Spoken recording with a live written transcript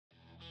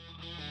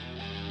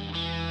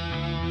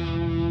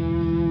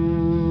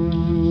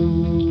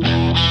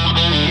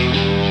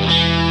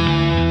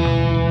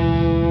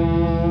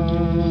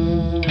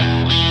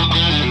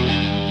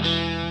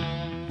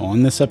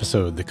this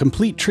episode, the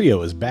complete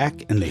trio is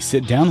back and they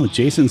sit down with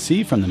Jason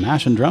C. from the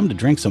Mash and Drum to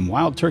drink some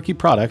Wild Turkey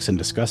products and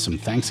discuss some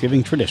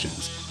Thanksgiving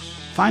traditions.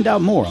 Find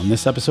out more on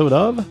this episode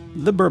of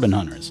The Bourbon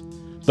Hunters.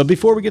 But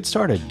before we get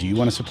started, do you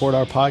want to support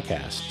our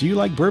podcast? Do you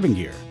like bourbon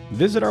gear?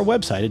 Visit our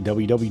website at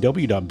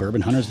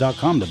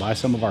www.bourbonhunters.com to buy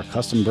some of our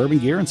custom bourbon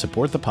gear and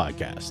support the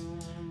podcast.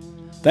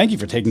 Thank you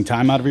for taking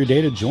time out of your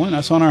day to join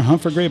us on our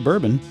hunt for great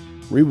bourbon.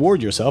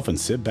 Reward yourself and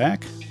sit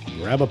back,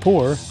 grab a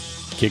pour,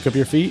 kick up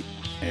your feet,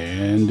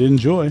 and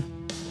enjoy.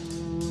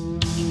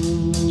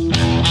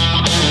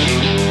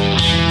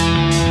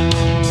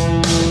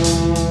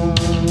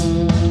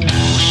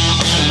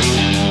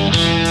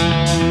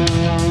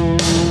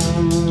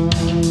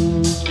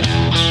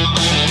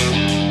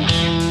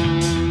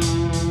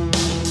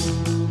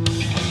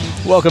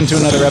 Welcome to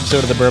another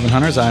episode of The Bourbon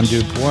Hunters. I'm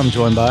Dude Poor. I'm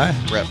joined by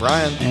Brett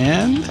Bryan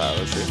and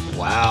Tyler Schiff.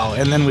 Wow.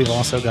 And then we've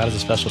also got as a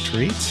special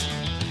treat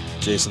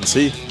Jason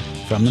C.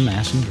 from the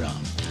Mash and Drum.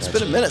 It's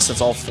been a minute since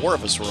all four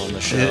of us were on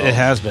the show. It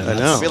has been. I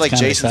know. I feel like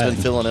Jason's been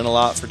filling in a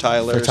lot for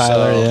Tyler.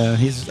 Yeah.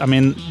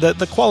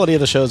 The quality of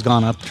the show has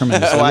gone up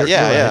tremendously. You're right.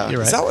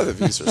 Is that why the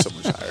views are so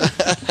much higher?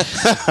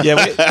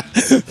 Yeah.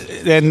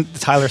 And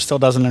Tyler still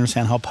doesn't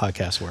understand how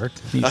podcasts work.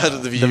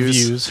 The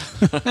views.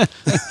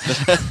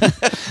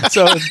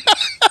 So,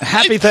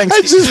 happy Thanksgiving.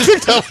 I just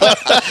picked up.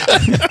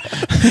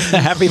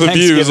 Happy the Thanksgiving.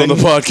 views on the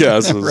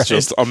podcast is Right.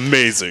 just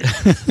amazing.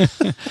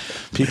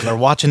 People are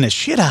watching the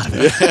shit out of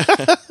it.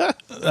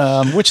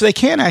 Which they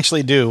can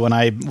actually do when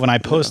I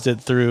post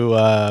it through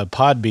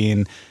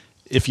Podbean.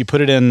 If you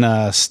put it in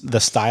the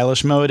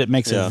stylish mode, it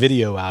makes a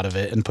video out of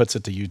it and puts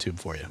it to YouTube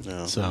for you.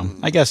 Yeah. So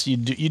I guess you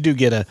do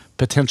get a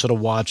potential to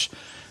watch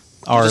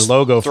our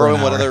logo for an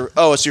hour.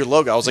 It's your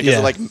logo. I was like, is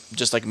it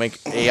just like make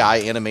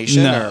AI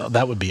animation? No,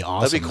 that would be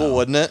awesome. That'd be cool,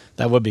 wouldn't it?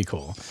 That would be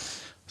cool.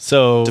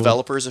 So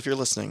developers, if you're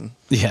listening.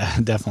 Yeah,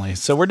 definitely.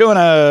 So we're doing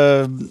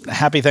a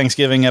Happy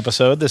Thanksgiving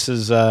episode. This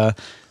is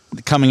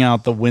coming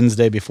out the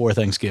Wednesday before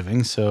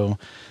Thanksgiving. So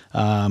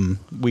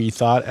we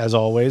thought, as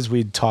always,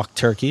 we'd talk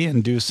turkey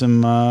and do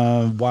some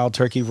wild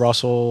turkey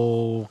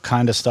Russell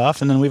kind of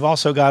stuff. And then we've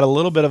also got a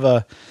little bit of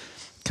a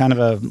kind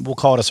of we'll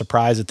call it a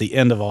surprise at the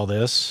end of all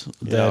this.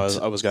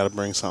 I was got to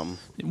bring something.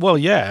 Well,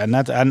 yeah.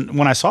 And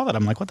when I saw that,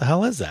 I'm like, what the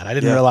hell is that? I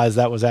didn't realize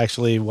that was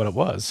actually what it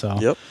was.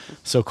 So,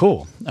 So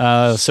cool.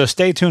 So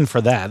stay tuned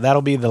for that.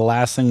 That'll be the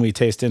last thing we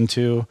taste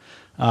into.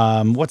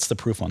 What's the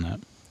proof on that?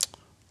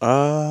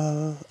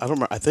 I don't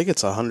remember. I think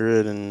it's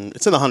 100 and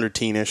it's in the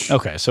 110-ish.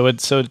 Okay, so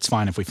it's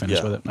fine if we finish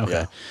with it. Okay,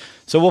 yeah.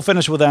 So we'll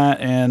finish with that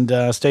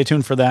and stay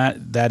tuned for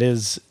that. That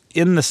is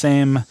in the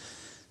same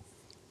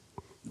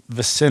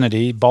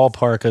vicinity,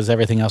 ballpark as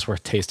everything else we're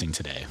tasting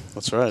today.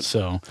 That's right.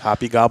 So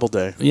happy gobble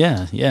day.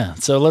 Yeah.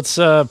 So let's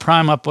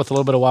prime up with a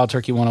little bit of Wild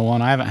Turkey 101.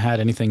 I haven't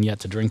had anything yet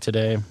to drink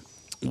today,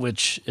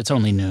 which it's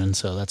only noon,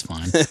 so that's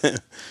fine.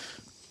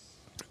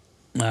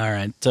 All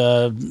right,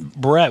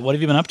 Brett, what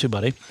have you been up to,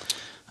 buddy?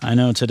 I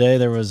know today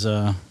there was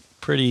a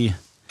pretty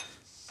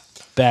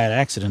bad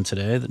accident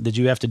today. Did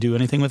you have to do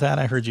anything with that?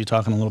 I heard you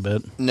talking a little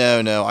bit.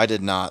 No, I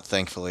did not,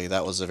 thankfully.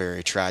 That was a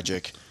very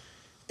tragic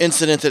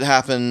incident that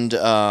happened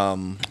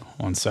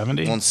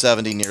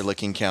 170 near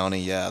Licking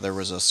County. Yeah, there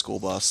was a school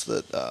bus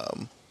that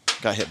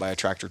got hit by a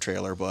tractor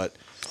trailer, but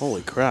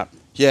holy crap.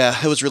 Yeah,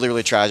 it was really,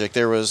 really tragic.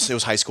 It was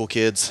high school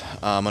kids.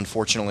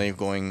 Unfortunately,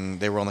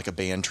 they were on like a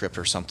band trip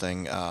or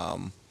something.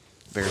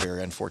 Very,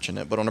 very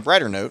unfortunate. But on a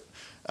brighter note,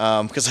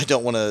 because I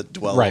don't want to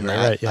dwell on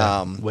that. Right,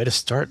 yeah. Way to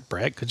start,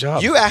 Brett. Good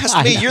job. You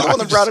asked me. You're the one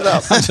that brought it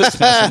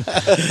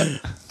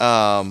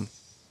up.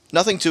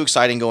 Nothing too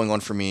exciting going on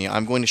for me.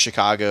 I'm going to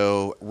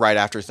Chicago right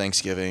after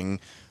Thanksgiving,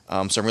 so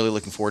I'm really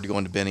looking forward to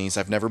going to Benny's.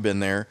 I've never been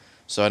there,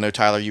 so I know,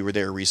 Tyler, you were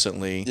there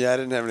recently. Yeah, I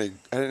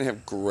didn't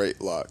have great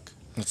luck.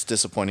 It's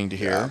disappointing to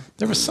hear. Yeah.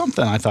 There was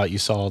something I thought you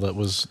saw that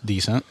was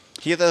decent.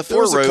 Yeah, the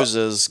Four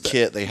Roses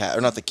kit they had,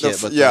 or not the kit,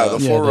 but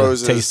the Four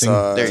Roses tasting.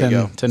 There you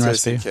go. 10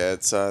 recipe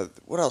kits.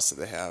 What else did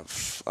they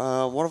have?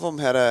 One of them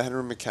had a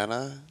Henry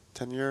McKenna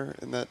tenure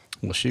in that.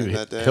 Well, shoot, in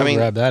that day. he'll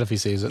grab that if he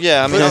sees it.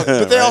 Yeah,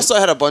 but they also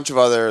had a bunch of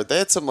other. They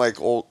had some like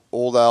old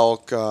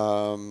elk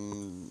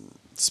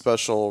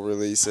special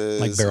releases,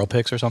 like barrel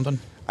picks or something.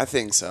 I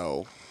think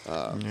so.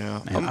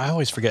 Man, I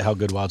always forget how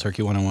good Wild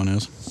Turkey 101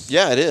 is.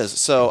 Yeah, it is.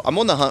 So I'm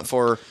on the hunt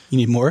for. You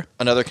need more?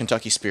 Another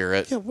Kentucky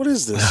Spirit. Yeah, what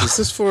is this? Is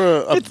this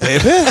for a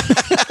baby?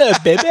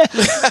 Baby?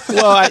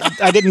 Well,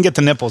 I didn't get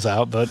the nipples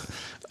out, but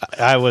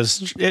I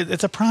was.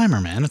 It's a primer,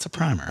 man. It's a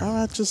primer.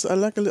 I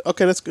like a little.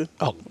 Okay, that's good.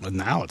 Oh, well,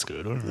 now it's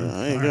good.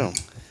 There you go.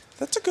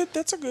 That's a good.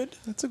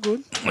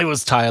 It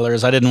was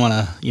Tyler's. I didn't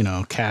want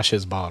to, cash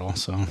his bottle.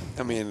 So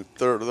I mean,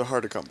 they're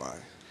hard to come by.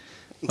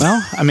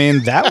 Well, I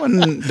mean, that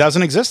one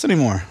doesn't exist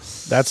anymore.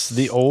 That's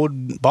the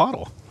old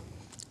bottle.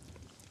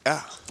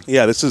 Yeah.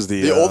 Yeah, this is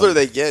the older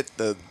they get,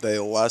 the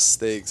less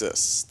they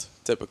exist,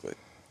 typically.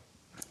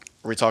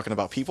 Are we talking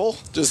about people?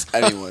 Just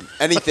anyone.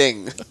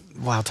 Anything.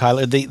 Wow,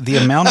 Tyler, the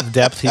amount of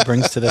depth he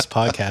brings to this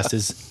podcast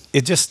is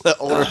it just the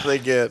older they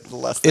get, the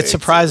less. It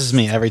surprises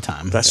me every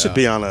time. That should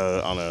be on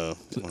a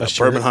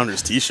Bourbon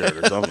Hunters T-shirt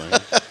or something.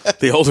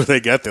 The older they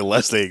get, the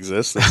less they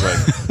exist. It's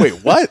like,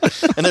 wait,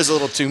 what? And there's a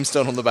little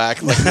tombstone on the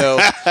back. Like, no,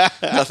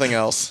 nothing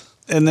else.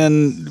 And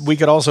then we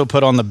could also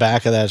put on the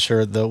back of that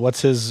shirt the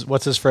what's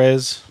his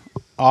phrase?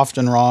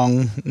 Often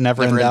wrong,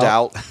 never in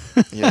doubt.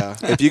 Yeah.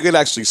 If you could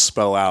actually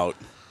spell out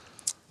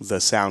the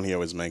sound he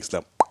always makes,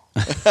 that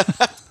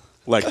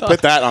like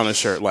put that on a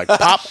shirt, like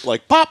pop,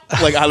 like pop,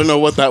 like I don't know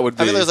what that would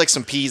be. I think there's like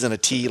some P's and a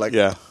T. Like,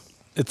 yeah,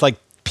 It's like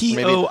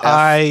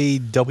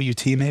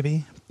POIWT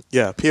maybe.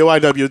 yeah,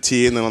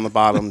 POIWT, and then on the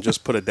bottom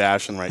just put a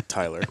dash and write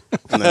Tyler,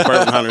 and then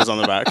Bourbon Hunters on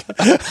the back.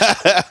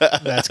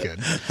 That's good.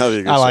 That'd be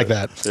a good I like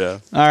shirt. that.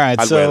 Yeah. All right,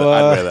 I'd so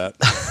wear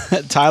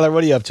that. Tyler,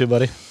 what are you up to,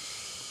 buddy?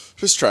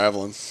 Just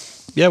traveling.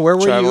 Yeah, where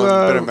were Traveling.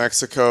 you? Been in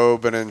Mexico.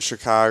 Been in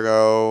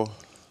Chicago. What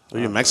are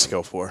you in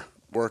Mexico for?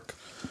 Work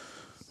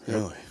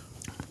Really?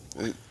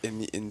 in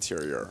the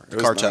interior. It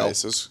was cartel.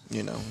 nice.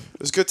 It know.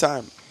 was a good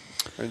time.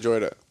 I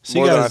enjoyed it So you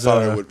more than I guys,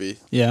 thought it would be.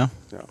 Yeah.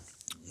 Yeah.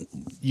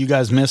 You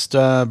guys missed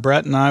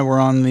Brett and I were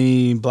on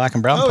the Black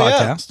and Brown Oh, yeah.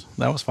 podcast.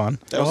 That was fun.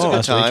 That was a good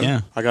last week, time.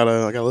 yeah. I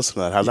gotta listen to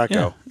that. How'd that Yeah,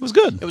 go? it was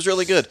good. It was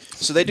really good.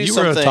 So they do You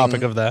were something. a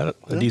topic of that,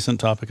 a decent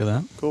topic of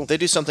that. Cool. They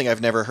do something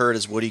I've never heard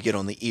is what do you get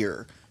on the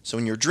ear? So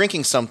when you're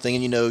drinking something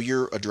and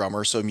you're a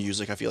drummer, so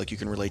music, I feel like you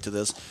can relate to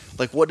this.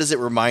 Like, what does it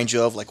remind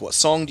you of? Like, what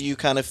song do you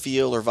kind of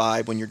feel or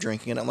vibe when you're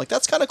drinking it? I'm like,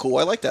 that's kind of cool.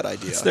 I like that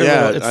idea. It's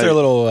their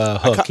little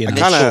hook, you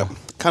know.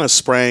 Kind of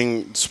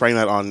spraying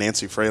that on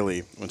Nancy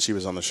Fraley when she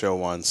was on the show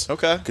once.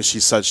 Okay. Because she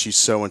said she's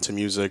so into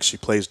music. She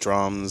plays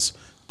drums,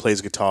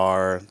 plays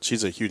guitar.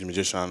 She's a huge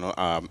magician.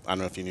 I don't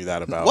know if you knew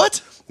that about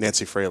What?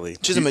 Nancy Fraley.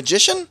 She's a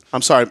magician?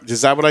 I'm sorry.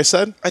 Is that what I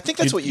said? I think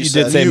that's what you You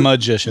said. did say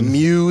magician.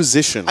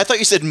 Musician. I thought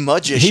you said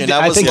magician.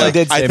 I think he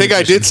did. I think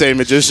I did say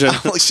magician.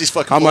 Like she's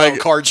fucking I'm pulling like-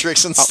 card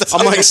tricks and stuff.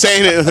 I'm like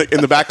saying it like, in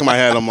the back of my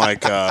head. I'm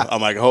like,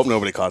 I hope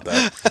nobody caught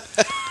that.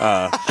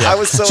 I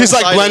was so She's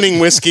like excited. blending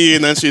whiskey,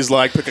 and then she's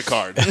like, pick a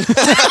card.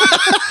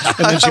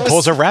 And then she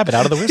pulls a rabbit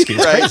out of the whiskey.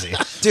 It's Right. crazy.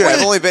 Dude,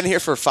 I've only been here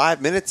for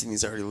 5 minutes and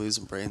he's already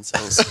losing brain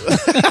cells.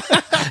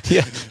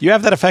 Yeah, you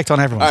have that effect on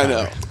everyone. I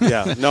Tyler. know.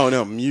 Yeah,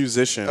 no,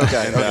 musician.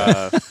 Okay, And,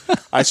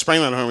 I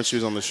sprang on her when she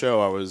was on the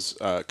show. I was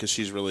because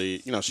she's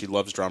really, she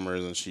loves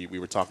drummers, and we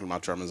were talking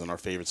about drummers and our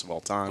favorites of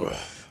all time.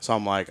 So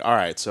I'm like, all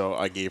right. So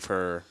I gave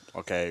her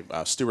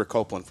Stuart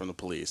Copeland from The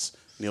Police,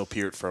 Neil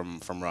Peart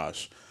from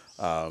Rush.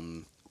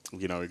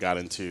 We got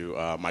into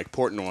Mike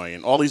Portnoy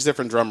and all these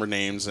different drummer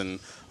names, and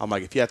I'm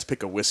like, if you had to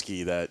pick a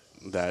whiskey that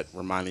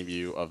reminded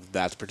you of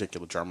that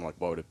particular drummer, like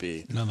what would it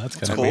be? No, that's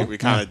kind of cool. cool. We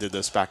kind of did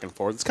this back and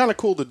forth. It's kind of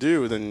cool to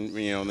do. Then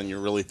then you're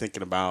really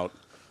thinking about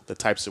the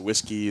types of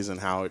whiskeys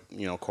and how it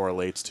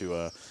correlates to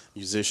a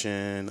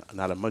musician,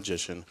 not a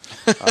magician,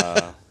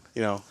 a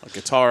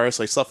guitarist,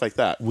 like stuff like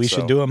that. We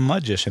should do a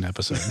magician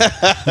episode.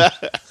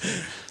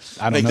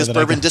 I don't Make know this that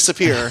I bourbon can-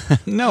 disappear.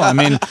 No, I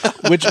mean,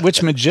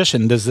 which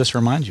magician does this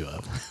remind you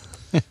of?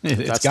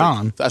 It's That's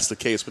gone. That's the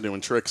case. We're doing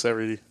tricks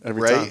every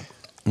Right.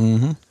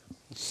 time.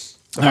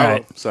 So All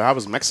right. So how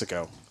was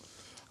Mexico?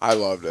 I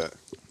loved it.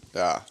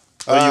 Yeah.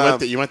 Oh,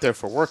 you went there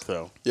for work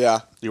though. Yeah.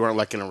 You weren't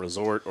like in a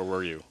resort, or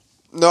were you?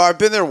 No, I've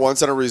been there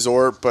once at a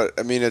resort, but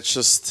I mean, it's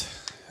just,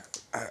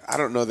 I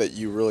don't know that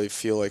you really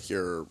feel like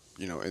you're,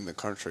 in the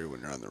country when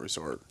you're on the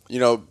resort.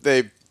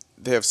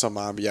 They have some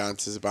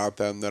ambiances about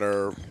them that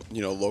are,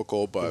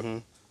 local, but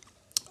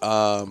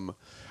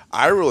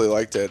I really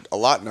liked it. A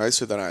lot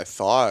nicer than I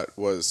thought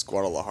was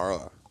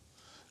Guadalajara.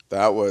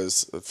 That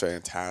was a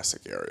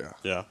fantastic area.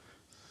 Yeah.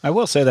 I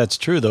will say that's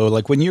true though.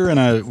 Like when you're in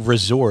a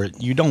resort,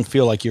 you don't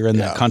feel like you're in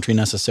that Yeah. country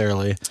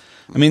necessarily.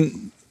 I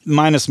mean,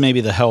 minus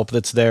maybe the help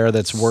that's there,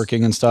 that's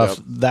working and stuff. Yep.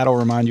 That'll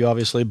remind you,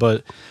 obviously.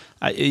 But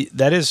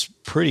that is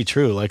pretty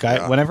true. Like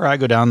whenever I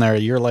go down there,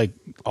 you're like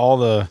all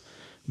the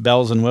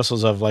bells and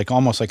whistles of like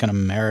almost like an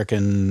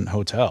American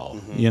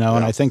hotel, And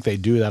I think they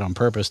do that on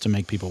purpose to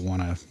make people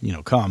want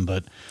to, come.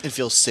 But It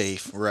feels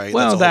safe, right?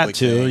 well, That's a whole that big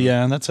too, thing.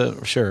 yeah, that's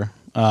a sure.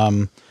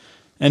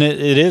 And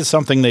it is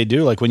something they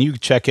do. Like when you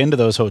check into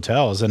those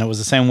hotels, and it was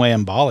the same way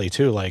in Bali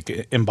too. Like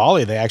in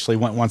Bali, they actually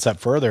went one step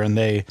further, and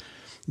they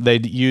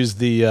used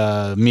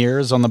the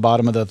mirrors on the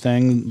bottom of the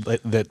thing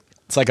that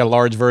it's like a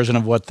large version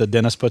of what the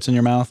dentist puts in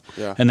your mouth.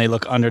 Yeah. And they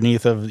look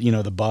underneath of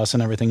the bus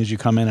and everything as you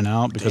come in and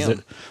out because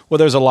Damn.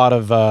 there's a lot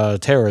of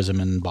terrorism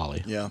in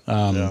Bali. Yeah.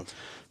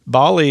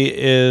 Bali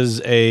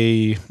is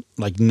a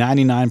like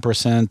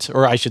 99%,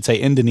 or I should say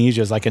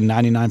Indonesia is like a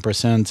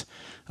 99%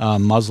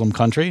 Muslim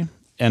country.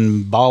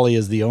 And Bali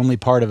is the only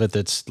part of it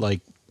that's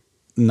like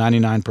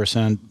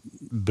 99%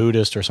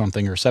 Buddhist or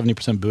something, or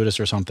 70% Buddhist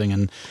or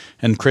something,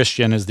 and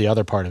Christian is the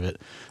other part of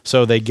it.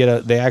 So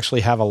they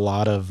actually have a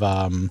lot of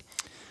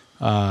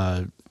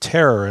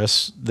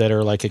terrorists that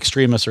are like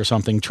extremists or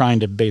something, trying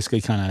to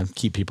basically kind of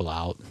keep people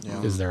out.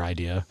 Is their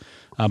idea.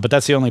 But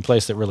that's the only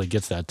place that really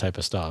gets that type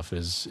of stuff.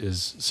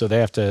 Is so they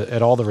have to,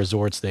 at all the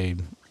resorts, they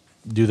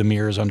do the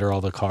mirrors under all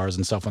the cars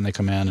and stuff when they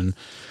come in.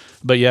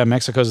 But yeah,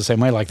 Mexico's the same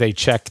way. Like they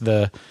check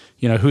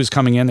who's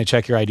coming in, they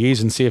check your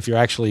IDs and see if you're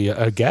actually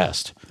a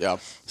guest. Yeah.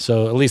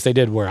 So at least they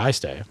did where I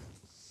stay.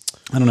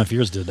 I don't know if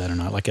yours did that or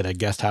not, like at a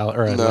guest house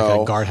or like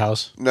No. a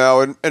guardhouse.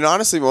 No, and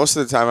honestly, most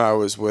of the time I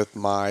was with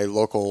my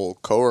local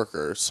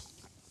coworkers,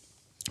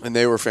 and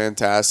they were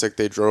fantastic.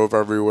 They drove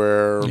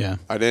everywhere. Yeah.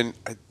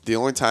 The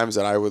only times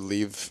that I would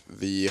leave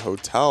the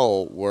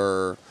hotel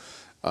were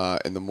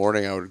in the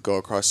morning. I would go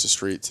across the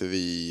street to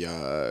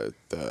the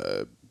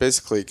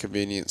basically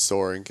convenience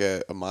store and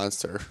get a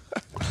Monster.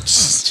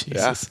 Jesus.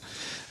 Yeah.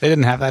 They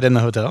didn't have that in the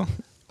hotel.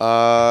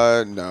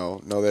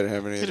 No, they didn't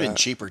have any It'd of have been that.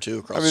 cheaper too.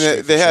 Across I the mean,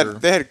 street they for had sure.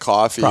 they had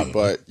coffee, Probably.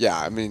 but yeah,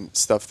 I mean,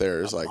 stuff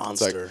there is like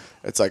Monster.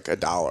 it's like $1, you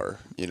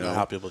I don't know know.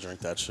 how people drink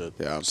that shit.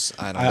 Yeah.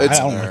 I don't, I know. It's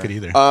don't there. like it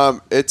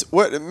either. It's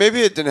what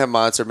maybe it didn't have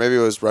Monster, maybe it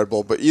was Red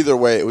Bull, but either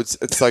way,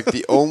 it's like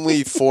the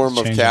only form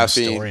of Changing the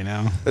caffeine. story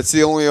now. It's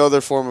the only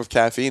other form of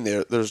caffeine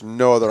there. There's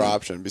no other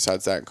option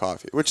besides that and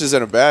coffee, which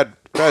isn't a bad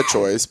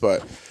choice,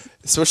 but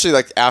especially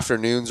like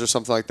afternoons or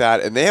something like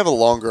that, and they have a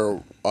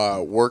longer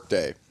work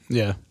day.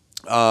 Yeah.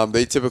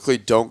 They typically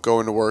don't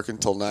go into work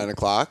until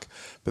 9:00,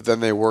 but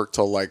then they work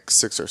till like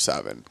 6 or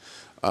 7.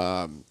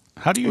 How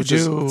do you Which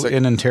is- do it's like-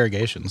 in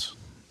interrogations?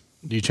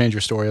 Do you change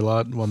your story a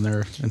lot when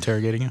they're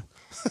interrogating you?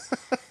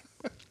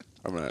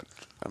 I'm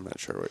not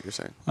sure what you're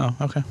saying. Oh,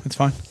 okay, it's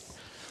fine.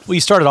 Well,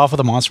 you started off with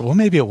a monster. Well,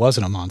 maybe it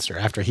wasn't a monster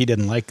after he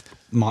didn't like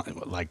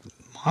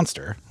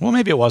monster. Well,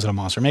 maybe it wasn't a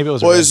monster. Maybe it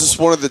was. Well, a Red it's just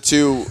Bull. one of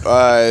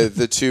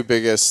the two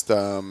biggest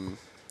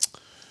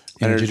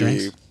energy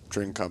drinks?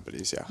 drink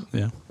companies. Yeah,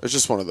 Yeah, it's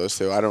just one of those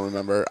two. I don't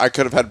remember. I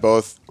could have had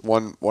both.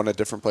 One at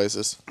different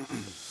places.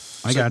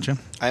 I got you.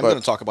 I'm But- going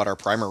to talk about our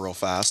primer real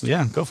fast.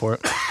 Yeah, go for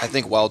it. I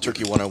think Wild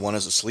Turkey 101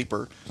 is a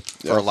sleeper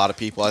for a lot of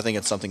people. I think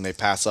it's something they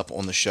pass up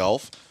on the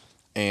shelf,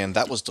 and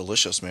that was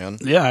delicious, man.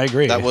 Yeah, I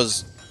agree. That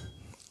was.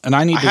 and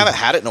I need. I haven't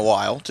had it in a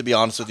while, to be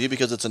honest with you,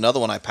 because it's another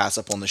one I pass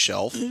up on the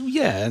shelf.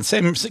 Yeah, and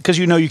same because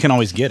you know you can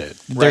always get it.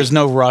 There's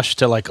no rush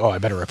to like, oh, I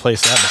better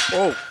replace that.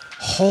 Oh,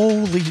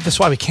 Holy, that's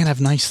why we can't have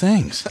nice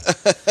things.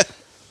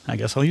 I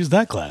guess I'll use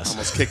that glass.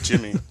 almost kicked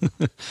Jimmy.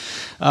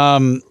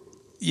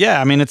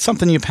 Yeah, I mean, it's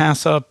something you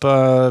pass up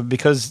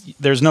because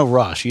there's no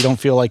rush. You don't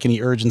feel like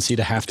any urgency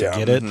to have to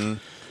get it.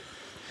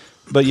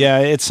 But yeah,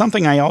 it's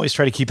something I always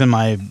try to keep in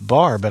my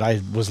bar. But I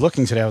was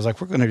looking today. I was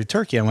like, we're going to do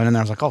turkey. I went in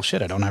there. I was like, oh,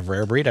 shit, I don't have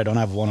Rare Breed. I don't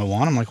have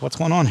 101. I'm like, what's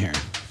going on here?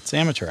 It's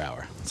amateur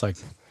hour. It's like,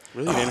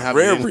 Really, you didn't have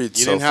Rare you didn't- Breed's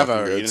You so didn't have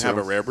fucking a good, you didn't have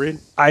a too. rare breed.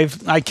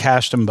 I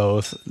cashed them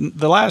both.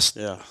 The last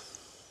Yeah.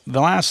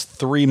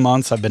 3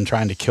 months, I've been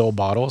trying to kill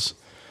bottles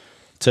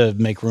to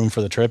make room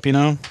for the trip, you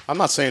know? I'm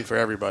not saying for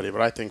everybody,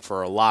 but I think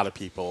for a lot of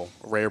people,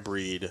 rare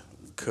breed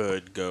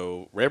can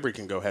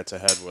go head to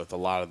head with a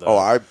lot of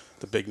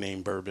the big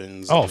name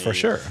bourbons. Oh, and for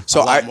sure.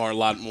 So a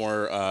lot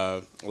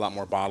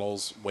more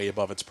bottles way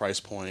above its price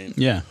point.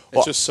 Yeah.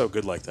 It's just so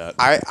good like that.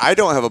 I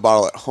don't have a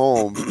bottle at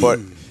home, but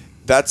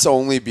that's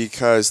only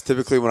because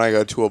typically when I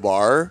go to a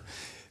bar,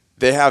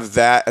 they have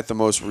that at the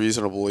most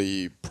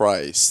reasonably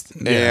priced.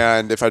 Yeah.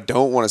 And if I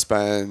don't want to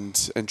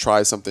spend and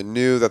try something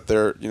new, that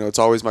it's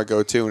always my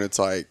go-to, and it's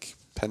like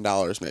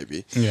 $10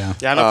 maybe. Yeah.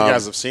 Yeah, I don't know if you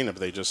guys have seen it,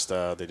 but they just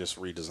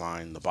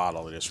redesigned the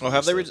bottle. They just Oh,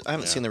 have they? released it. I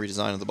haven't Yeah. seen the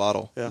redesign of the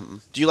bottle. Yeah.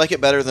 Do you like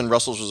it better than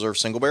Russell's Reserve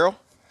Single Barrel?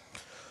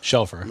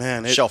 Shelfer.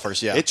 Man,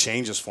 Shelfers, yeah. It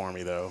changes for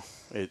me though.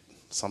 It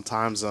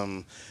sometimes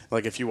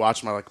like if you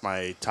watch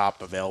my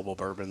top available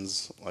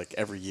bourbons, like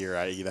every year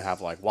I either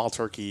have like Wild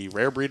Turkey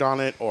Rare Breed on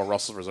it or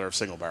Russell's Reserve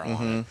Single Barrel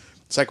on it.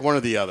 It's like one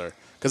or the other.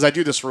 Because I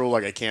do this rule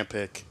like I can't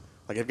pick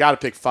I've got to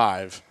pick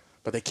 5,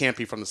 but they can't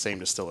be from the same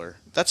distiller.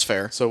 That's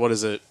fair. So what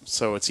is it?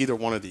 So it's either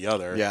one or the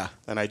other. Yeah.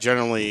 And I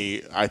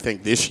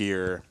think this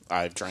year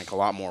I've drank a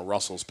lot more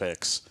Russell's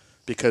picks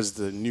because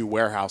the new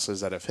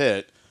warehouses that have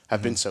hit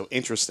have been so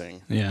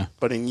interesting. Yeah.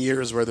 But in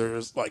years where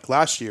there's like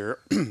last year,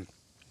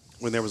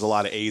 when there was a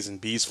lot of A's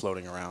and B's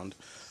floating around,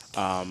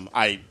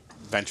 I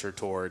ventured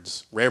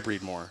towards Rare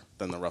Breed more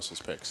than the Russell's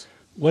picks.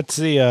 What's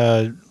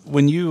the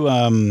when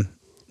you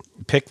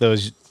pick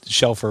those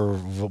shelf or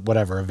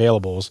whatever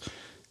availables,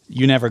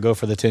 you never go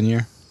for the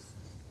 10-year?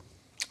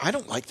 I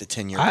don't like the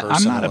 10-year I'm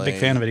personally. not a big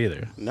fan of it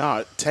either.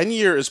 No,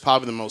 10-year is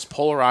probably the most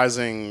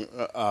polarizing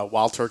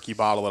Wild Turkey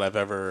bottle that I've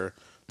ever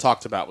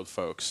talked about with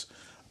folks.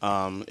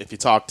 If you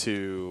talk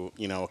to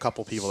a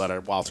couple people that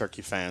are Wild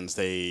Turkey fans,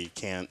 they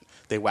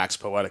wax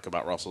poetic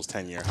about Russell's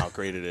 10-year, how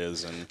great it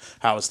is, and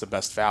how it's the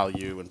best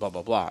value, and blah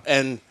blah blah.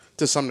 And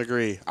to some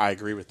degree, I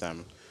agree with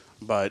them.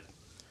 But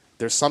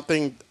there's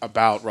something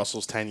about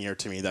Russell's 10-year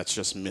to me that's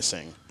just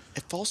missing.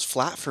 It falls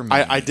flat for me.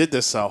 I did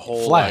this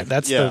whole Flat.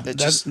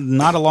 That's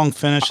not a long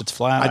finish. It's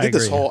flat. I did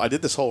this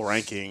agree. whole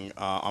ranking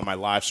on my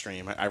live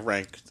stream. I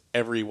ranked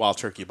every Wild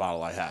Turkey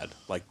bottle I had,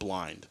 like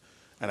blind.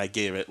 And I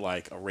gave it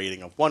like a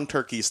rating of 1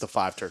 turkeys to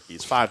 5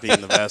 turkeys. 5 being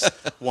the best,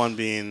 1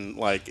 being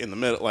like in the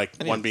middle, like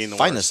 1 being the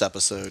find worst. this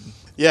episode.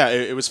 Yeah,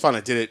 it was fun.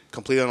 I did it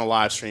completely on a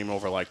live stream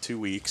over like 2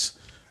 weeks.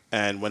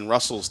 And when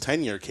Russell's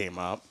 10-year came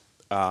up,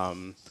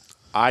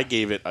 I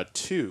gave it a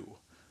 2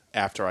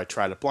 after I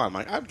tried it blind. I'm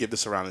like, I'd give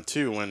this around a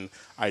 2 when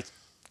I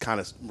kind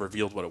of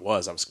revealed what it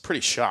was. I was pretty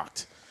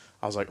shocked.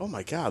 I was like, oh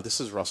my God, this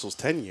is Russell's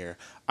 10-year.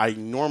 I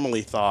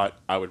normally thought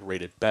I would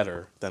rate it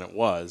better than it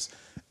was.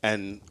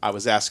 And I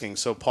was asking,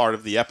 so part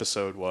of the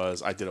episode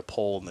was I did a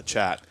poll in the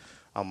chat.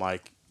 I'm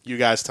like, you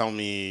guys tell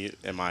me,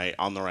 am I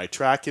on the right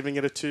track giving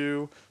it a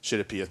 2? Should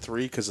it be a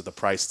 3 because of the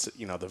price,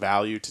 the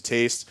value to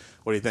taste?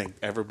 What do you think?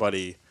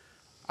 Everybody,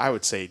 I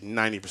would say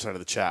 90% of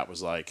the chat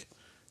was like,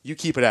 you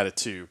keep it at a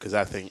 2 because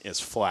that thing is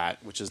flat,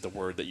 which is the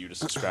word that you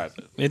just described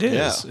it. It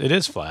is. Yeah. It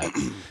is flat.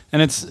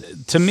 And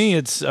to me,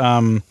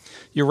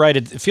 you're right.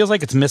 It feels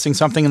like it's missing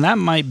something, and that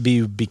might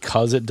be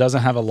because it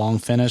doesn't have a long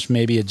finish.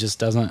 Maybe it just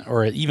doesn't,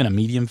 or even a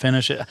medium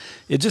finish.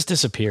 It just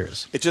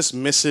disappears. It just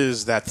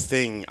misses that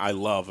thing I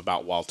love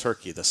about Wild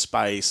Turkey, the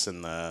spice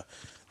and the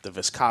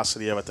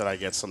viscosity of it that I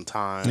get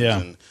sometimes.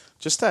 Yeah. And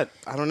just that,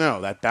 I don't know,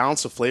 that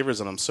balance of flavors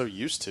that I'm so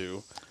used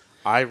to.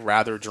 I'd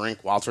rather drink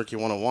Wild Turkey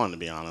 101, to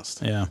be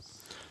honest. Yeah.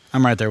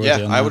 I'm right there with you.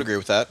 Yeah, on I that. would agree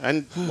with that.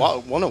 And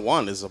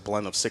 101 is a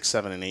blend of 6,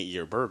 7, and 8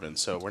 year bourbon,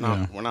 so we're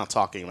not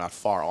talking about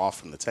far off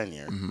from the 10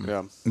 year.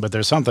 Yeah. But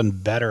there's something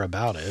better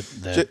about it.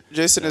 That,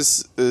 Jason,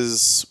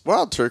 is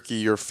Wild Turkey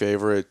your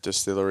favorite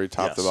distillery,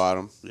 top Yes. to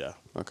bottom? Yeah,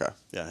 Okay.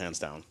 yeah, hands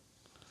down.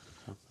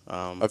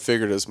 I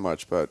figured as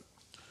much, but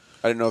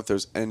I didn't know if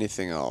there's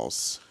anything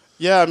else.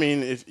 Yeah, I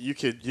mean, if you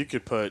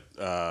could put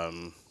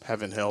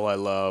Heaven Hill, I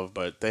love,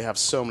 but they have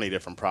so many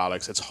different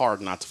products. It's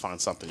hard not to find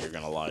something you're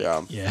gonna like.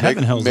 Yeah. yeah,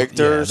 Heaven Hill's.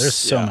 Michter's, There's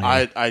so Yeah,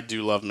 many. I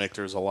do love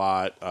Michter's a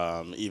lot.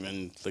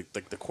 Even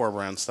the core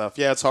brand stuff.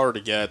 Yeah, it's harder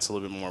to get. It's a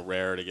little bit more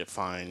rare to get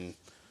fine,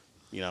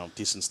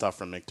 decent stuff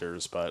from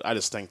Michter's. But I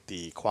just think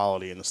the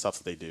quality and the stuff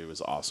that they do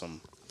is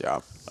awesome.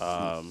 Yeah.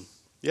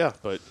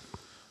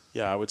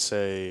 I would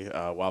say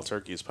Wild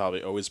Turkey has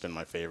probably always been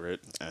my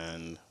favorite,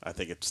 and I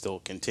think it still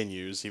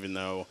continues, even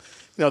though,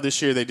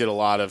 this year they did a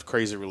lot of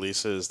crazy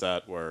releases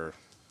that were,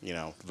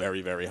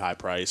 very, very high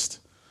priced.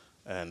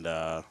 And,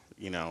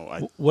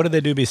 What did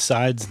they do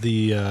besides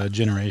the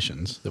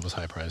Generations that was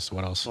high priced?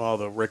 What else? well,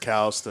 the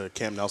Rickhouse, the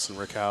Camp Nelson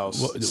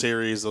Rickhouse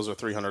series, those are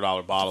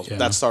 $300 bottles. Yeah. But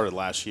that started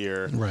last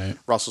year. Right.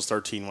 Russell's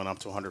 13 went up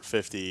to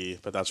 150,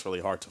 but that's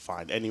really hard to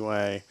find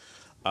anyway.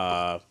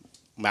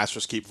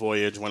 Master's Keep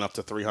Voyage went up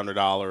to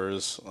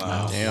 $300.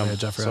 Damn.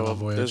 Voyage, I forgot about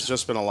Voyage. There's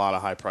just been a lot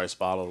of high priced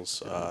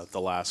bottles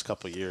the last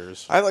couple of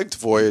years. I liked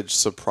Voyage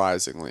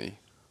surprisingly.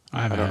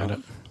 I haven't had it.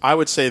 I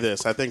would say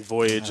this. I think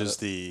Voyage is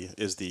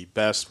the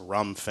best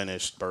rum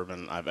finished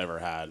bourbon I've ever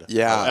had.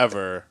 Yeah.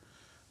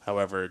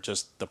 However,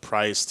 just the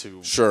price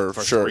for Sure,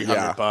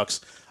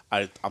 $300.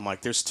 I'm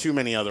like, there's too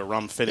many other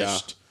rum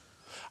finished.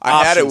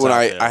 I had it options when out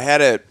I there.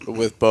 had it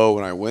with Bo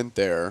when I went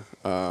there,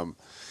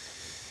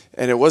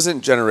 and it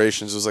wasn't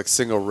Generations. It was like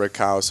single Rick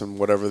House and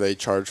whatever they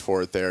charge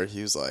for it there.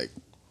 He was like,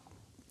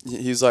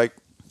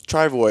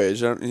 try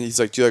Voyage, and he's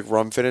like, do you like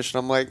rum finish? And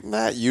I'm like,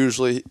 not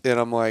usually, and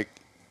I'm like,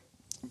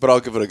 but I'll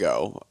give it a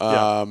go.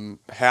 Yeah.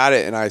 Had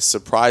it, and I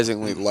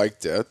surprisingly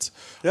liked it.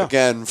 Yeah.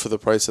 Again, for the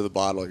price of the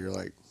bottle, you're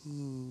like,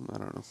 I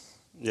don't know.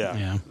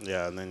 Yeah.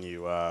 And then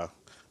you,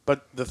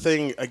 but the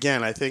thing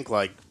again, I think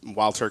like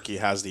Wild Turkey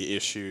has the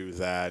issue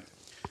that,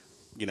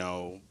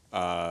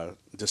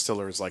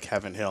 distillers like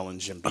Heaven Hill and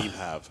Jim Beam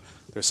have.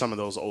 There's some of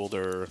those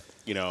older,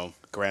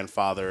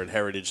 grandfather and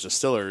heritage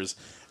distillers,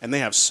 and they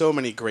have so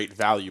many great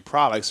value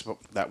products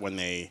that when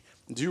they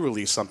do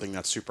release something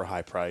that's super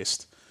high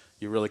priced,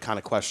 you're really kind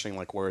of questioning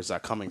like, where is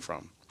that coming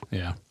from?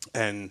 Yeah.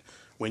 And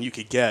when you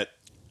could get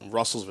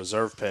Russell's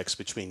Reserve picks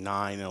between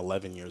 9 and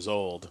 11 years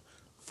old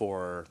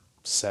for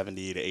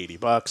 $70 to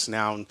 $80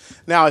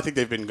 now I think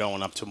they've been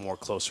going up to more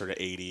closer to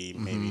 $80,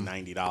 maybe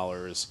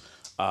 $90.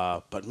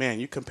 But man,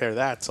 you compare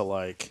that to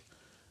like,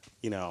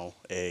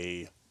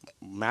 a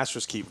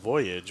Master's Keep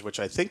Voyage, which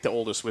I think the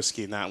oldest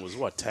whiskey in that was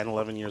 10,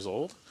 11 years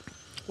old.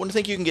 Well, I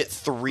think you can get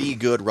 3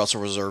 good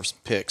Russell Reserves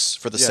picks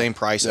for the Yeah. same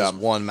price as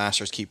one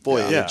Master's Keep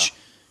Voyage.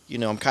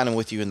 Yeah. I'm kind of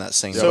with you in that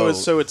same So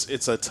boat.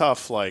 it's a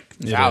tough like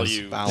is.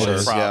 value Balance, to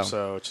the crop. yeah.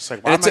 So it's just like,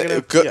 And why am I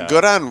it's gonna,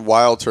 good on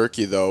Wild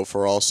Turkey though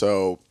for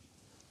also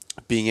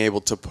being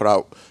able to put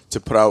out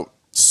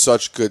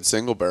such good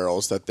single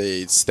barrels that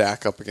they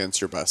stack up against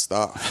your best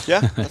stuff.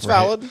 Yeah, that's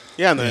valid.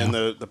 Yeah, and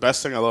the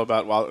best thing I love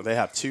about they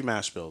have 2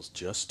 mash bills,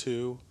 just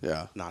 2.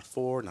 Yeah. Not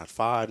 4, not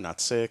 5,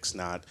 not 6,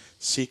 not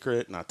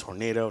Secret, not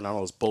Tornado, not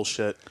all this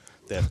bullshit.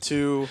 They have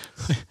 2.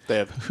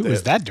 Who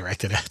is that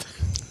directed at?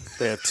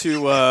 They have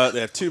 2.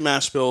 They have 2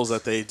 mash bills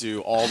that they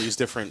do all these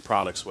different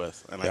products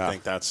with, and Yeah. I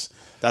think that's the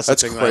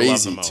That's thing that I love the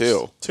crazy most.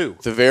 too. 2.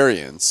 The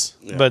variants.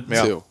 Yeah. But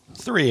Two.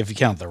 3 if you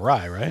count the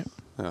rye, right?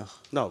 Yeah.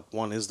 No,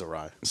 1 is the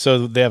rye.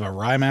 So they have a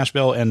rye mash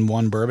bill and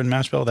 1 bourbon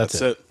mash bill. That's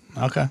That's it.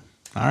 Okay.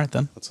 All right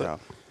then. That's it. Yeah.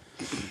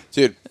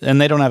 Dude, And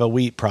they don't have a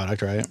wheat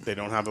product, right? They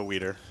don't have a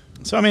weeder,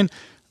 So I mean,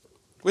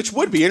 which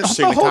would be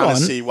interesting Oh, to hold kind of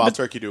on. see Wild But-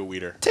 Turkey do a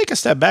weeder. take a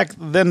step back.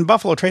 Then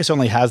Buffalo Trace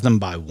only has them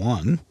by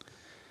 1.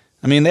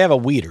 I mean, they have a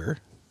wheater,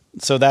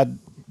 so that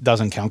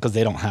doesn't count because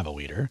they don't have a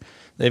wheater.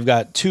 They've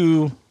got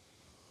 2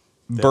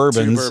 They have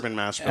bourbons 2 bourbon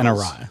mash bills and a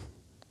rye.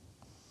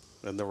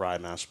 and the rye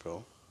mash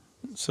bill.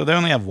 So they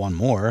only have 1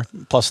 more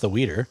plus the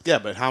wheater. Yeah,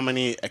 but how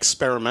many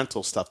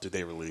experimental stuff do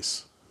they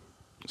release?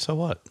 So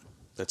what?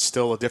 That's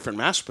still a different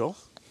mash bill.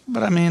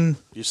 But I mean,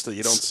 You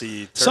don't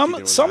see Turkey some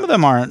doing some that. of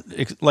them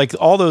aren't like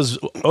all those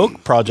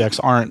oak projects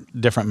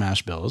aren't different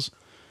mash bills.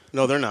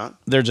 No, they're not.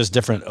 They're just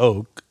different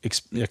oak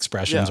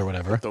expressions or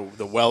whatever.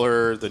 The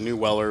Weller, the new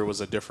Weller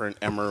was a different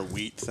Emmer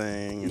wheat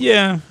thing.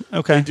 Yeah.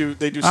 Okay.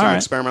 They do some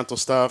experimental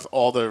stuff.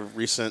 All the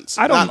recent,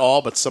 not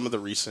all, but some of the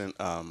recent.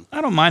 I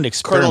don't mind Colonel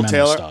experimental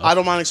Taylor. stuff. I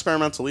don't mind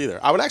experimental either.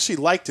 I would actually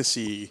like to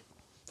see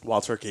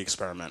Wild Turkey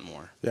experiment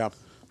more. Yeah.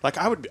 Like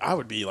I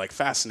would be like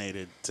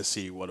fascinated to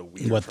see what a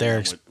weeder What from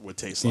their them would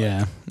taste like.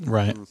 Yeah.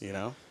 Right. You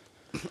know,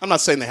 I'm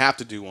not saying they have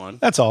to do one.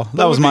 That's all. That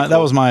That was would be my that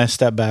cool. was my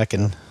step back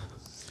and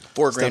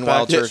 4 grain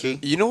wild Yeah, turkey.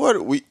 You know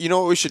what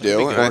we should do?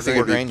 Big And I four think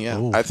it'd be, grain, yeah.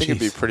 Ooh, I think it'd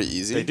be jeez. pretty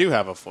easy. They do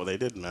have a 4. They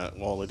did.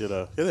 Well, they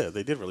did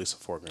they did release a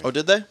 4 grain. Oh,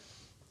 did they?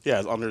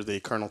 Yeah, under the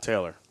Colonel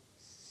Taylor.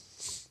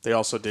 They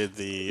also did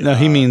the. No,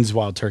 he means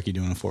wild turkey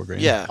doing a 4 grain.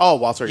 Yeah. Oh,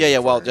 Wild Turkey. Yeah. did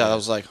Well, 4 yeah. grain. I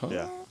was like, huh?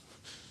 Yeah.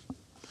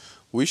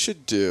 We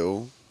should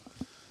do,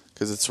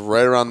 because it's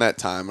right around that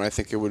time, and I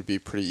think it would be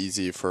pretty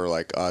easy for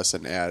like us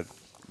and add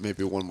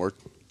maybe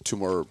 2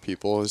 more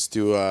people. Is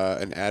do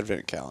an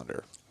advent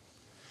calendar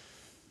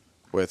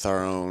with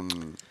our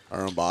own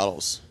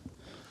bottles.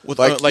 With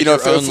Like, you know, your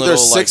if own little,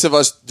 there's 6 of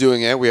us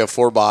doing it, we have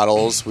 4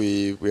 bottles.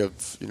 We have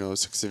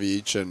 6 of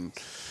each, and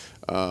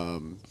or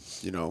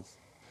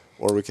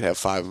we could have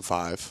 5 and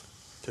 5.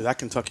 Dude, that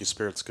Kentucky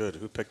Spirit's good.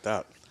 Who picked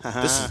that?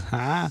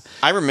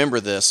 I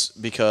remember this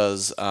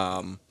because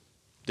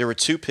there were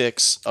 2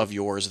 picks of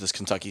yours, this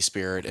Kentucky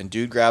Spirit, and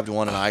dude grabbed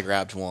one and I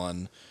grabbed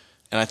one,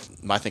 and I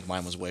think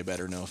mine was way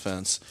better. No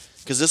offense,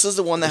 because this is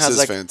the one that This has is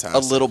like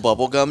fantastic. a little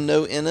bubblegum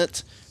note in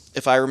it,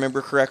 if I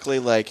remember correctly.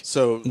 Like,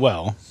 So,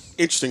 Well,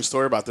 interesting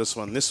story about this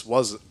one. This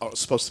was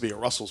supposed to be a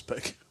Russell's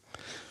pick.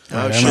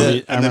 oh I shit. remember,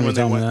 I And then remember when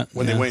telling me that.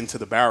 when yeah. they went into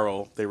the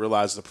barrel, they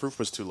realized the proof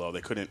was too low.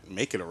 They couldn't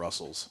make it a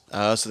Russell's.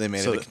 So they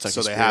made it a Kentucky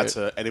so they Spirit. had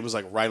to, and it was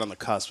like right on the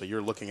cusp. But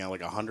you're looking at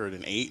like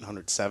 108,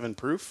 107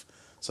 proof.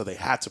 So they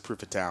had to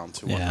proof it down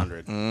to Yeah.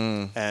 100.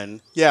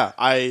 And yeah,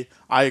 I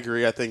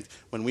agree. I think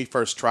when we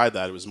first tried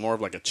that, it was more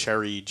of like a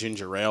cherry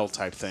ginger ale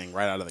type thing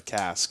right out of the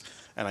cask.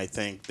 And I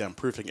think them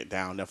proofing it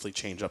down definitely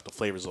changed up the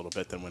flavors a little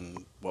bit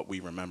than what we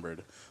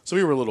remembered. So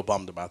we were a little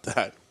bummed about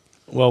that.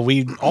 Well,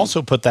 we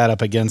also put that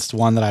up against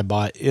one that I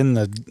bought in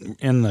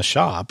the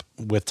shop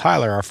with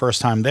Tyler our first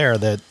time there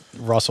that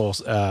Russell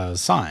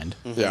signed.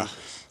 Yeah.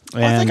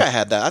 And I think I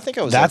had that. I think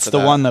I was. that's up for the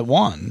that. one that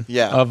won.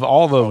 Yeah. Of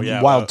all the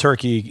yeah, wild well,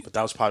 turkey, But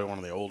that was probably one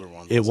of the older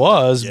ones. it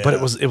wasn't was, but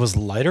Yeah. it was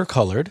lighter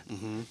colored.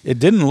 It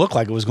didn't look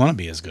like it was going to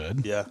be as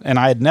good. Yeah. And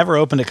I had never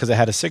opened it because it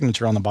had a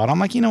signature on the bottom. I'm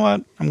like, you know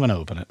what? I'm going to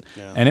open it.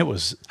 Yeah. And it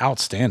was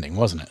outstanding,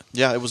 wasn't it?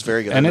 Yeah, it was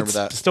very good. I And remember it's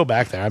that. still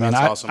back there. I mean,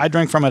 That's awesome. I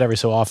drink from it every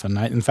so often.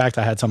 In fact,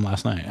 I had some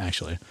last night,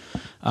 actually,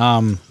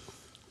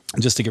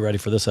 just to get ready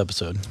for this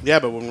episode. Yeah,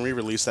 but when we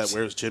released that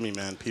Where's Jimmy,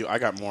 man, I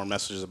got more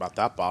messages about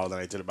that bottle than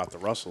I did about the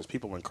Russells.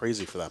 People went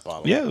crazy for that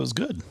bottle. Yeah, it was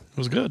good. It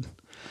was good.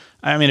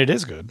 I mean, it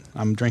is good.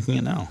 I'm drinking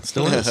it now.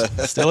 Still is.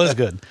 Still is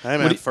good. Hey,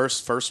 man,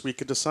 first week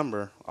of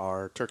December,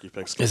 our turkey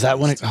picks. Is that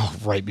when it? Oh,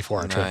 right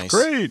before our trip. Nice.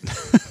 Great.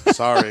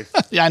 Sorry.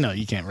 Yeah, I know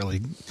you can't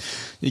really.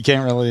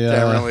 Can't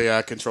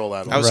really control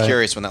that one. I was Right.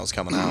 curious when that was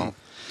coming out.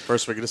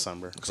 First week of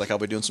December. Looks like I'll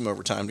be doing some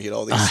overtime to get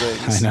all these I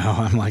things. know.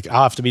 I'm like,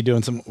 I'll have to be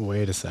doing some.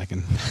 Wait a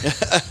second.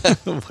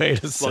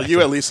 Wait a second. Well,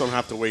 you at least don't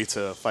have to wait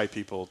to fight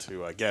people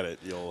to get it.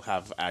 You'll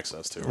have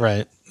access to it.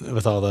 Right,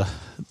 with all the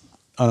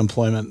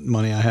unemployment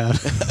money I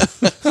have.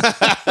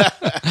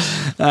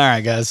 All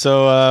right, guys.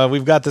 So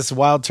we've got this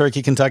Wild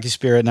Turkey Kentucky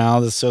Spirit now.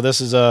 This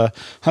is a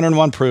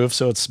 101 proof,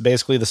 so it's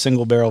basically the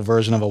single barrel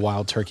version of a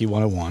Wild Turkey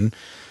 101.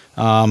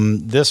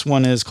 This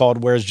one is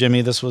called Where's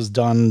Jimmy? This was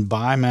done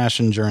by Mash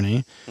and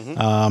Journey.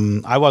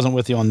 I wasn't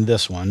with you on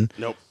this one.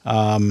 Nope.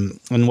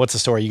 And what's the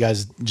story? You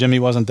guys, Jimmy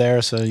wasn't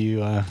there, so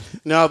you...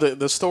 No,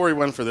 the story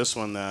went for this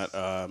one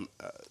that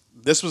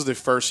this was the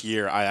first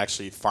year I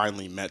actually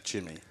finally met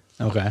Jimmy.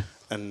 Okay.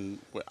 And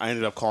I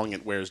ended up calling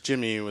it Where's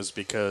Jimmy was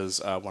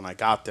because when I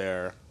got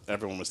there,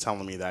 everyone was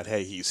telling me that,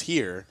 hey, he's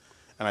here.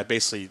 And I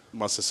basically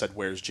must have said,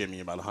 "Where's Jimmy?"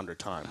 about 100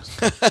 times,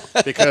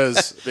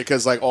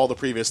 because like all the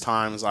previous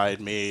times I had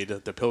made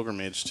the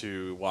pilgrimage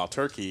to Wild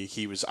Turkey,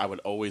 I would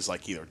always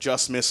like either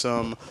just miss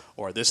him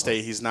or this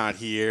day he's not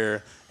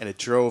here, and it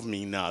drove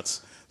me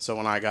nuts. So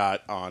when I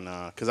got on,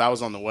 because I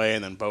was on the way,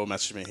 and then Bo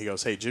messaged me, he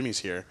goes, "Hey, Jimmy's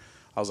here."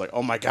 I was like,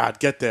 "Oh my God,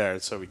 get there!"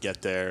 And so we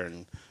get there,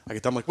 and I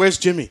get there, I'm like, "Where's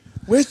Jimmy?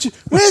 Where's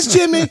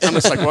Jimmy?" I'm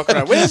just like walking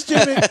around, "Where's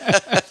Jimmy?"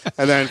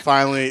 And then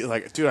finally,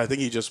 like, dude, I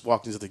think he just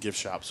walked into the gift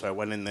shop. So I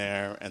went in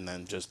there, and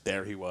then just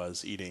there he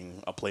was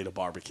eating a plate of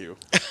barbecue.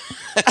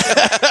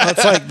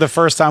 That's like the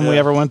first time we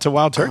ever went to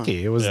Wild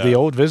Turkey. It was the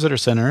old visitor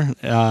center.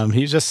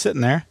 He was just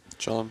sitting there.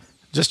 Chilling.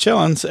 Just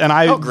chilling. And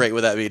I... How great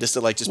would that be? Just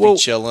to be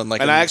chilling,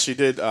 like. And I actually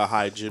did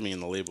hide Jimmy in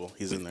the label.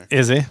 He's in there.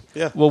 Is he?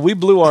 Yeah. Well, we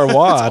blew our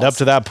wad up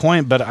to that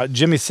point, but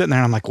Jimmy's sitting there,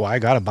 and I'm like, well, I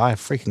got to buy a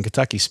freaking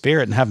Kentucky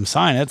Spirit and have him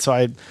sign it. So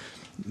I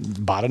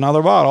bought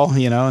another bottle,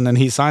 and then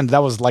he signed.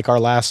 That was like our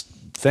last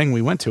thing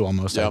we went to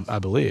almost, I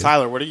believe.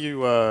 Tyler, what do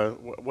you?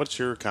 What's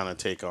your kind of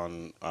take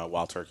on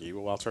Wild Turkey? You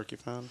a Wild Turkey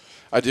fan?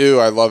 I do.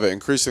 I love it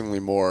increasingly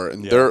more,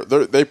 and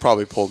they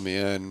probably pulled me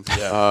in.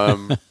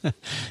 Yeah.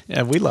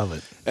 Yeah, we love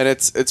it. And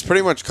it's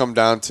pretty much come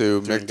down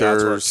to Doing Mick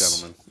God's work,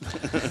 Durr's. gentlemen.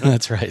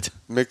 That's right.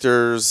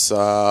 Michter's,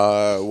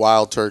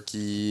 Wild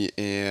Turkey,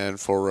 and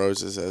Four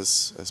Roses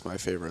as my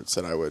favorites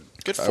that I would.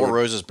 Good I Four would-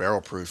 Roses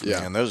barrel proof,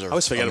 Yeah. man. Those are I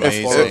always forget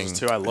amazing. about Four Roses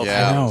too. I love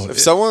Yeah. I know. Four Roses. If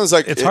someone's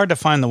like, It's hard to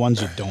find the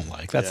ones you don't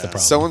like. That's the Yeah.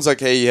 problem. Someone's like,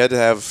 hey, you had to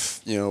have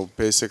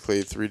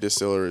basically 3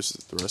 distilleries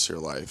the rest of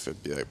your life.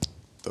 It'd be like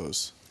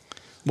those.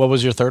 What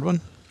was your third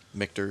one?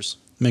 Michter's.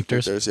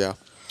 Michter's. There's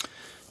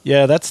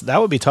Yeah, that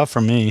would be tough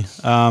for me.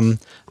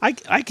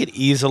 I could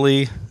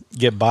easily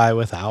get by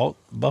without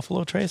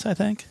Buffalo Trace, I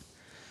think.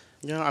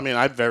 Yeah, I mean,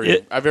 I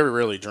very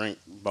rarely drink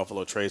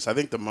Buffalo Trace. I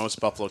think the most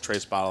Buffalo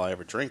Trace bottle I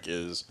ever drink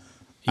is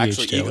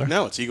actually Taylor?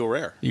 it's Eagle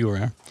Rare. Eagle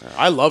Rare.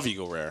 I love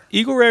Eagle Rare.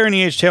 Eagle Rare and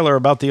E.H. Taylor are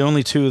about the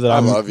only two that I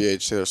I'm. love EH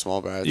Taylor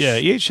Small Batch. Yeah,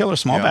 E.H. Taylor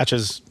Small Yeah. Batch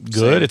is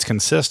good. Same. It's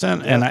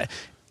consistent, and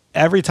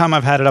every time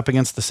I've had it up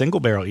against the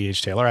single barrel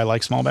E.H. Taylor, I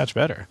like Small Batch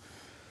better.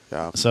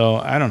 Yeah. So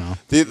I don't know.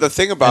 The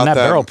thing about And that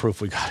them, barrel proof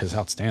we got is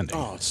outstanding.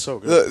 Oh, it's so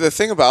good. the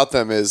thing about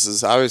them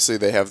is obviously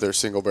they have their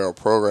single barrel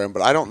program,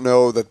 but I don't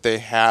know that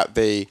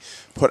they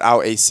put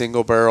out a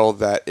single barrel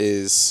that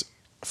is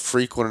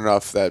frequent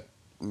enough that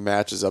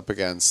matches up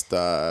against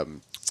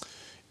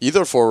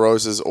either Four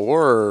Roses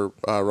or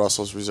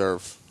Russell's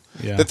Reserve.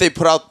 Yeah. That they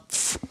put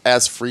out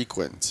as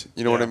frequent.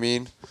 You know what Yeah. I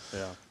mean?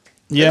 Yeah.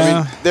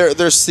 Yeah. I mean,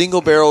 there's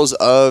single barrels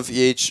of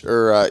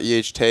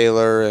EH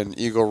Taylor and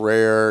Eagle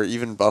Rare,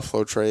 even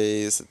Buffalo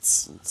Trace.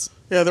 It's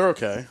Yeah, they're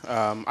okay.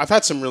 I've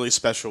had some really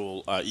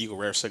special Eagle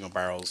Rare single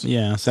barrels.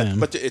 Yeah, same.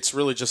 But it's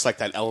really just like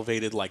that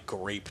elevated like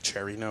grape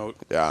cherry note.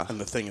 Yeah. And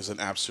the thing is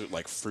an absolute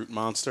like fruit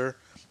monster.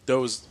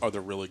 Those are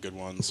the really good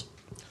ones.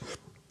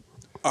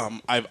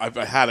 I've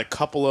had a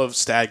couple of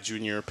Stag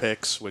Junior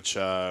picks, which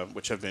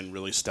have been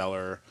really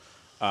stellar.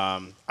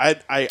 I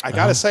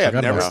gotta say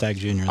forgot about Stag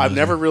Junior. I've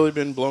never really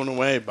been blown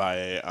away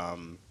by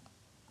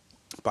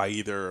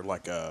either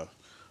like a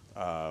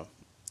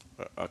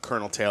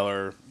Colonel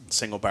Taylor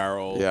single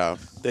barrel. Yeah.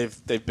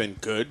 They've been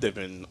good. They've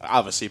been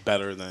obviously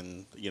better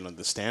than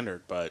the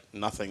standard, but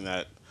nothing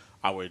that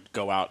I would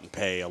go out and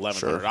pay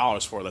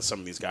 $1,100 for that some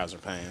of these guys are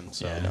paying.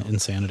 So Yeah,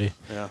 insanity.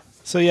 yeah.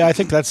 So yeah, I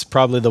think that's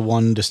probably the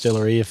one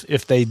distillery.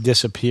 If they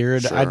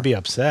disappeared, Sure. I'd be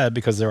upset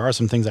because there are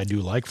some things I do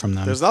like from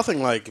them. There's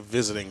nothing like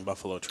visiting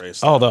Buffalo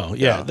Trace. Although,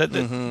 Yeah.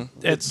 it's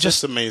It's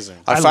just amazing.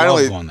 I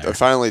love going there. I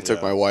finally took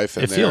Yeah. my wife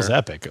in it there. feels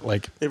epic.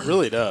 Like It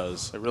really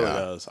does. It really Yeah.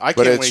 does. I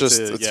But can't it's wait just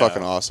to. it's yeah.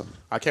 fucking awesome.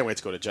 I can't wait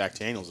to go to Jack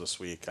Daniels this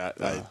week.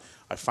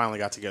 I finally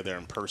got to go there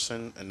in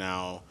person, and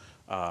now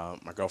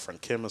my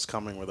girlfriend Kim is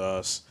coming with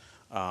us.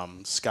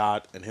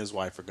 Scott and his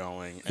wife are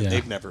going, and Yeah.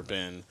 they've never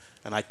been,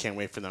 and I can't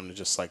wait for them to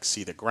just like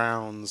see the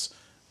grounds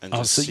and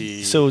just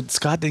see. so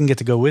Scott didn't get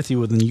to go with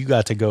you, and then you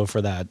got to go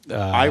for that.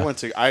 I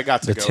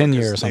got to the go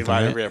 10-year or because something, They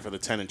invited right? me for the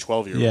 10 and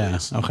 12 year Yeah.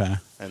 release. Okay.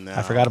 And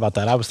I forgot about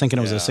that. I was thinking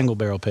it was yeah. a single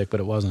barrel pick, but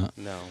it wasn't.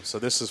 No, so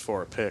this is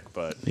for a pick,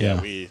 but Yeah.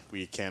 we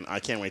can. I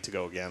can't wait to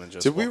go again and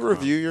just. Did we walk around.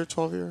 review your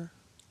 12-year?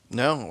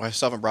 No, I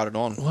still haven't brought it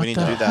on. What we need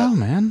the to do that. hell,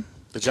 man?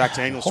 the Jack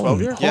Daniels Holding,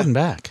 12 year? holding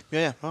back.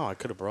 Yeah. Oh, I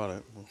could have brought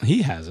it.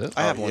 He has it.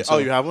 I have one. Yeah. So. Oh,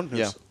 you have one?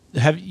 Yeah.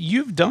 Have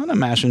you've done a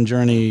Mash and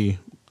Journey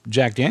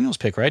Jack Daniels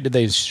pick, right? Did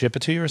they ship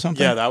it to you or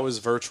something? Yeah, that was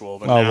virtual,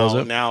 but Oh, now, was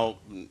it? now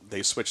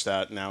they switched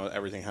that. Now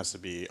everything has to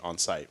be on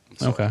site.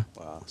 So, Okay.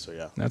 So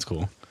yeah, That's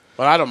cool.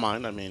 but I don't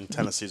mind. I mean,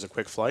 Tennessee's a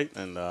quick flight,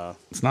 and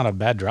It's not a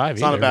bad drive.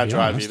 it's not a either, bad to be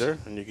drive honest. either.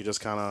 And you could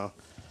just kind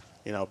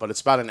of, but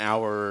it's about an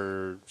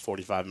hour,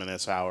 45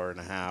 minutes, hour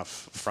and a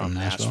half from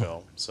Nashville.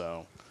 Nashville.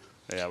 So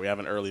yeah, we have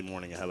an early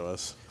morning ahead of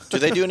us. Do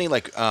they do any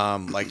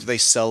do they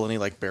sell any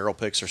like barrel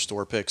picks or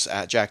store picks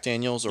at Jack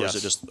Daniels, or is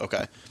it Yes. just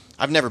okay?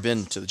 I've never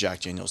been to the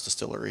Jack Daniels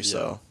distillery,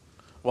 so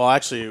Well,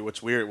 actually,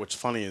 what's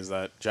funny is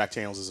that Jack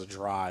Daniels is a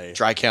dry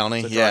county,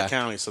 It's a dry yeah.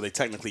 county, so they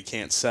technically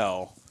can't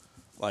sell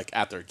like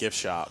at their gift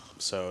shop.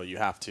 So you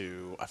have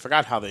to. I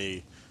forgot how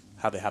they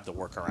have the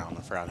workaround.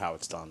 I forgot how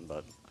it's done,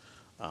 but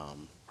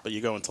you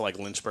go into like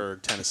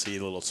Lynchburg, Tennessee,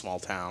 a little small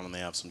town, and they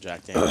have some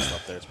Jack Daniels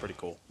stuff there. It's pretty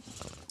cool.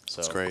 So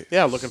That's great.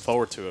 Yeah, looking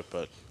forward to it.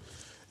 But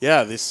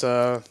yeah, this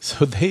So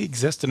they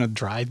exist in a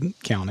dry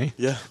county.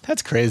 yeah,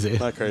 That's crazy.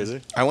 not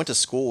crazy. I went to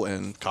school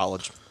in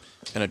college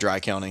in a dry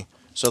county.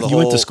 So the You whole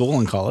went to school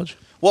in college?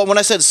 Well, when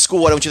I said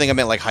school, I don't you think I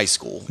meant like high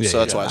school. Yeah, so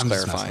that's yeah. why I was I'm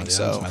just clarifying.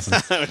 messing with you. I'm So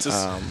just messing. It's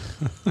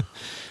just,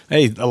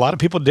 Hey, a lot of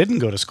people didn't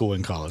go to school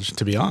in college,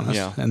 to be honest.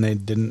 Yeah. And they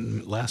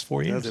didn't last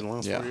 4 it years. didn't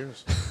last Yeah. 4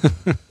 years.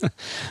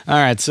 All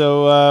right,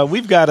 so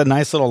we've got a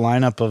nice little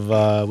lineup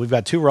of we've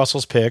got two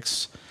Russell's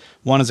picks.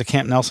 One is a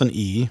Camp Nelson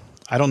E.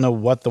 I don't know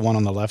what the one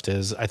on the left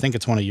is. I think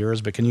it's one of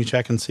yours, but can you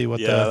check and see what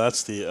Yeah, the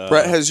that's the.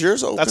 Brett, has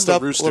yours opened that's the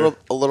up Rooster.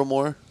 a little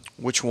more?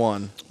 which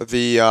one? The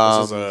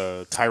This is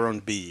a Tyrone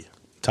B.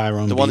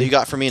 Tyrone The one B? that you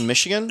got for me in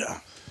Michigan? Yeah.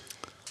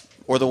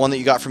 Or the one that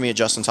you got for me at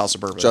Justin's House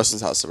Suburban?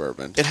 Justin's House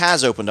Suburban. It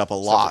has opened up a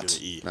lot. Something to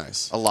do with E.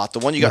 Nice. A lot. The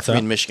one you got What's for me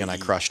that? in Michigan, I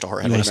crushed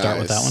already. You want to start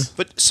with that one? Nice.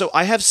 But so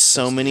I have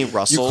so many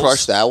Russells. You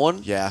crushed that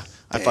one? Yeah,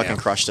 I Damn. fucking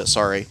crushed it.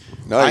 Sorry.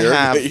 No, I you're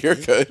have you're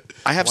good.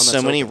 I have One so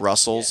that's many open.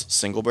 Russells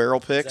single barrel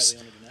picks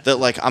that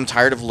like I'm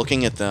tired of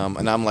looking at them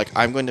and I'm like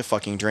I'm going to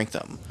fucking drink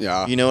them.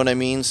 Yeah. You know what I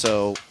mean?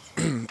 So,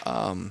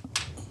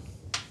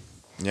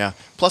 yeah.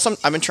 Plus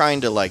I've been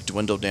trying to like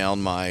dwindle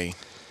down my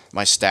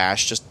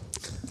stash just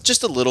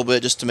Just a little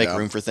bit, just to make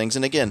room for things.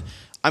 And again,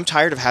 I'm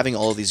tired of having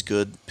all of these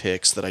good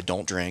picks that I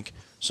don't drink.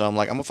 So I'm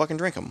like, I'm going to fucking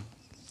drink them.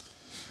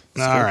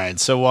 All right.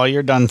 So while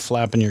you're done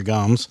flapping your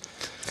gums.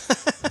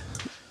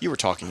 You were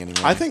talking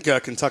anyway. I think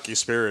Kentucky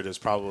Spirit is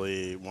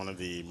probably one of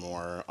the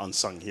more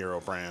unsung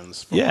hero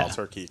brands for Wild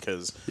Turkey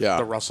because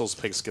the Russell's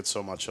picks get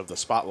so much of the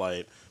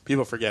spotlight.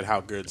 People forget how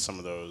good some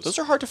of those. Those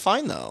are hard to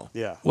find, though.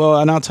 Yeah. Well,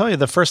 and I'll tell you,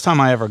 the first time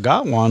I ever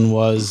got one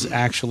was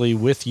actually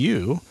with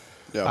you.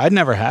 Yeah. I'd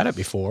never had it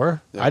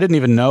before. Yeah. I didn't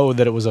even know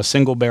that it was a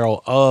single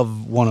barrel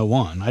of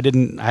 101. I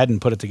hadn't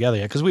put it together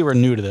yet because we were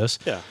new to this.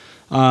 Yeah.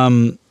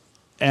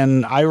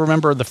 And I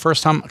remember the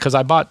first time, because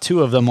I bought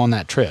 2 of them on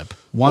that trip.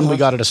 One we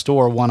got at a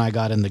store, one I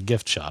got in the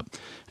gift shop.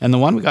 And the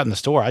one we got in the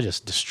store, I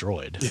just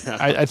destroyed. Yeah.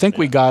 I think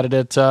we got it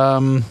at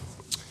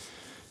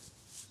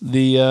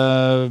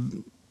the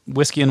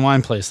whiskey and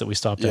wine place that we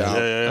stopped at.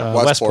 Yeah.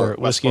 Westport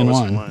Whiskey and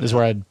Westport Wine is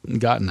where I'd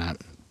gotten that.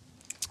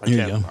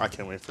 Here you go. I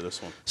can't wait for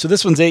this one. So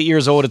this one's 8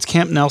 years old. It's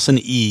Camp Nelson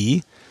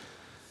E.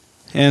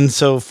 And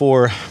so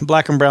for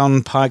Black and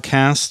Brown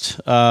podcast,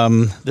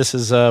 this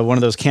is one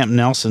of those Camp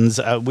Nelsons.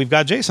 We've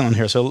got Jason on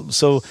here.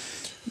 So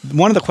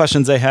one of the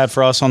questions they had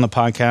for us on the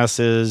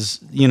podcast is,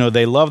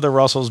 they love the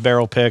Russell's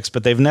barrel picks,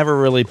 but they've never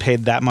really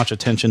paid that much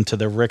attention to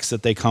the ricks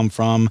that they come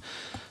from.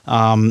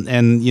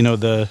 And,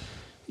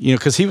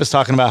 because he was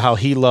talking about how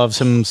he loves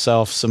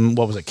himself some,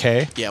 what was it,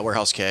 K? Yeah,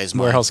 Warehouse K is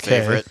my Warehouse K.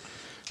 favorite.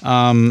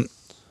 And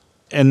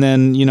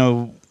then,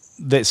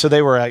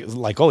 they were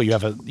like, oh, you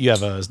have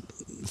a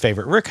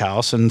favorite rick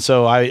house. And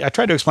so I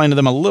tried to explain to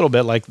them a little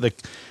bit like the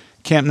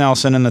Camp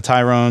Nelson and the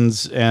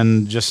Tyrones,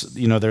 and just,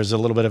 there's a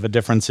little bit of a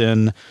difference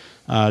in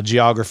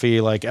geography,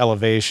 like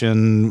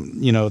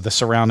elevation, the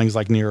surroundings,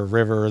 like near a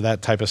river,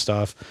 that type of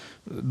stuff.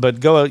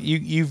 But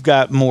you've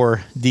got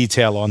more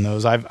detail on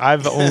those.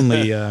 I've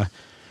only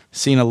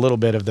seen a little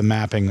bit of the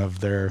mapping of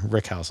their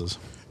rick houses.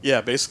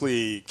 Yeah,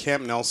 basically,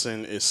 Camp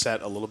Nelson is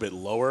set a little bit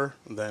lower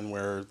than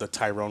where the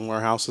Tyrone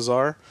warehouses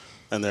are,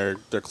 and they're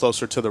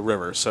closer to the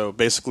river. So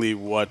basically,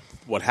 what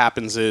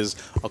happens is,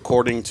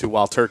 according to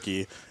Wild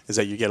Turkey, is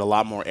that you get a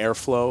lot more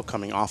airflow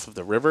coming off of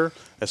the river,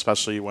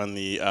 especially when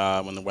the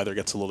weather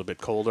gets a little bit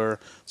colder.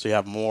 So you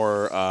have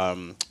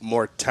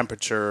more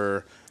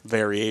temperature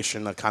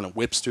variation that kind of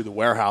whips through the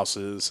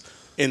warehouses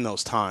in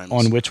those times.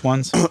 On which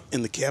ones?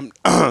 In the Camp,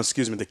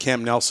 the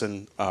Camp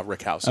Nelson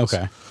rick houses.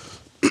 Okay.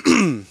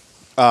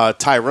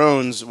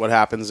 Tyrones, what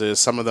happens is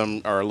some of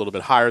them are a little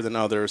bit higher than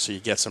others, so you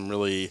get some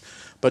really.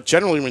 But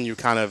generally, when you're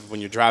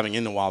driving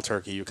into Wild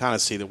Turkey, you kind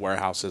of see the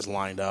warehouses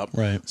lined up.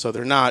 Right. So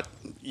they're not.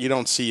 You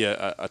don't see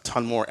a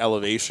ton more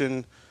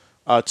elevation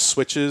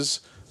switches.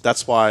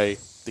 That's why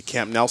the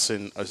Camp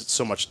Nelson is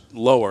so much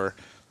lower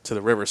to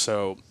the river.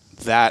 So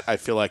that I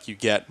feel like you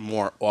get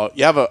more.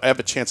 You have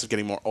a chance of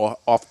getting more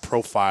off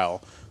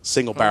profile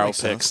single barrel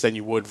picks than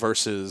you would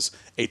versus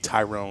a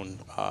Tyrone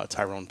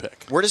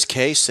pick. Where does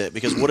K sit?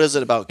 Because what is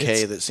it about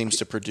K that seems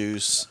to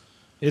produce?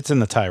 It's in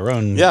the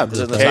Tyrone. Yeah, Is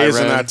it the the K is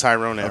in Tyrone? that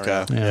Tyrone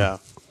area. Okay. Yeah.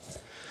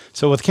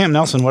 So with Camp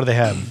Nelson, what do they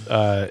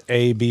have?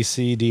 A, B,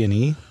 C, D, and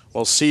E?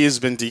 Well, C has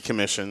been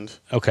decommissioned.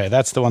 Okay,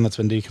 that's the one that's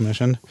been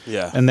decommissioned.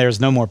 Yeah. And there's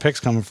no more picks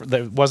coming.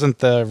 Wasn't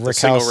the Rick The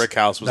single House? Rick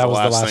House was that the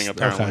last thing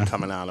okay. apparently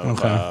coming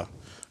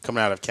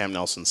out of Camp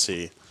Nelson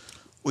C.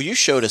 Well, you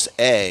showed us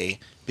A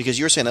because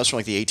you were saying that was from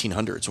like the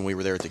 1800s when we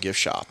were there at the gift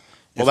shop.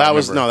 Well, If I that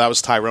was remember.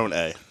 Tyrone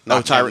A,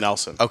 not Camp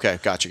Nelson. Okay,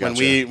 gotcha.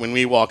 When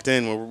we walked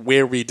in,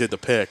 where we did the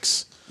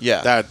picks,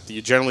 that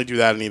you generally do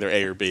that in either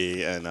A or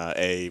B, and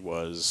A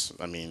was,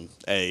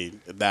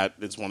 that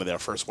is one of their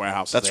first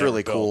warehouses. That's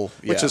really cool,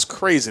 which yeah. is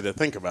crazy to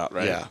think about,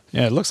 right? Yeah.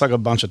 Yeah, it looks like a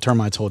bunch of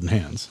termites holding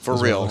hands. For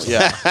is what it real, looks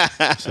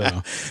yeah.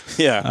 So,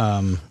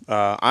 Yeah.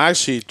 I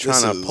actually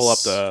trying to pull up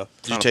the.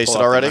 Did you taste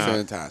it already?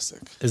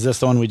 Fantastic. is this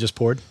the one we just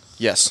poured?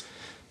 Yes.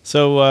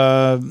 So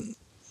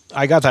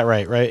I got that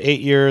right?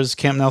 8 years,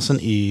 Camp Nelson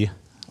E.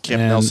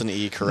 Camp And Nelson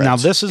E, correct. Now,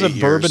 this is a 8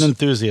 bourbon years.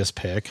 enthusiast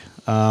pick.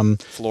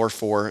 Floor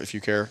 4, if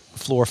you care.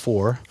 Floor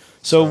 4.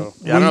 So,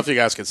 I don't know if you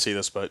guys can see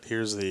this, but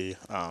here's the.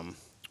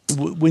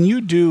 when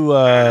you do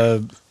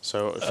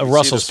So if you a see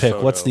Russell's this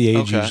pick, what's photo- the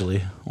age Okay.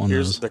 usually on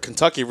Here's those? the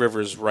Kentucky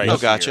River's right Oh,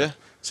 here. gotcha.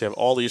 So you have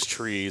all these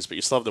trees, but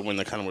you still have the wind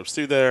that kind of whips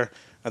through there.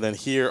 And then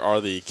here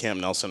are the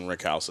Camp Nelson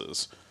rick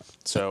houses.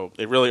 So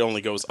it really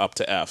only goes up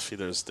to F.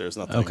 There's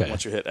nothing. Okay.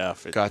 Once you hit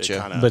F, it Gotcha.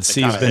 kinda, But it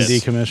C's kinda been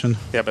hits. decommissioned.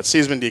 Yeah, but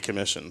C's been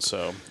decommissioned.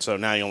 So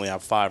now you only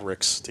have 5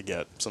 ricks to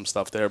get some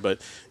stuff there. But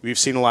we've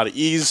seen a lot of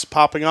E's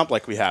popping up,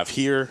 like we have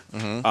here.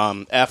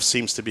 Mm-hmm.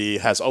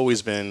 F has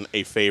always been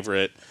a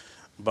favorite.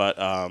 But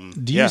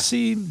Do you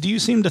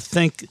seem to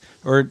think,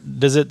 or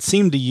does it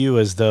seem to you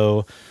as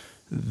though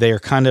they're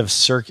kind of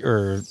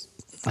circular?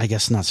 I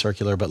guess not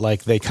circular, but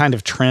like they kind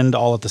of trend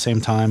all at the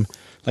same time,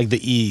 like the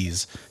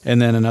E's,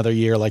 and then another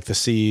year like the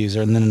C's,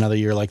 and then another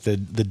year like the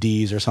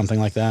D's or something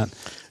like that.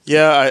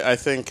 Yeah, I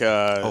think.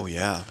 Oh,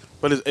 yeah.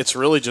 But it's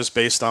really just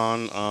based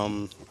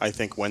on, I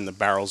think, when the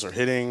barrels are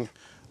hitting.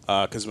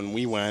 Because when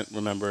we went,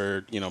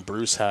 remember,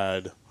 Bruce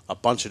had a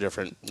bunch of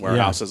different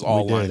warehouses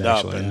all we did, lined up.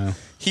 actually, And yeah.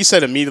 he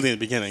said immediately in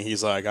the beginning,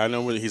 he's like, I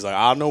know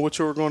what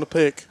you were going to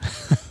pick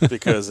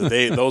because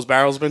those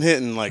barrels been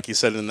hitting, like he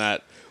said in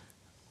that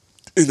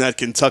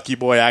Kentucky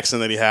boy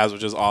accent that he has,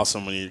 which is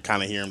awesome when you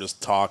kind of hear him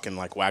just talk and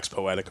like wax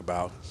poetic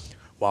about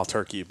wild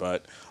turkey.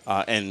 But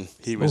and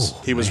he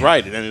was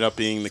right. It ended up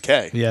being the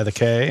K. Yeah, the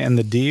K and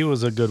the D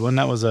was a good one.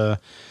 That was a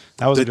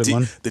good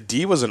one. The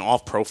D was an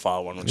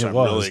off-profile one, which I'm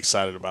really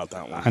excited about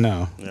that one. I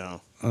know. Yeah.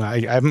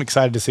 I'm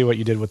excited to see what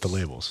you did with the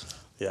labels.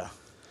 Yeah.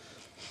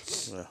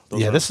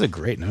 This is a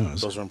great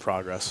nose. Those are in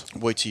progress.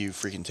 Wait till you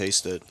freaking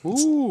taste it.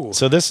 Ooh.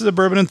 So this is a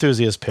bourbon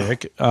enthusiast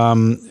pick,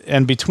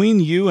 and between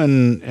you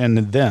and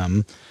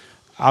them,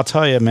 I'll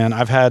tell you, man,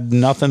 I've had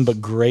nothing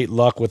but great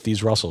luck with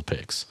these Russell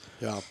picks.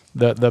 Yeah.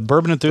 The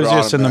bourbon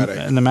enthusiasts and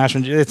automatic. the mash.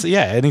 It's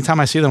anytime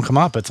I see them come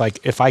up, it's like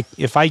if I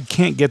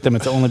can't get them,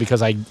 it's only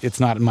because it's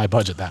not in my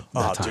budget that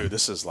time. Dude,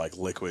 this is like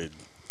liquid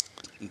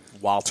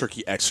wild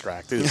turkey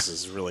extract. This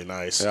is really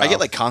nice. I get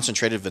like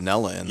concentrated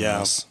vanilla in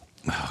this.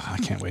 I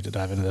can't wait to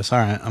dive into this. All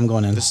right, I'm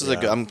going in. This is a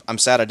good. I'm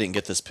sad I didn't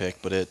get this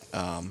pick, but it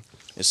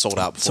sold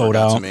out before Sold it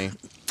got out. to me.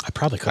 I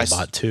probably could have I s-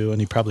 bought two, and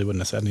he probably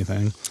wouldn't have said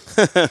anything.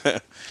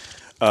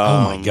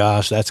 Oh my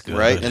gosh, that's good.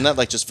 Right? Isn't that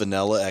like just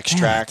vanilla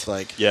extract?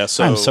 Like Yeah,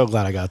 so I'm so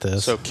glad I got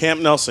this. So Camp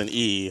Nelson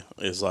E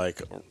is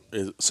like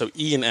so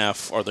E and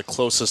F are the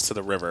closest to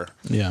the river,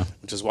 yeah.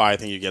 which is why I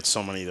think you get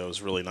so many of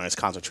those really nice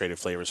concentrated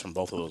flavors from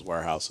both of those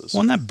warehouses.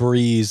 Well, and that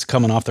breeze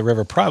coming off the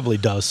river probably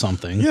does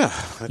something. Yeah,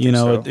 I think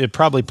so. it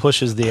probably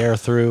pushes the air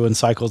through and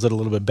cycles it a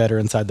little bit better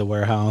inside the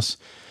warehouse.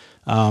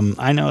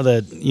 I know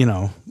that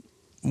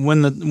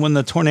when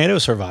the tornado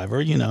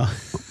survivor,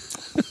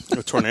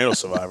 A tornado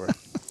survivor.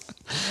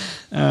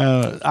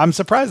 I'm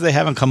surprised they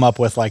haven't come up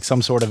with like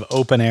some sort of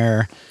open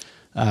air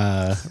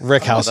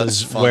rick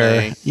houses that's funny.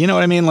 where you know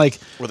what I mean, like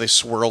where they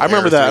swirl. I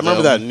remember air that. I through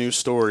remember them. that news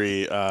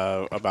story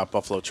about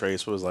Buffalo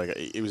Trace.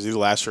 It was either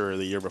last year or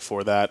the year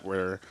before that,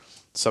 where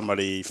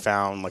somebody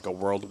found like a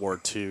World War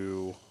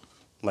II,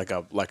 like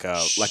a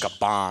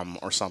bomb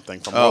or something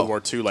from World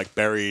War II, like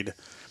buried.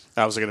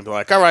 I was going to be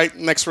like, all right,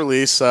 next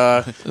release,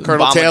 Colonel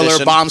Bomb Taylor,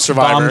 edition. Bomb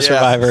Survivor. bomb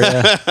survivor.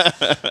 Yeah.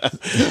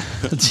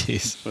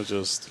 Jeez. It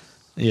just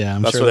Yeah,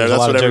 I'm That's sure what- there's a that's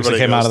lot what of jokes that everybody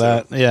came out of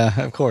goes that.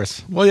 Yeah, of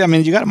course. Well, yeah, I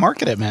mean, you got to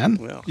market it, man.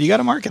 Yeah. You got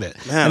to market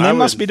it. Man, and they I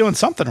must would- be doing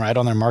something right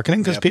on their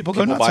marketing because Yeah, people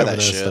go people nuts buy over that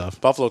this shit. stuff.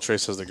 Buffalo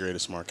Trace has the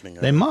greatest marketing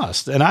ever. They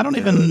must, and I don't they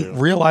even do.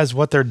 realize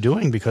what they're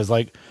doing because,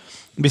 like,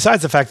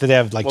 besides the fact that they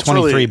have like Well, it's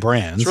 23 really-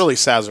 brands. It's really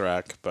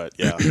Sazerac, but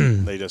yeah,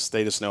 they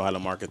just know how to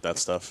market that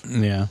stuff.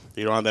 Yeah,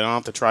 They don't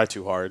have to try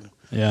too hard.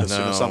 Yeah. As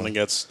soon as No. something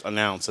gets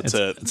announced, that's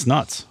it. it's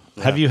nuts.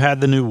 Yeah. Have you had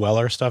the new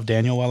Weller stuff,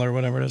 Daniel Weller,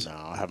 whatever it is? No,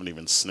 I haven't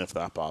even sniffed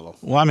that bottle.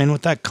 Well, I mean,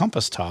 with that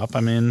compass top, I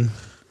mean,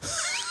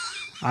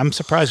 I'm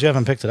surprised you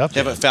haven't picked it up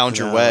You yet. haven't found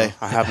your No, way.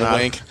 I have A not.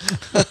 wink.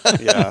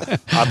 Yeah,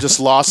 I'm just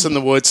lost in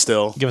the woods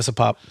still. Give us a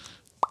pop.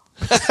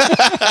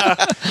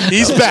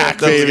 He's back,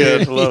 baby.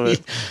 good. Love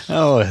it.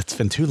 Oh, it's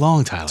been too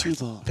long, Tyler. Too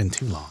long. Been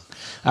too long.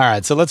 All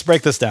right, so let's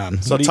break this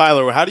down. So, What do you-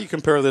 Tyler, how do you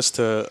compare this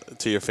to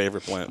your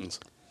favorite Blantons?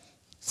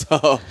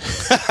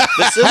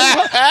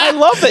 I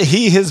love that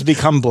he has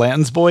become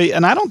Blanton's boy,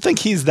 and I don't think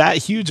he's that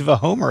huge of a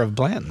homer of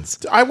Blanton's.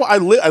 I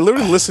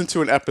literally listened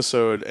to an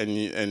episode,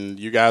 and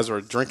you guys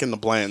were drinking the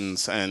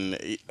Blantons,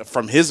 and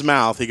from his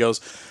mouth, he goes,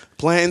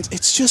 "Blantons,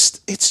 it's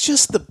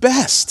just the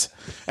best."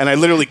 And I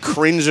literally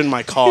cringe in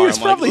my car. He was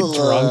I'm probably like,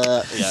 drunk.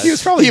 Yeah. He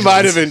was probably He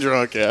might have been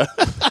drunk. Yeah.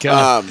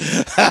 God.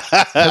 'Cause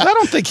I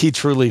don't think he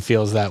truly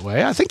feels that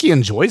way. I think he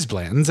enjoys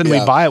Blanton's, and we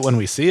Yeah. buy it when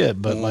we see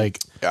it. But like,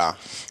 Yeah.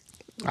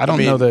 I don't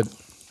mean- know that.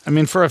 I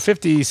mean, for a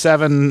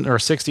 $57 or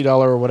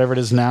 $60 or whatever it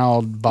is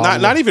now, bottle,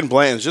 Not even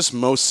Blanton's, just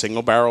most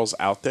single barrels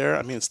out there.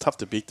 I mean, it's tough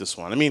to beat this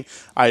one. I mean,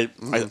 I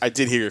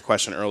did hear your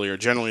question earlier.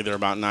 Generally, they're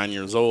about 9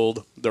 years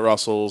old. The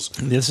Russells.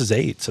 This is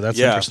 8, so that's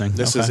Yeah, interesting.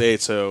 this is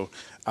 8. So,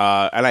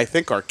 and I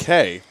think our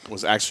K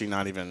was actually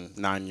not even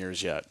 9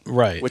 years yet.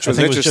 Right. Which I was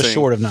think it was interesting. just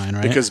short of 9,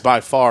 right? Because by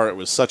far it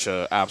was such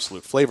a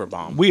absolute flavor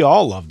bomb. We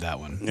all loved that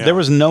one. Yeah. There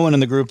was no one in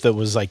the group that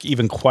was like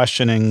even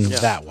questioning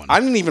that one. I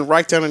didn't even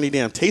write down any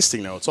damn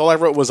tasting notes. All I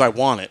wrote was I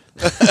want it.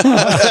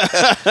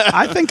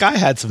 I think I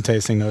had some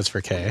tasting notes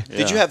for K.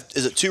 Did you have?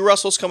 Is it 2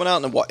 Russells coming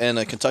out and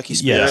a Kentucky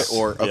Spirit Yes.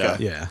 or okay?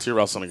 Yeah. Two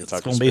Russell and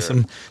Kentucky. It's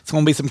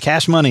gonna be some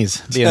cash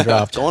monies being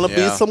dropped. Gonna be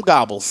Yeah. some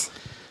gobbles.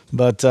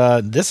 But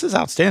this is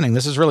outstanding.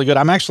 This is really good.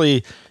 I'm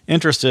actually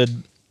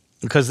interested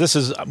because this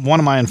is one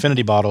of my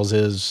infinity bottles.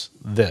 Is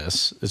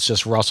this? It's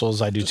just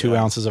Russells. I do 2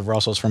 ounces of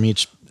Russells from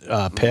each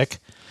pick,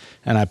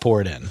 and I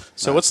pour it in.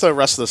 So what's the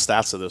rest of the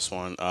stats of this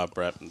one,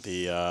 Brett?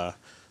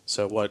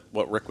 So what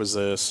Rick was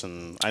this?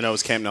 And I know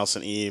it's Camp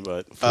Nelson E,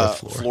 but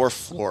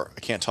Floor. I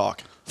can't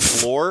talk.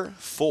 Floor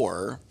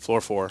 4.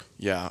 floor 4.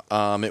 Yeah.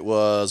 It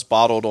was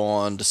bottled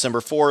on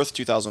December 4th,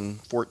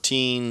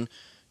 2014.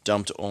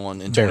 Dumped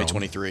on in Barrel.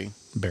 2023.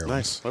 Barrel.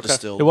 Nice. Okay.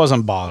 Distilled. It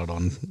wasn't bottled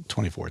on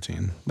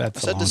 2014. That's I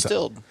a said long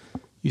distilled. Time.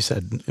 You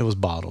said it was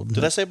bottled.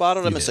 Did I say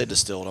bottled? I You meant to say did.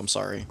 distilled. I'm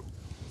sorry.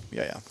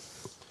 Yeah.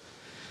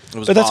 It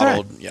was But that's all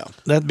bottled. right. Yeah.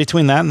 That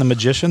between that and the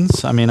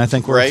magicians, I mean, I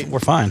think we're Right. we're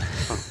fine.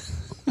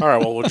 All right,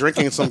 well, we're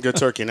drinking some good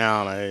turkey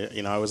now,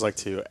 and I always like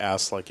to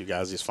ask like you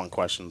guys these fun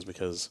questions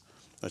because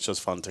it's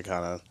just fun to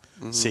kind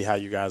of see how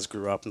you guys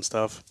grew up and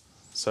stuff.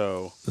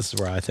 So This is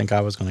where I think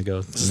I was going to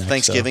go. This is a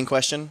Thanksgiving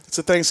question. it's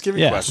a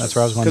Thanksgiving Yeah, question. that's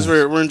where I was going because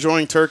next. we're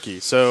enjoying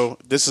turkey. So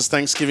this is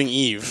Thanksgiving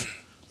Eve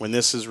when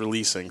this is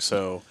releasing.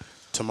 So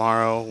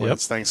tomorrow when Yep.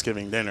 it's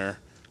Thanksgiving dinner,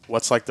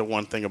 what's like the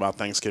one thing about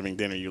Thanksgiving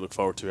dinner you look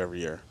forward to every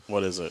year?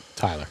 What is it?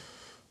 Tyler.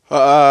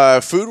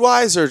 Food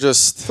wise or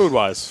just Food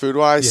wise. food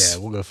wise?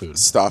 Yeah, we'll go food.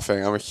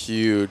 Stuffing. I'm a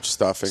huge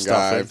stuffing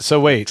Stuffing. guy. So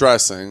wait,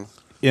 Dressing,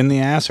 in the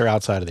ass or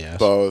outside of the ass?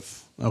 both.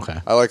 Okay.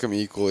 I like them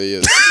equally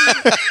as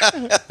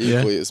as He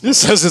much.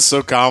 says it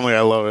so calmly.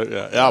 I love it.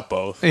 Yeah,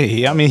 both.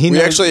 Hey, I mean, he We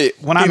knows, actually-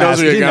 when he I'm knows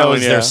asking, where he you're knows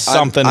going, there's yeah.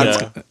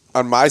 something.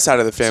 On my side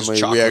of the family,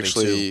 we chocolatey,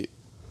 actually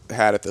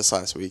had it this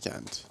last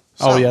weekend.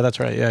 Oh So, yeah, that's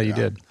right. Yeah, you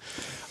did.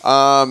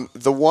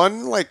 the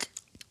one like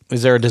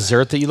Is there a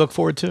dessert that you look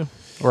forward to,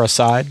 or a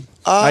side?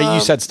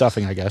 You said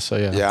stuffing, I guess. So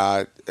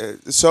yeah. yeah.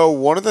 So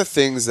one of the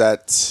things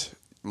that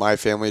my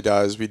family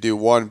does, we do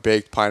one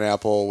baked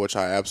pineapple, which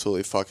I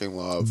absolutely fucking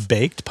love.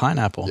 Baked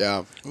pineapple.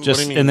 Yeah. Just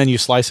do you mean? and then you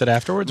slice it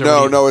afterwards. Or No, what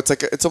do you- no,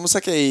 it's almost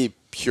like a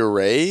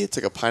puree. It's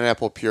like a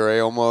pineapple puree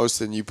almost,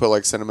 and you put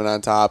like cinnamon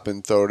on top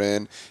and throw it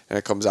in, and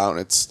it comes out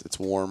and it's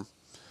warm.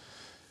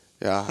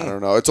 Yeah, I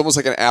don't know. It's almost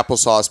like an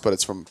applesauce, but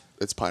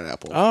it's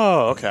pineapple.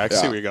 Oh, okay. I can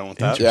see Yeah. where you're going with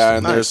that. Yeah,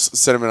 and Nice. there's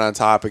cinnamon on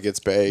top. It gets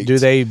baked. Do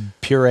they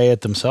puree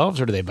it themselves,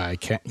 or do they buy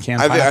canned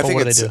pineapple? I think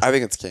What do it's they do? I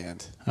think it's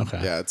canned.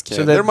 Okay. Yeah, it's So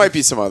canned. that- There might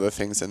be some other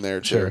things in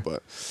there too, Sure.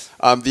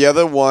 but the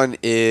other one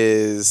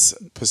is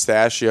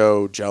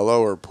pistachio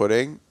jello or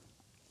pudding.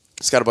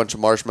 It's got a bunch of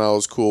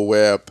marshmallows, Cool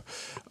Whip.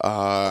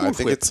 I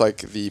think Whip. it's like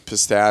the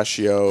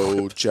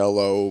pistachio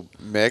jello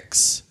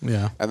mix,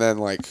 Yeah. and then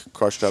like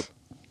crushed up.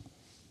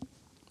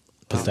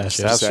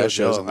 Pistachio. That's so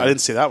pistachios dope. in I there.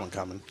 didn't see that one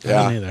coming. I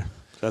Yeah. don't either.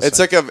 That's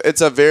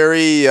It's a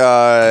very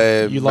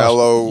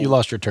mellow. You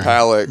lost your turn.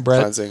 Palate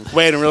Brett? cleansing.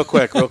 Wait, and real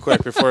quick,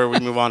 before we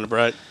move on to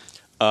Brett,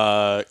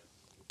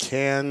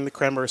 canned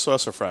cranberry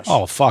sauce or fresh?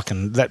 Oh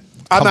fucking that!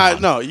 I'm come not.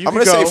 on. No, you I'm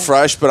can gonna go. say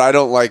fresh, but I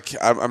don't like.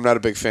 I'm not a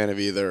big fan of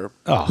either.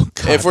 Oh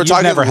god! If we're You've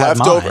talking never had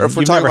leftover, mine. if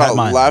we're You've talking never had about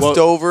mine.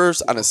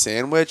 leftovers on a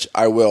sandwich,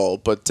 I will,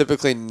 but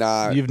typically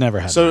not. You've never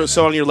had. So, mine,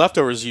 so then. on your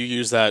leftovers, you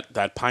use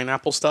that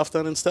pineapple stuff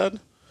then instead?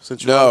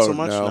 Since you no, love it so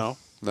much,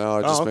 no.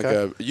 I just Oh, make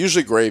okay.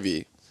 usually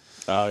gravy.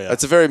 Oh yeah.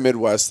 That's a very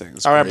Midwest thing.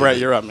 It's All right, gravy. Brett,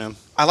 you're up, man.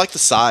 I like the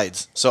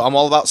sides, so I'm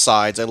all about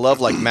sides. I love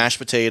like mashed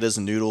potatoes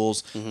and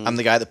noodles. Mm-hmm. I'm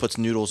the guy that puts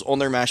noodles on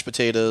their mashed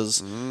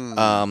potatoes.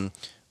 Mm.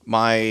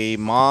 My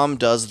mom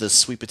does this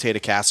sweet potato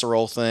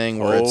casserole thing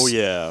where Oh, it's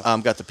yeah.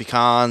 got the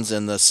pecans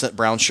and the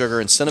brown sugar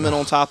and cinnamon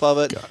on top of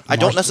it. I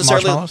don't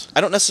Marshmallows?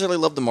 necessarily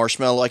love the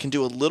marshmallow. I can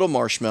do a little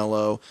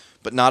marshmallow,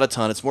 but not a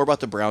ton. It's more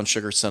about the brown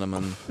sugar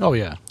cinnamon. Oh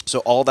yeah. So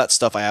all that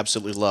stuff I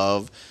absolutely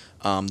love.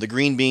 The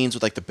green beans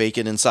with like the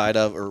bacon inside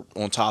of or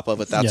on top of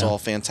it, that's Yeah. all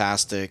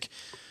fantastic.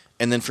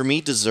 And then for me,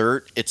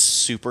 dessert, it's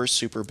super,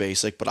 super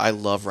basic, but I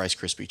love Rice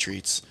Krispie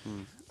treats.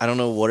 I don't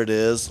know what it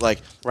is.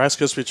 Like, Rice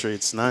Krispie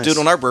treats, nice. dude,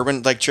 on our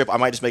bourbon like trip, I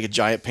might just make a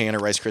giant pan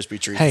of Rice Krispie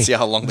treats Hey, and see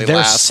how long they they're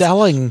last.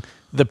 selling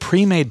the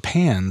pre-made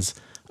pans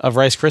of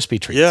Rice Krispie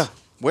treats. yeah,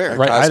 Where?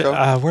 Right.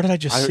 Costco? Where did I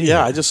just see?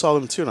 yeah. it? I just saw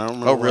them too, and I don't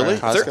remember. Oh, really?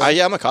 where. Costco?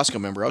 Yeah, I'm a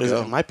Costco member. I'll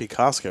go. It might be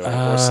Costco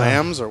or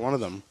Sam's or one of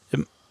them.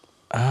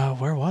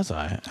 Where was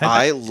I?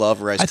 I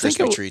love Rice I think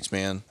Krispie it- treats,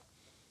 man.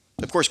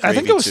 Of course, I gravy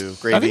think it was. too.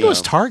 Gravy. I think it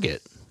was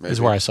Target. Is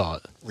Maybe. where I saw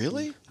it.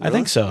 Really? I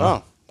think so.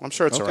 Oh, I'm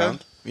sure it's Okay.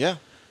 around. Yeah.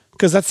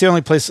 Because that's the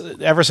only place.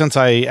 Ever since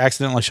I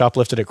accidentally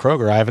shoplifted at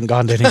Kroger, I haven't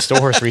gone to any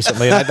stores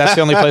recently. And that's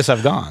the only place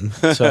I've gone.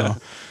 So,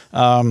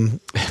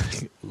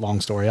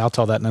 long story. I'll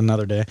tell that in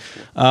another day.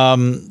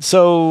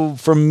 So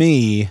for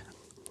me,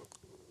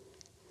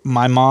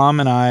 my mom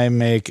and I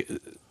make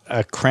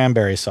a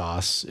cranberry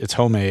sauce. It's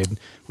homemade.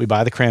 We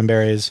buy the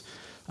cranberries,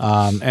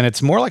 and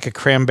it's more like a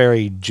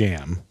cranberry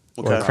jam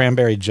or a Okay.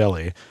 cranberry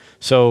jelly.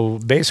 So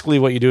basically,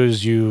 what you do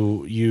is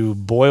you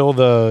boil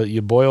the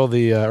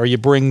or you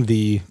bring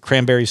the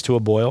cranberries to a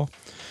boil,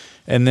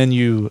 and then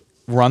you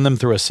run them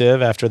through a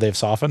sieve after they've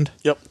softened.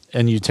 Yep.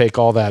 And you take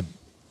all that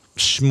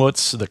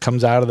schmutz that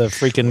comes out of the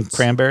freaking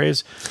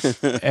cranberries,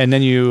 and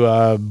then you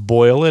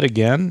boil it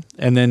again.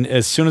 And then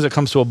as soon as it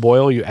comes to a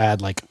boil, you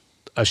add like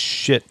a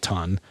shit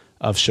ton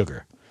of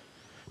sugar.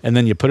 And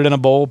then you put it in a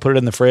bowl, put it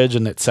in the fridge,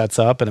 and it sets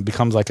up, and it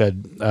becomes like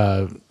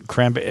a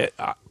cranberry.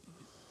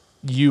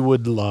 You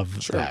would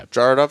love that.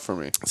 Jar it up for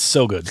me.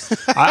 So good.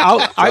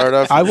 Jar it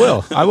up for I me.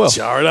 will. I will.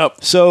 Jar it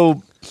up.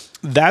 So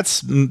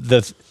that's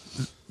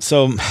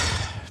so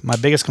my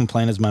biggest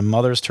complaint is my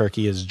mother's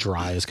turkey is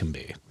dry as can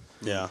be.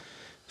 Yeah.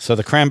 So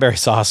the cranberry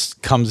sauce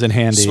comes in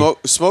handy.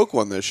 Smoke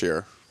one this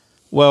year.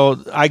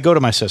 Well, I go to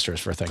my sister's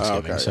for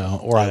Thanksgiving, okay,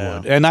 so or I Yeah.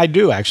 would, and I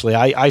do actually.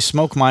 I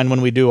smoke mine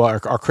when we do our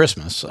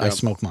Christmas. I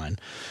smoke mine,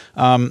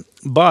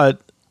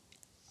 but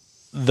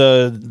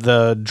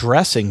the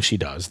dressing she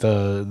does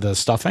the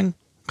stuffing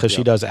because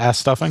she does ass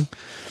stuffing,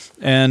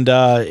 and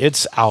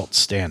it's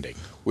outstanding.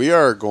 We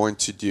are going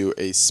to do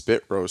a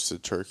spit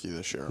roasted turkey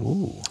this year.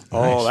 Ooh,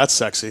 Oh, nice. that's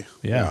sexy.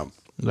 Yeah,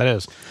 that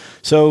is.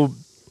 So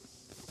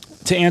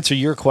to answer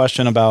your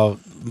question about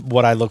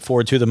what I look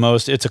forward to the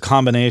most. It's a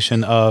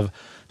combination of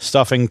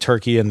stuffing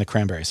turkey and the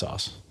cranberry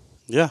sauce.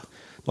 Yeah.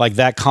 Like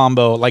that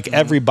combo, like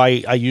every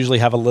bite, I usually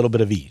have a little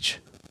bit of each.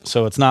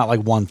 So it's not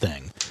like one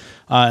thing.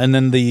 And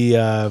then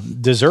the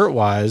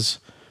dessert-wise,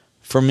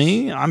 for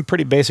me, I'm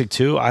pretty basic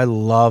too. I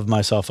love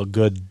myself a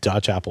good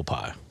Dutch apple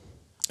pie.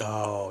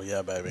 Oh,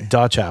 yeah, baby.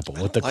 Dutch apple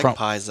with the like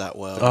pies that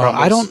well.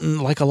 I don't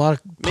like a lot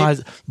of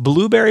pies.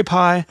 Blueberry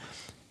pie,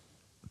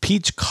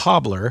 peach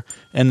cobbler,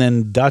 and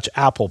then Dutch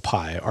apple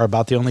pie are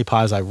about the only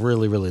pies I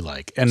really, really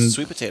like. And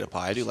Sweet potato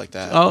pie, I do like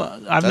that. oh,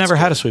 I've That's never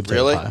had good. a sweet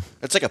potato Really? pie.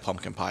 It's like a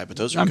pumpkin pie, but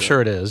those are I'm good.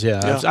 sure it is.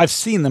 Yeah, Yeah. I've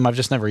seen them. I've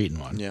just never eaten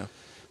one. Yeah.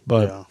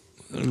 But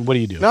Yeah. what do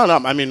you do? No,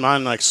 I mean,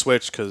 mine like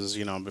switched because,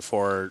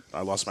 before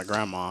I lost my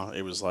grandma,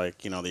 it was like,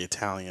 the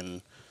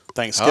Italian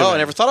Thanksgiving. Oh, I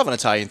never thought of an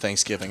Italian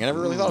Thanksgiving. I never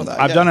really thought of that.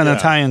 I've Yeah. done an Yeah.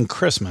 Italian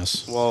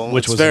Christmas, Well,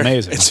 which it's was very,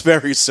 amazing. It's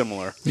very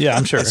similar. Yeah,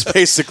 I'm sure. It's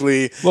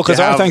basically Well, because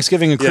you our have-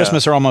 Thanksgiving and yeah.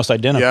 Christmas are almost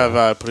identical. You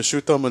have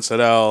prosciutto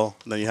mozzarella,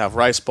 then you have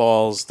rice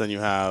balls, then you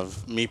have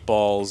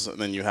meatballs, and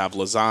then you have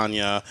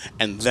lasagna,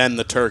 and then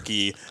the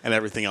turkey, and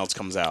everything else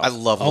comes out. I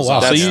love Oh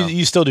wow! So lasagna.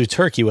 you still do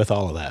turkey with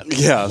all of that?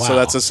 Yeah, Wow. so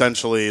that's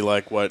essentially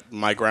like what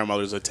my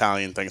grandmother's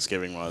Italian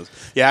Thanksgiving was.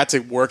 You had to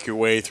work your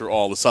way through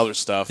all this other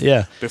stuff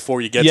Yeah. before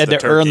you get you to had the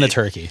to turkey. earn the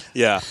turkey.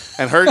 Yeah,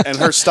 and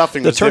her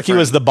stuffing The was turkey different.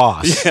 was the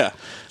boss. Yeah.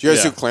 Do you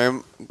guys Yeah.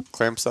 do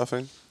clam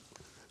stuffing?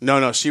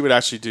 No, she would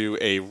actually do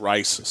a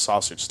rice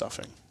sausage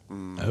stuffing.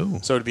 Oh,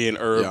 So it'd be an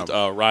herbed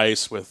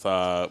rice with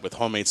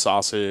homemade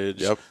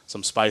sausage, Yep.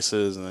 some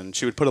spices, and then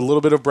she would put a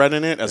little bit of bread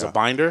in it as a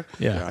binder.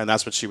 Yeah. And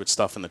that's what she would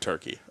stuff in the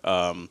turkey.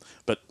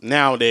 But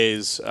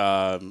nowadays,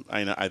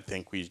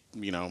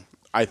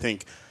 I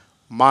think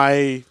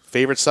my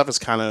favorite stuff is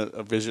kind of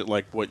a vision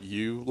like what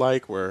you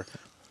like, where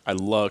I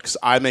love, cause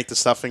I make the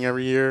stuffing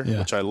every year, Yeah.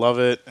 which I love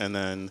it, and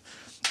then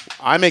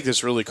I make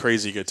this really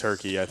crazy good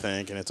turkey, I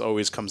think, and it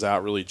always comes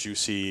out really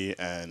juicy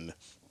and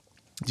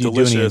do you do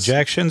any delicious.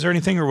 injections or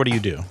anything, or what do you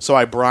do? So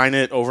I brine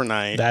it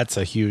overnight. That's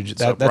a huge.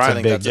 So That's a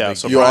brining, big. that's a yeah, big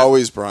so You brine-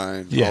 always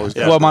brine. Yeah. Always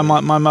Yeah. Well, brine.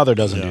 my mother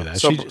doesn't do that.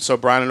 So, She, so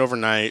brine it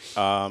overnight.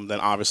 Then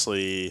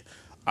obviously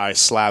I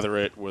slather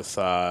it with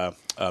a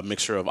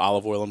mixture of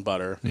olive oil and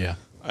butter. yeah.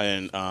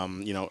 And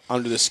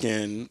under the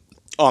skin,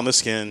 on the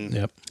skin.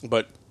 Yep.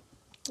 But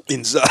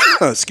inside,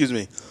 excuse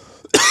me.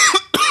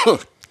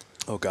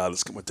 Oh God,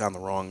 this went down the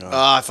wrong. Oh,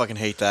 I fucking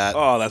hate that.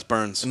 Oh, that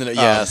burns. And then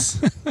yes.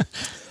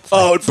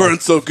 Oh, it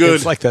burns so good.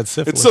 It's like that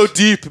syphilis. It's so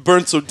deep. It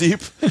burns so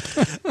deep.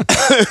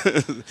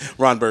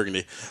 Ron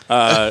Burgundy.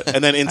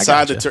 And then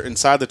inside gotcha.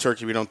 inside the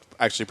turkey, we don't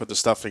actually put the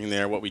stuffing in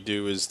there. What we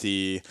do is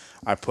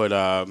I put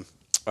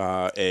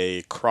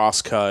a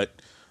cross-cut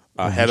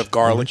head of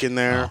garlic in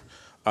there,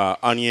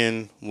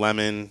 onion,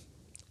 lemon.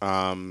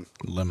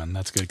 lemon.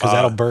 That's good because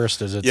that'll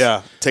burst as it's.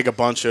 Yeah, take a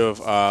bunch of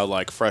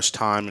like fresh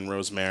thyme and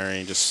rosemary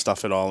and just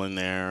stuff it all in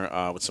there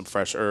with some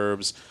fresh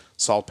herbs,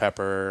 salt,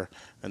 pepper,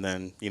 and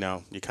then you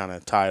kind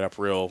of tie it up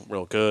real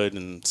good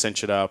and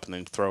cinch it up and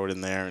then throw it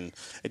in there, and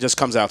it just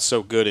comes out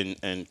so good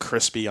and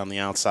crispy on the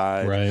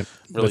outside, Right.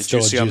 Really But still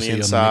juicy on the juicy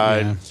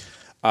inside.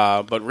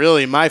 yeah. But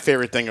really, my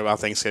favorite thing about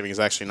Thanksgiving is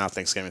actually not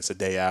Thanksgiving; it's the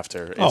day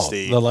after. It's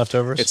The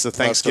leftovers. It's the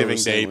Thanksgiving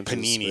Day sandwiches,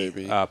 panini,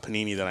 baby.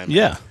 panini that I make.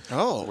 Yeah.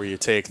 Oh. where you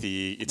take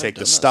the done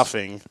this.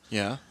 stuffing.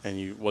 Yeah. And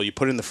you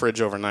put it in the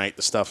fridge overnight,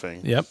 the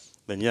stuffing. Yep.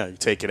 Then you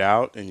take it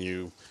out and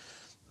you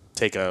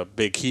take a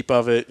big heap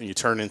of it and you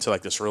turn it into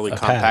like this really A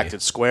compacted patty.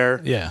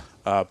 square. Yeah.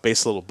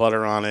 Base a little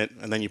butter on it,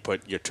 and then you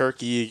put your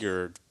turkey,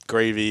 your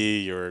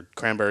gravy, your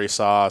cranberry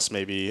sauce,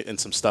 maybe, and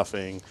some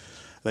stuffing.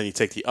 Then you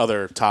take the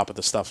other top of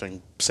the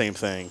stuffing, same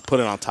thing, put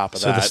it on top of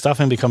So that. the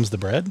stuffing becomes the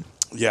bread.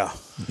 Yeah.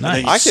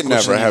 Nice. I could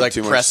never and you, have like,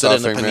 too much press it in the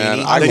stuffing, man.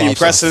 panini? I Then you love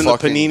press it in the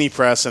fucking- panini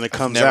press, and it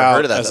comes never out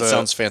heard of that. as That a,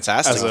 sounds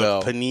fantastic, as a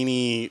though.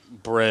 panini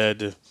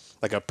bread,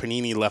 like a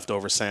panini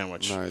leftover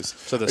sandwich. Nice.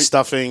 So the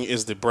stuffing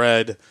is the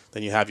bread.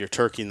 Then you have your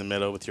turkey in the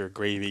middle with your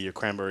gravy, your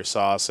cranberry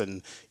sauce,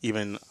 and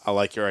even I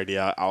like your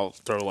idea. I'll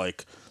throw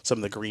like some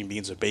of the green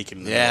beans or bacon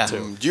in Yeah. there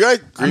too. Do you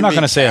like green I'm not bean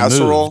going to say I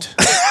casserole? moved,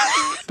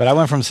 but I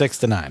went from 6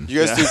 to 9. Do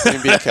you guys do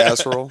green bean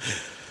casserole?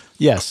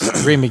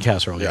 Yes, green bean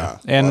casserole. Yeah,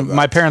 Yeah, and love that.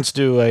 my parents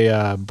do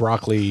a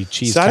broccoli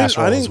cheese So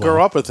casserole. I didn't as well.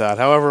 grow up with that.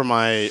 However,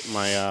 my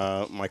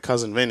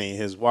cousin Vinny,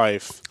 his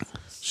wife,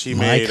 she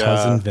My made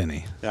cousin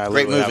Vinny. Yeah, I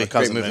Great literally have movie, a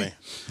cousin great movie. Vinny.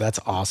 That's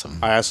awesome.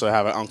 I also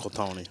have an Uncle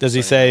Tony. Does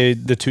he So, say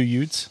the 2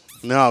 Utes?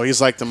 No, he's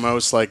like the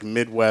most like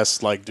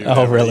Midwest like dude.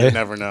 Oh, ever. really? You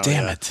never know.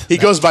 Damn yeah. it. He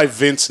goes by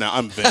Vince now.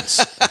 I'm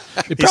Vince.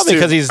 Probably too-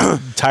 because he's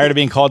tired of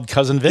being called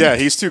cousin Vinny. yeah,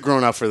 he's too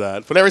grown up for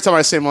that. But every time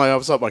I say him, like,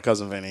 "What's up, my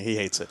cousin Vinny?" He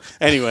hates it.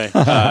 Anyway,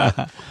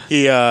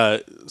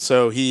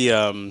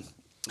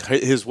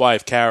 his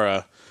wife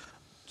Kara,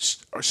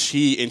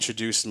 she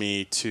introduced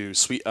me to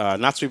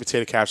not sweet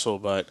potato casserole,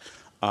 but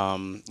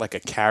like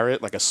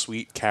a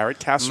sweet carrot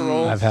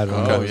casserole. I've had one.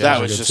 Okay. Yeah, That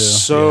they're was good just too.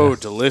 so Yeah.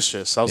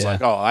 delicious. I was Yeah.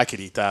 like, oh, I could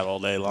eat that all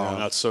day long.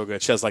 That's so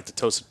good. She has like the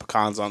toasted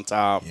pecans on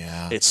top.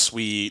 Yeah. It's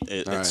sweet.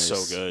 It's so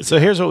Nice. good. So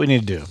here's what we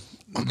need to do.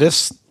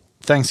 This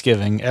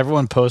Thanksgiving,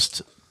 everyone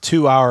post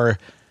to our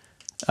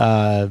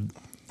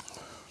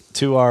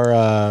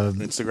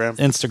Instagram.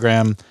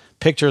 Instagram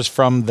pictures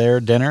from their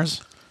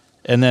dinners,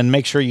 and then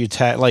make sure you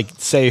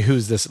say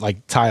who's this,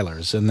 like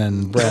Tyler's, and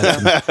then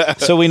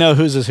Brett's, so we know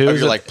whose is whose. Of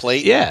your like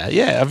plate.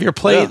 Yeah, of your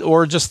plate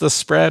or just the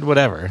spread,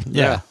 whatever.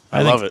 Yeah,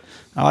 I love it.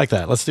 I like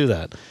that. Let's do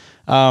that.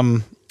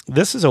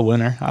 This is a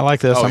winner. I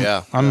like this.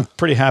 I'm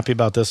pretty happy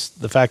about this.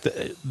 The fact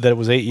that it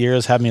was 8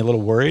 years had me a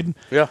little worried.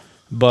 Yeah.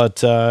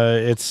 But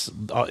it's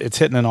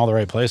hitting in all the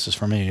right places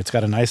for me. It's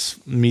got a nice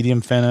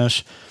medium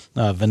finish,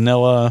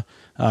 vanilla.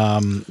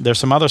 There's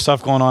some other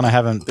stuff going on I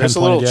haven't. There's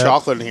a little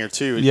chocolate in here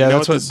too. Yeah,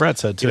 that's what Brett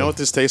said too. You know what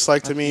this tastes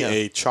like to me?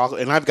 A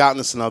chocolate. And I've gotten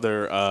this in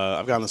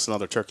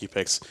other. Turkey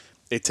picks.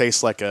 It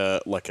tastes like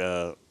a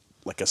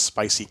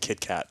spicy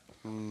Kit Kat.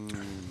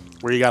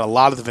 Where you got a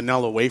lot of the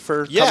vanilla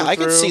wafer. Yeah, I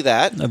can see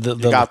that.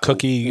 The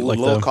cookie,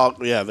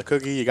 the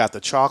cookie. You got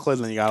the chocolate,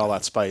 and then you got all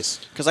that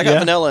spice. Because I got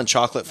vanilla and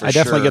chocolate for sure. I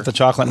definitely get the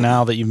chocolate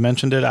now that you've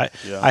mentioned it.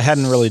 I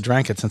hadn't really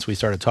drank it since we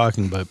started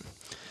talking, but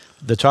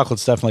the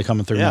chocolate's definitely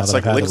coming through now. Yeah, it's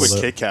like liquid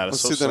Kit Kat.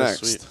 Let's do the next.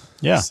 Sweet.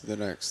 Yeah. Let's do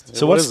the next.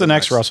 So what's the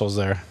next Russell's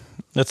there?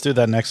 Let's do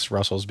that next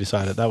Russell's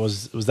beside it.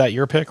 Was that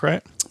your pick,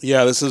 right?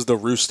 Yeah, this is the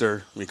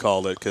Rooster, we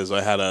called it, because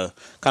I had a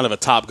kind of a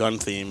Top Gun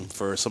theme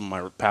for some of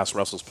my past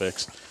Russell's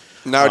picks.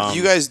 Now, do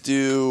you guys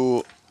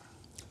do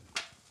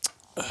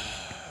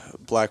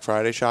Black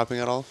Friday shopping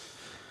at all?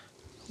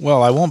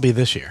 Well, I won't be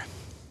this year.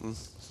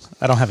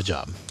 I don't have a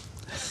job.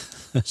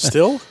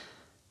 Still?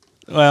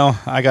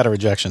 Well, I got a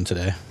rejection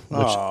today,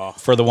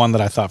 for the one that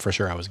I thought for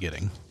sure I was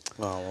getting.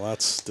 Oh, well,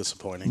 that's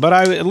disappointing. But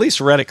I at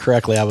least read it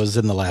correctly. I was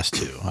in the last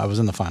two. I was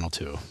in the final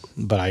two.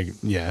 But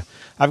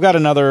I've got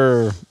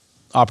another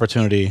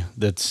opportunity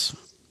that's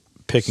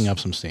picking up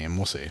some steam.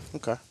 We'll see.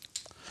 Okay.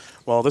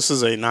 Well, this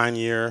is a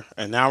 9-year,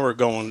 and now we're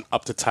going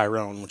up to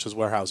Tyrone, which is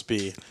Warehouse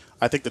B.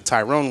 I think the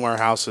Tyrone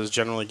warehouses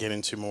generally get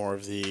into more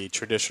of the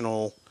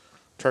traditional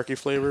turkey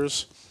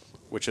flavors,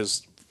 which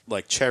is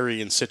like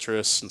cherry and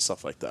citrus and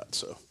stuff like that.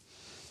 So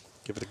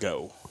give it a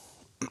go.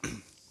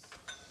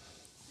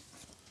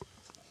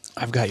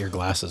 I've got your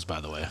glasses,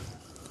 by the way.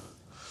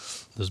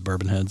 Those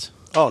bourbon heads.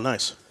 Oh,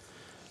 nice.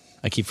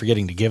 I keep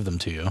forgetting to give them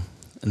to you.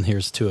 And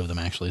here's 2 of them,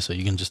 actually, so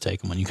you can just take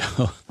them when you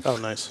go. Oh,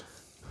 nice.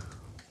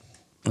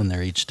 And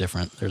they're each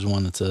different. There's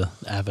one that's a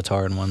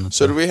Avatar and one that's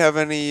So do we have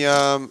any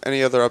other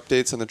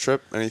updates on the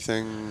trip?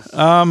 Anything?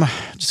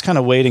 Just kind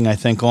of waiting, I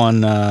think,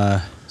 on...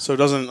 So it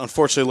doesn't...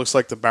 Unfortunately, it looks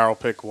like the barrel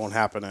pick won't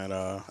happen at...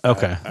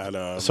 okay.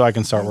 So I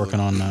can start working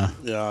on...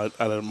 at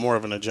a more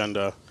of an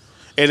agenda.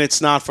 And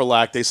it's not for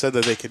lack. They said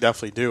that they could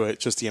definitely do it.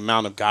 Just the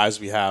amount of guys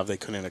we have, they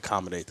couldn't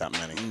accommodate that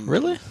many.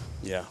 Really?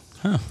 Yeah.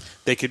 Huh.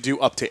 They could do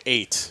up to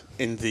 8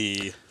 in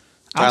the...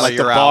 Tyler, like the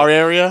you're bar out.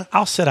 area.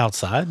 I'll sit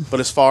outside. But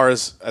as far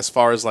as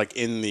like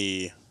in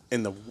the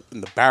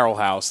barrel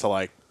house to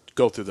like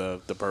go through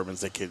the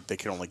bourbons, they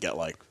could only get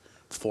like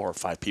 4 or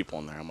 5 people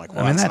in there. I'm like,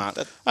 well, I mean,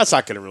 that's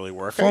not going to really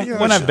work. Well,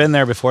 when I've been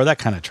there before, that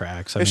kind of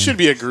tracks. It should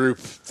be a group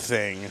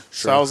thing. Sure.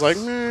 So I was like,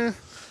 I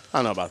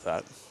don't know about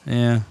that.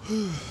 Yeah.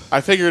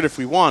 I figured if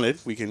we wanted,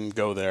 we can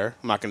go there.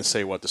 I'm not going to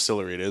say what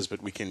distillery it is,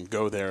 but we can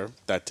go there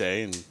that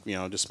day and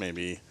just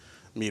maybe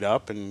meet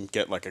up and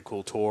get like a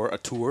cool tour.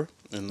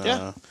 And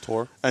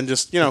tour. And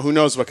just, who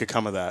knows what could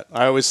come of that.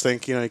 I always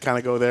think, you kind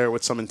of go there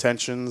with some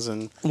intentions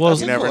and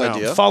you never know.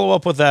 idea. Follow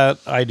up with that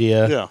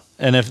idea. Yeah.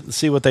 And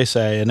see what they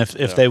say. And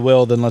if they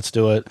will, then let's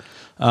do it.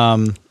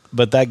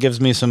 But that gives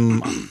me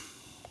some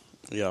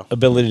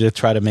ability to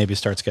try to maybe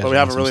start scheduling. But we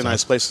have a really stuff.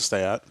 nice place to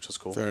stay at, which is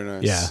cool. Very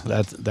nice.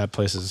 Yeah, that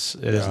place is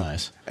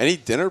nice. Any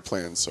dinner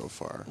plans so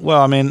far?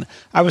 Well, I mean,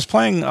 I was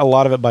playing a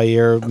lot of it by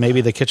ear. Maybe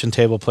the kitchen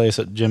table place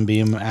at Jim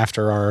Beam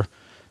after our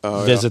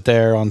visit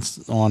there on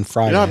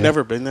Friday. I've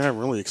never been there. I'm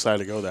really excited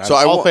to go there. So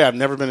I've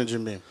never been to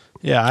Jim Beam.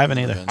 Yeah, I haven't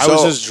either. I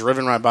was just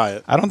driven right by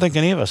it. I don't think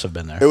any of us have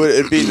been there.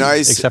 It'd be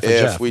nice Except for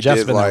if Jeff. we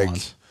Jeff's did been there like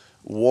once.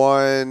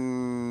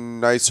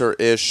 one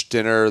nicer-ish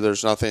dinner.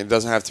 There's nothing. It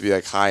doesn't have to be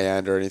like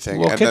high-end or anything.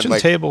 Well, and kitchen then,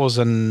 like, table is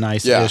a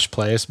nice-ish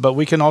place, but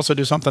we can also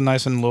do something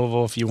nice in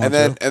Louisville if you want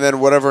and then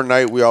whatever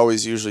night we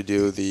always usually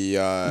do the.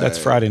 That's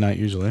Friday night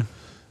usually.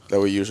 That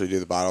we usually do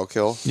the bottle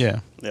kill.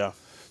 Yeah. Yeah.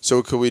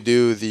 So could we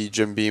do the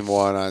Jim Beam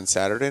one on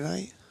Saturday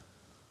night?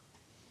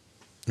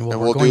 Well, And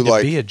we're we'll going do, to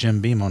like- be at Jim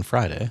Beam on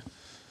Friday.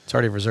 It's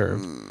already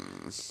reserved.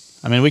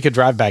 I mean, we could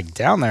drive back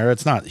down there.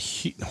 It's not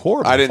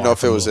horrible. I didn't know far if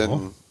it from was Louisville.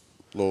 in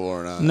Louisville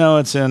or not. No,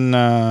 it's in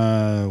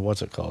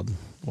what's it called?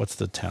 What's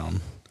the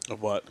town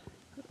Of what?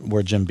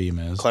 where Jim Beam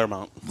is?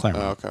 Claremont.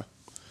 Claremont. Oh, okay.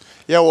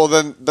 Yeah, well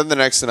then the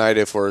next night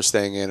if we're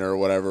staying in or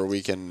whatever,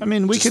 we can. I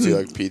mean, we just can- do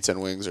like pizza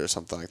and wings or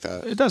something like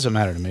that. It doesn't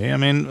matter to me. I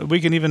mean, we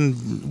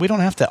don't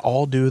have to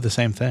all do the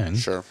same thing.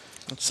 Sure.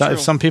 So if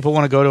some people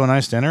want to go to a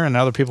nice dinner and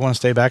other people want to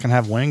stay back and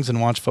have wings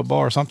and watch football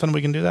or something,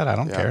 we can do that. I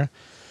don't care.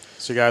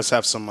 So you guys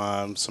have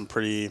some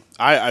pretty...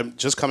 I'm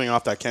just coming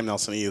off that Cam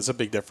Nelson E. There's a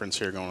big difference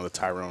here going to the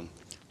Tyrone.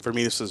 For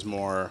me, this is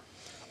more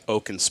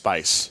oak and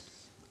spice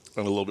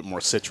and a little bit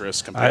more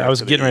citrus compared to I was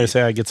the getting ready E. to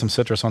say I get some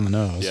citrus on the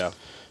nose. Yeah.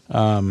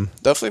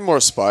 Definitely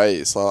more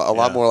spice. A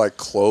lot more like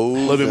cloves.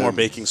 A little bit more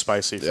baking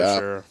spicy for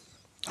sure.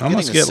 I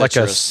almost get like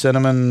a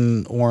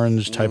cinnamon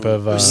orange type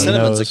of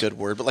cinnamon's nose. a good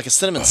word, but like a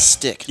cinnamon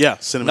stick. Yeah,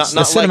 cinnamon. Not stick. The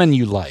like cinnamon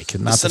you like,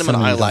 not the cinnamon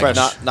I you like,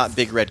 don't. not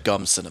big red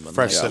gum cinnamon.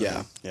 Fresh Like,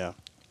 cinnamon. Yeah.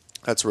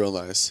 That's real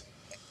nice.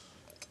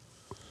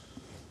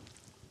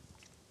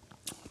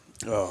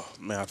 Oh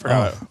man, I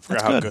forgot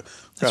that's how good. good.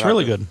 That's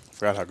really good.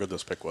 Forgot how good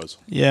this pick was.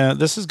 Yeah,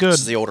 this is good.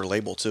 This is the older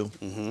label too.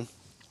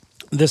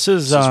 This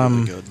is This is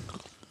really good.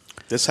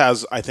 This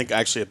has, I think,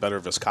 actually a better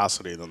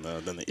viscosity than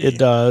the E. It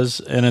does,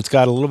 and it's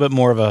got a little bit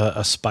more of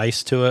a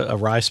spice to it, a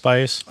rye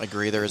spice. I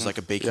agree. There is like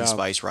a bacon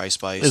spice, rye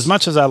spice. As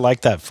much as I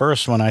like that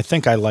first one, I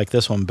think I like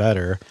this one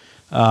better.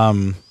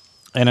 And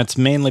it's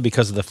mainly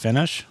because of the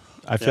finish.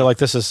 I feel like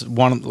this is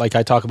one, like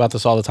I talk about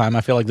this all the time.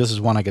 I feel like this is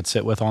one I could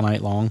sit with all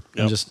night long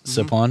and just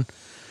sip on.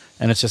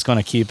 And it's just going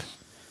to keep,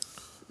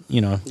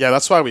 Yeah,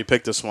 that's why we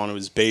picked this one. It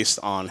was based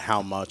on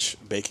how much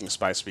baking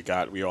spice we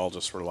got. We all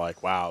just were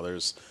like, wow,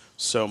 there's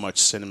so much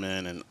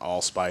cinnamon and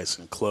allspice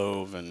and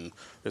clove, and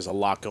there's a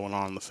lot going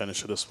on in the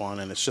finish of this one.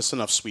 And it's just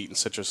enough sweet and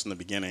citrus in the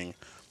beginning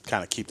to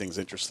kind of keep things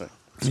interesting.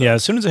 Yeah,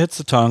 as soon as it hits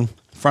the tongue,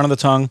 front of the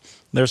tongue,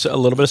 there's a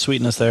little bit of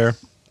sweetness there.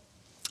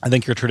 I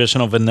think your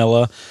traditional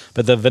vanilla,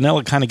 but the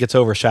vanilla kind of gets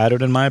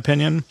overshadowed, in my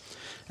opinion,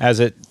 as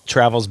it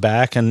travels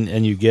back,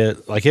 and you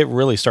get, like, it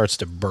really starts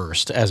to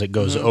burst as it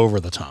goes over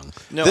the tongue.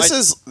 No,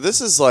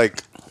 This is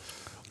like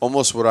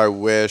almost what I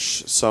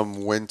wish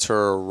some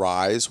winter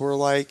ryes were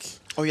like.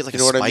 Oh, yeah, like You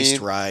a know what I spiced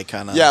mean? rye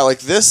kind of. Yeah, like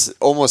this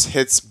almost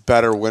hits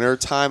better winter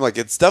time. Like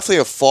it's definitely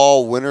a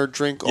fall winter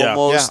drink Yeah.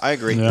 almost. Yeah, I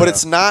agree. Yeah. But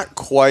it's not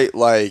quite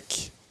like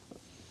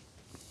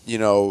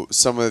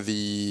some of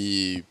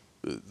the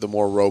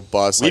more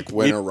robust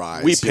winter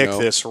ryes. We picked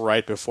this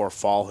right before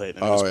fall hit,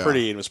 and Oh,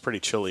 it was pretty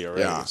chilly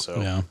already. Yeah.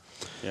 So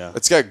Yeah.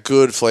 It's got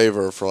good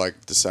flavor for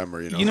like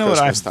December, You know what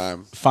I Christmas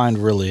time. find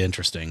really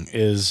interesting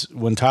is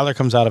when Tyler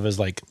comes out of his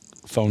like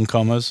phone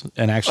comas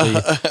and actually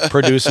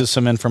produces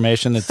some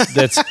information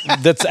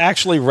that's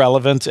actually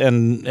relevant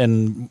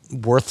and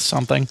worth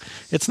something.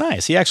 It's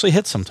nice. He actually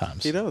hits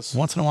sometimes. He does.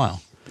 Once in a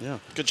while. Yeah.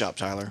 Good job,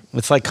 Tyler.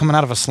 It's like coming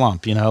out of a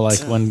slump, like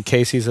when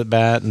Casey's at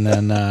bat and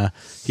then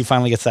he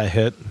finally gets that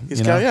hit.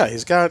 He's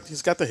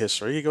got the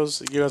history. You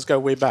guys go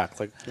way back,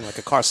 like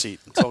a car seat.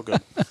 It's all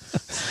good.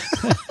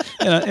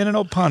 in an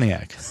old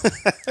Pontiac.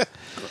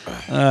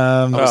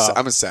 I'm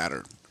a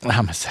Saturn.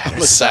 I'm a Saturn.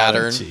 I'm a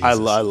Saturn. Jesus. I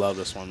love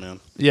this one, man.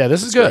 Yeah,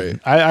 this is good.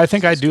 I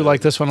think I do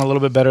like this one a little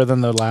bit better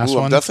than the last Ooh,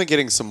 one. I'm definitely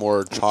getting some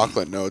more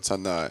chocolate notes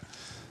on the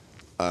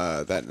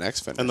that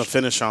next finish. And the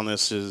finish on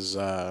this is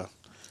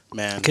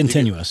man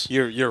Continuous.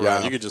 You're Yeah.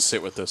 right. You could just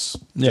sit with this,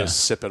 Yeah.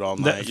 just sip it all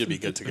night. You'd be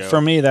good to go.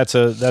 For me, that's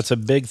a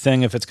big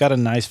thing. If it's got a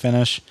nice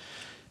finish,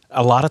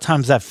 a lot of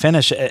times that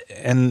finish,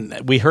 and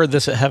we heard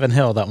this at Heaven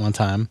Hill that one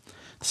time,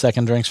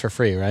 second drinks for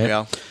free, right?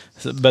 Yeah.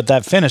 But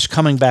that finish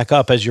coming back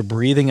up as you're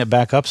breathing it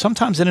back up,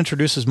 sometimes it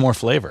introduces more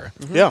flavor.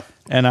 Yeah.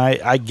 And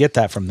I get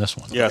that from this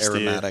one. Yeah, it's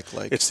Aromatic,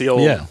 it's the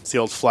old Yeah. it's the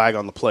old flag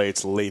on the plate.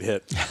 It's the late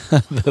hit.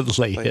 The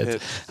late hit.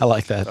 hit. I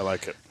like that. I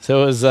like it.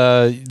 So it was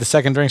the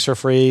second drinks for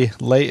free,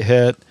 late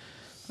hit.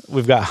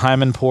 We've got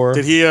Hyman pour.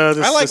 Did he? I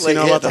like does he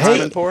know late about hit. the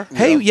Hyman pour?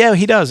 Hey, yeah,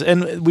 he does.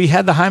 And we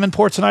had the Hyman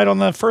pour tonight on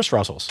the first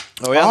Russells.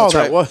 Oh, yeah, Oh, that's that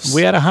right. was.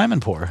 We had a Hyman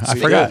pour. I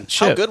Sweet. forgot. Good.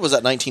 Shit. How good was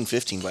that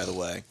 1915, by the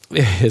way?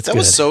 It's That good.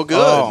 was so good.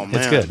 Oh, man.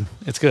 It's good.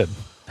 It's good.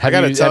 Have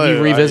gotta you, tell have you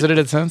you, revisited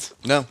it since?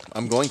 No,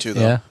 I'm going to,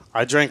 though. Yeah.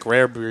 I drank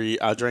rare breed.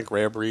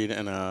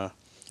 And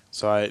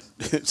so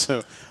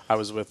I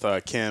was with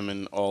Kim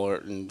and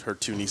and her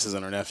two nieces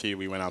and her nephew.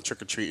 We went out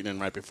trick or treating,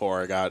 and right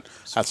before I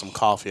had some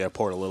coffee, I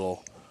poured a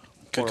little.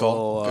 Good poured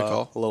call. A Good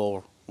little,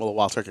 call. a little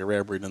wild turkey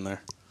rare breed in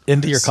there.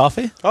 Into your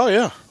coffee? Oh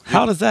yeah.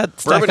 How does that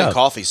stack Bourbon up? and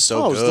coffee's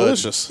so Oh, it's good.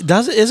 delicious.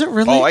 Does it? Is it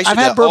really? Oh, I used to I've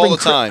do had that all bourbon. the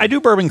time. I do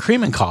bourbon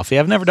cream and coffee.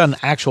 I've never done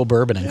actual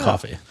bourbon and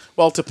coffee.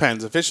 Well, it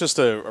depends. If it's just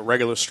a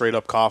regular straight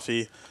up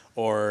coffee,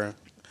 or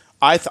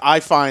I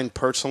find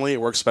personally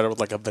it works better with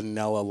like a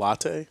vanilla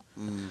latte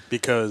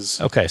because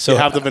Okay, so you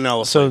have the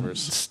vanilla So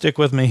flavors. stick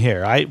with me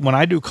here. When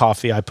I do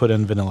coffee, I put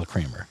in vanilla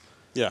creamer.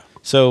 Yeah.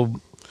 So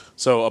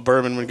a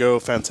bourbon would go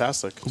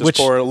fantastic. Just which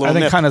pour a little I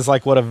think nip. kind of is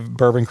like what a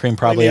bourbon cream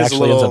probably needs a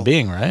actually ends little- up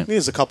being, right?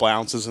 Needs a couple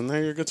ounces in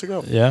there. You're good to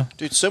go. Yeah.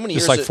 Dude, so many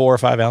Just years. like that- 4 or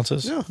 5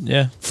 ounces.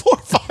 Yeah. 4 or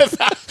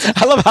 5 ounces.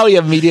 I love how he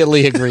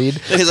immediately agreed.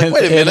 He's like,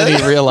 "Wait a And then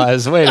minute." he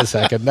realized, wait a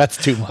second, that's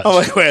too much. I'm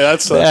like, wait,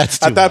 that's too at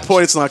that much.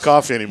 point it's not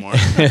coffee anymore.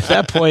 At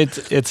that point,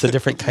 it's a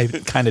different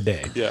kind of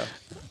day. Yeah.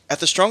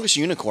 At the Strongest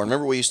Unicorn,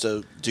 remember we used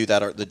to do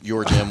that at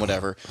your gym,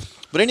 whatever.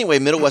 But anyway,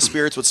 Middle West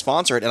Spirits would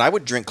sponsor it, and I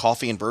would drink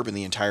coffee and bourbon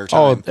the entire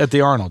time. Oh, at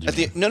the Arnold. At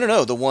the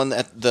no, the one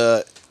at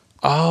the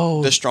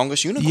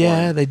Strongest Unicorn.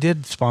 Yeah, they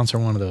did sponsor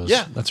one of those.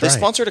 Yeah, that's they right.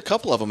 sponsored a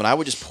couple of them, and I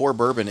would just pour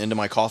bourbon into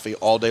my coffee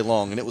all day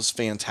long, and it was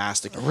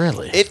fantastic.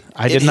 Really? It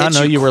I did not hits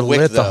know you were quick,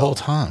 lit the though. whole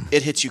time.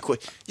 It hits you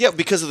quick. Yeah,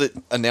 because of the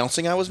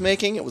announcing I was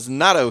making, it was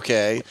not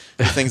okay.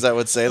 The things I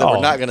would say that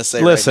we're not going to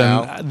say listen,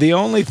 right now. the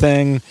only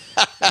thing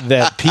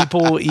that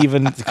people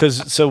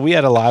so we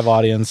had a live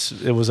audience.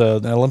 It was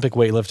an Olympic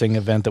weightlifting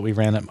event that we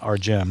ran at our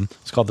gym.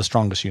 It's called the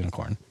Strongest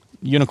Unicorn.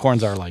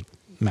 Unicorns are like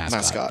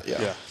mascot. Mascot,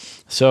 yeah. Yeah.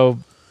 So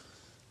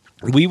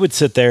we would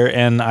sit there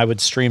and I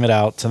would stream it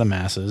out to the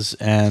masses,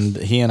 and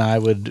he and I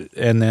would,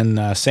 and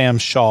then Sam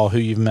Shaw, who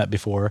you've met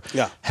before,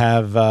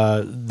 have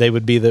we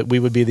would be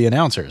the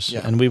announcers,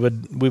 and we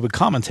would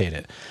commentate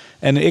it,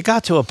 and it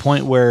got to a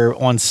point where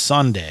on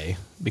Sunday,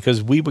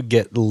 because we would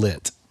get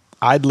lit,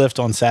 I'd lift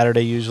on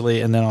Saturday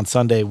usually, and then on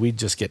Sunday we'd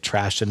just get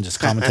trashed and just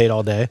commentate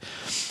all day,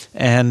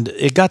 and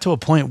it got to a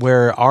point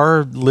where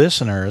our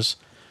listeners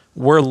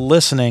were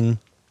listening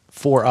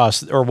for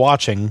us or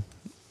watching.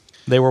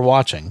 They were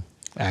watching.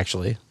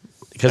 Actually,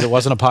 because it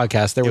wasn't a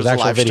podcast, there was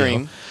actual live video.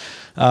 stream.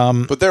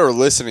 But they were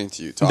listening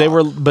to you talk. They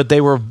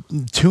were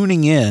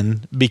tuning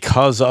in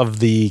because of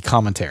the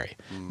commentary.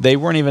 They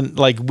weren't even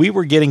like, we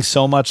were getting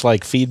so much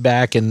like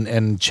feedback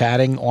and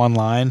chatting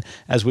online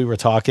as we were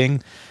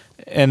talking,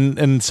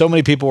 and so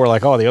many people were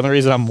like, "Oh, the only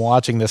reason I'm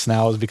watching this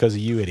now is because of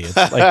you idiots."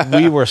 Like,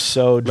 we were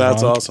so drunk.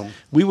 That's awesome.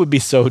 We would be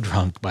so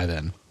drunk by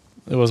then.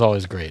 It was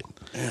always great.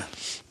 Yeah,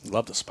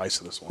 love the spice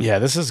of this one. Yeah,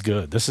 this is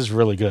good. This is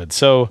really good.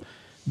 So,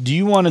 do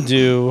you want to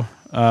do?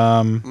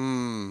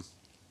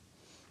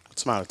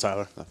 What's the matter,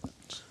 Tyler?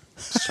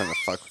 Just trying to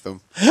fuck with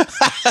him.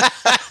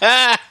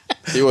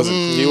 He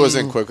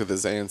wasn't quick with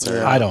his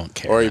answer. I don't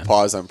care. Or he man.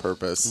 paused on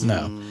purpose.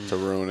 No. To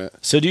ruin it.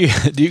 So do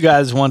you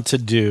guys want to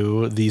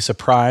do the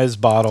surprise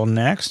bottle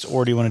next,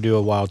 or do you want to do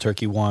a Wild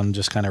Turkey one?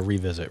 Just kind of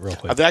revisit real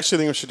quick. I actually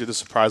think we should do the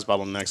surprise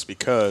bottle next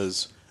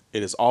because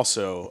it is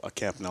also a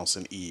Camp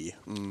Nelson E.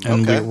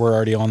 And we're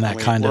already on that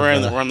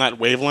We're on that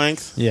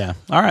wavelength. Yeah.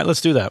 All right,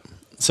 let's do that.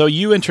 So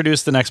you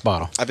introduce the next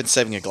bottle. I've been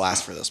saving a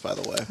glass for this, by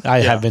the way. I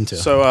have been too.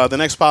 So the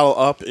next bottle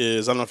up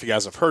is, I don't know if you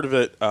guys have heard of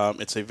it.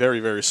 It's a very,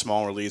 very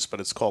small release,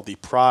 but it's called the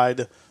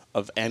Pride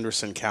of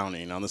Anderson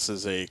County. Now, this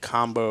is a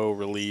combo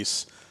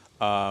release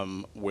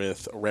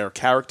with Rare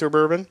Character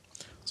Bourbon.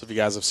 So if you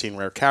guys have seen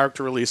Rare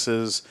Character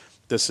releases,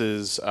 this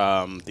is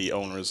the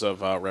owners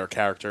of Rare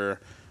Character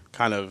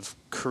kind of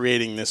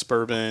creating this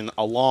bourbon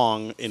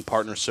along in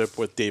partnership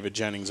with David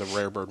Jennings of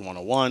Rare Bird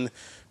 101,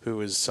 who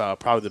is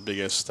probably the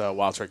biggest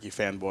Wild Turkey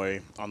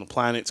fanboy on the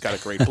planet. It's got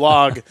a great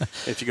blog.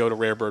 If you go to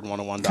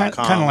rarebird101.com.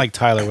 Kind of like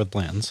Tyler with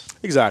Bland's.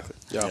 Exactly.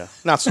 Yeah.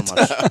 Not so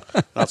much.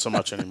 Not so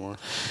much anymore.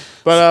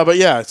 But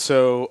yeah,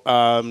 so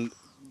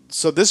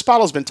this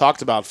bottle's been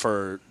talked about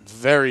for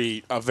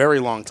a very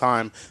long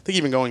time. I think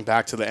even going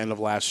back to the end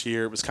of last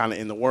year, it was kind of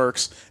in the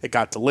works. It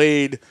got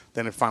delayed,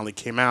 then it finally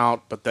came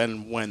out. But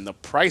then when the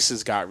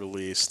prices got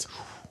released,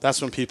 that's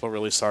when people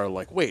really started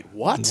like, wait,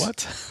 what?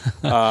 What?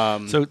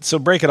 So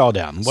break it all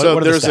down. What are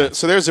the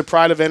stats? There's a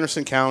Pride of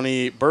Anderson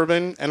County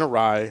bourbon and a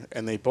rye,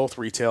 and they both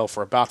retail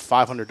for about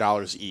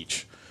 $500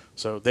 each.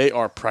 So they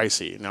are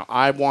pricey. Now,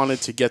 I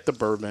wanted to get the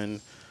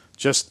bourbon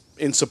just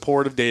in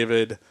support of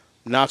David.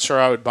 Not sure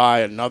I would buy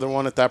another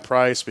one at that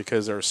price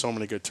because there are so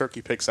many good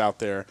turkey picks out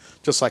there,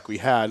 just like we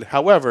had.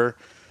 However,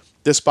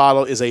 this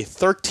bottle is a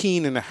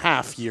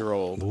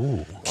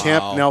 13-and-a-half-year-old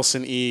Camp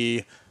Nelson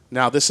E.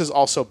 Now, this is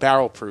also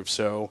barrel proof,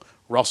 so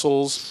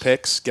Russell's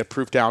picks get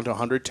proof down to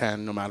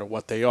 110 no matter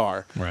what they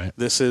are. Right.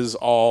 This is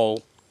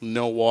all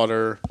no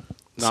water,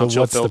 So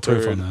non-chill what's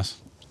filtered. the proof on this?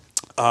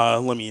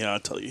 Let me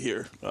tell you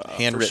here.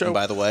 Handwritten,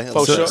 by the way.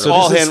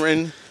 All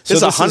handwritten. So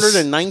This is this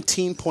is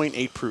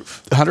 119.8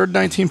 proof.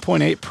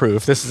 119.8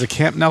 proof. This is a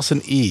Camp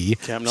Nelson E.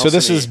 So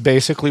this is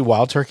basically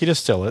Wild Turkey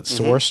distillate,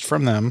 sourced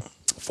from them.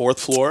 Fourth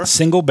floor.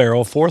 Single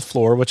barrel, fourth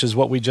floor, which is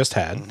what we just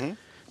had.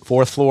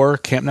 Fourth floor,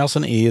 Camp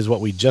Nelson E is what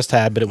we just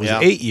had, but it was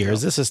 8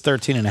 years. This is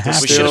 13 and a half.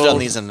 We should have done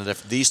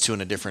these two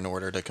in a different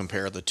order to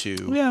compare the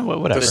two. Yeah,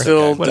 whatever.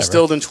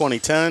 Distilled in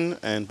 2010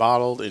 and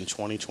bottled in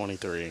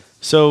 2023.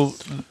 So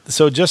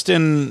just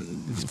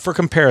for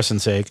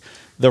comparison's sake,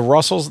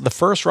 the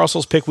first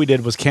Russell's pick we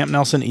did was Camp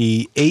Nelson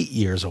E, 8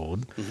 years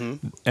old.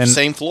 And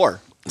Same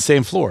floor.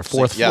 Same floor,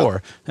 fourth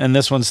floor. And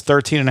this one's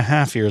 13 and a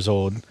half years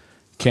old,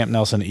 Camp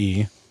Nelson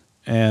E.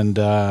 And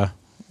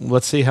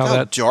let's see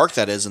how dark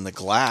that is in the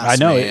glass. I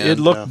know, man. it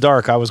looked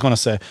dark. I was going to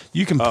say,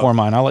 you can pour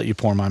mine. I'll let you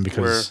pour mine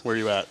because... Where are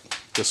you at?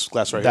 This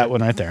glass right here? That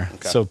one right there.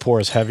 Okay. So pour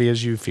as heavy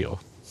as you feel.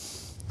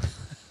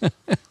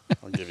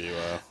 I'll give you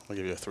a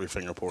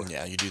 3-finger pour.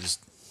 Yeah, you do this.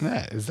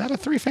 Yeah, is that a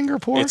 3-finger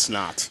pour? It's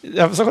not.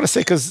 I was going to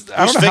say because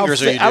I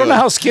don't know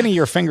how skinny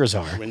your fingers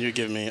are. When you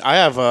give me, I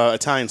have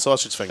Italian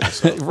sausage fingers.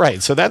 So.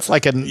 Right, so that's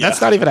like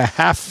that's not even a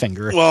half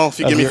finger. Well, if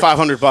you give me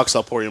 $500,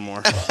 I'll pour you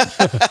more.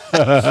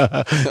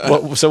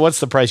 So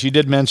what's the price? You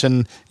did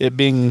mention it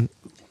being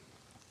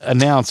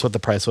announced what the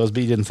price was,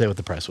 but you didn't say what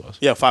the price was.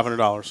 Yeah,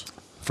 $500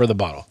 for the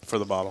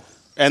bottle.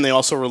 And they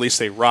also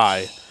released a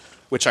rye,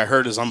 which I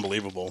heard is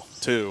unbelievable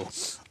too.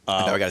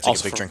 I know I got to take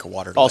a big drink of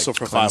water. To also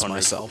for $500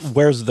 myself.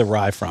 Where's the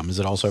rye from? Is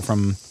it also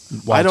from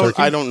Wild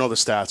Turkey? I don't know the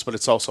stats, but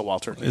it's also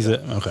Wild Turkey. Is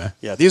it okay?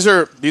 Yeah, these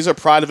are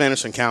Pride of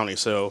Anderson County.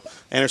 So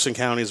Anderson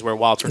County is where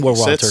Wild Turkey sits.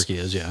 Where Wild Turkey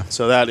is, yeah.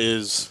 So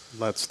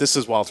this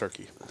is Wild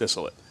Turkey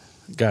distillate.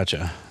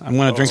 Gotcha. I'm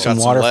going to drink some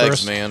water legs,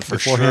 first, man, for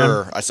beforehand.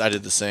 sure. I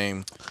did the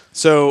same.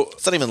 So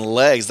it's not even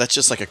legs. That's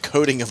just like a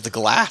coating of the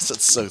glass.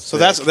 It's so thick.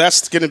 So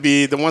that's going to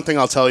be the one thing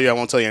I'll tell you. I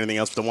won't tell you anything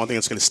else. But the one thing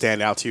that's going to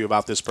stand out to you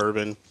about this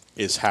bourbon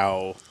is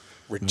how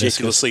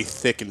ridiculously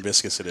thick and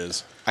viscous it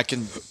is. I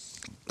can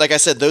like I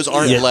said, those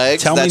aren't Yeah,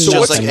 legs. tell me That's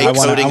just like nothing. a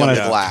coating I wanna-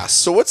 of glass.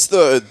 So what's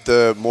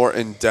the more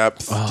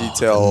in-depth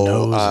detail the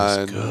nose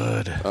is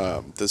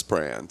on good. this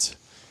brand?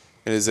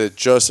 And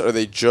are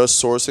they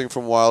just sourcing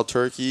from Wild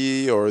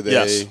Turkey, or are they?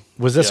 Yes.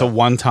 Was this Yeah. a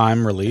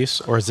one-time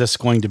release, or is this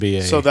going to be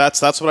a? So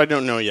that's what I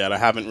don't know yet. I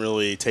haven't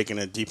really taken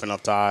a deep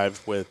enough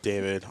dive with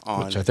David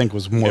on. which I think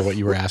was more what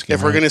you were asking.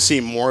 if we're right? going to see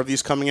more of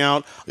these coming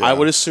out, I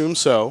would assume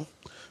so,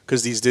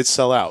 because these did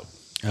sell out.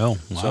 Oh,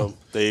 wow. So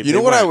they. You know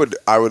they what went.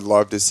 I would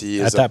love to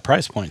see At is that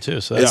price point too.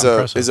 So that's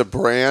impressive. is a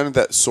brand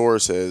that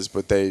sources,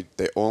 but they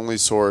only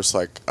source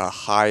like a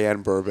high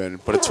end bourbon,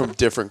 but it's from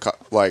different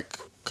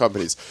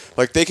companies.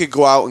 Like they could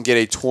go out and get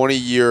a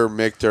 20-year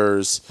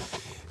Michter's,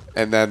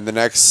 and then the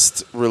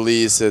next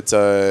release it's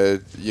a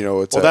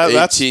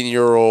that's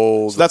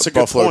 18-year-old that's a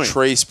good Buffalo point.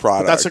 Trace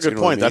product. That's a good you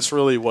know what I point. mean? That's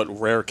really what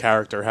Rare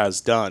Character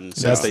has done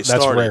since they that's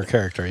started. rare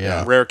character.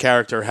 Yeah. Rare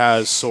Character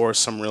has sourced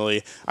some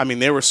really. I mean,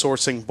 they were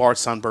sourcing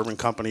Bardstown Bourbon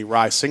Company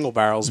rye single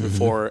barrels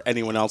before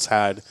anyone else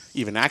had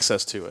even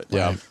access to it.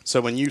 Yeah.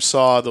 So when you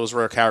saw those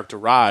Rare Character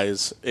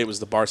ryes, it was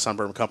the Bardstown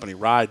Bourbon Company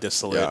rye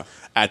distillate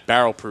at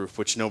barrel proof,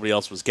 which nobody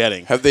else was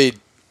getting. Have they?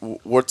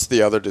 What's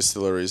the other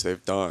distilleries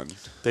they've done?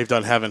 They've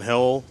done Heaven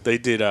Hill. They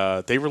did.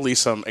 They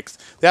released some.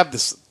 They have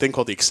this thing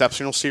called the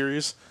Exceptional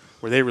Series,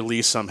 where they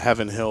release some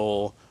Heaven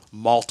Hill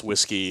malt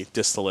whiskey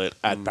distillate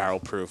at barrel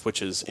proof,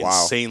 which is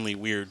insanely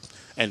weird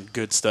and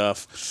good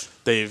stuff.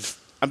 They've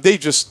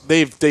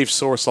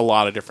sourced a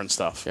lot of different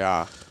stuff.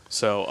 Yeah.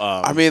 So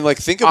I mean, like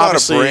think about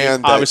a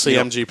brand. That, obviously, you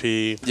know,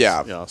 MGP.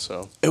 Yeah.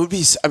 So it would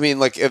be. I mean,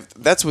 like if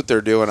that's what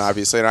they're doing,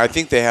 obviously, and I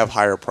think they have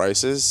higher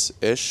prices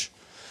ish.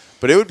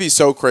 But it would be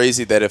so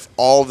crazy that if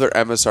all of their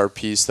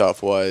MSRP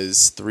stuff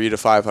was $300 to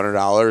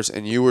 $500,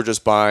 and you were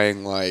just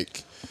buying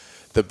like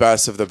the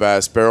best of the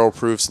best barrel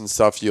proofs and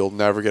stuff, you'll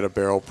never get a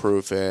barrel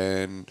proof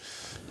in,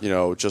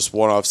 just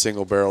one-off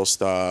single barrel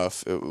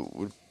stuff.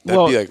 That'd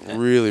be like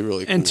really,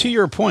 really cool. And to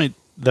your point,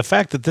 the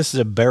fact that this is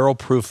a barrel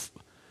proof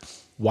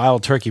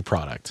Wild Turkey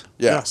product.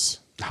 Yes.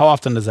 How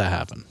often does that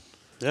happen?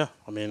 yeah,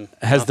 I mean,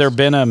 Has there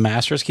been a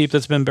Master's Keep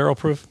that's been barrel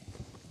proof?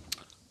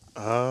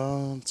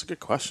 it's a good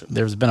question.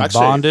 There's been a Actually,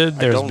 bonded.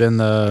 There's been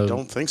I the.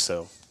 don't think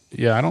so.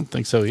 Yeah, I don't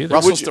think so either.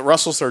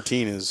 Russell's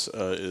 13 is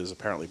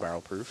apparently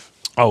barrel proof.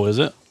 Oh, is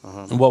it?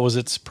 And what was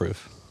its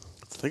proof?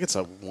 I think it's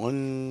a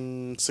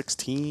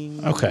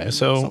 116. Okay,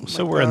 so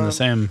we're in the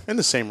same. in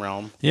the same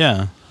realm.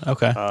 Yeah.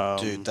 Okay.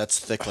 Dude, that's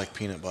thick like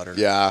peanut butter.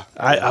 Yeah.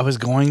 I was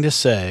going to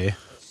say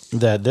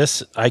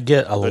that I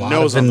get a The lot of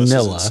nose on this is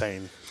vanilla.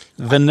 insane.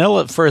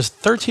 Vanilla for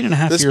 13 and a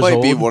half This years might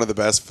old. be one of the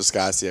best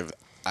Viscosity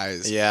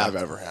I've Yeah.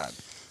 ever had.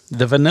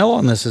 The vanilla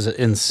on this is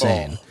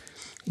insane.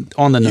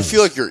 On the You nose.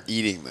 feel like you're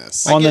eating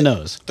this. on the get-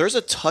 nose. There's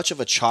a touch of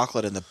a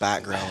chocolate in the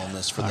background on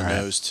this for the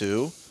nose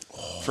too.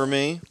 For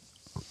me,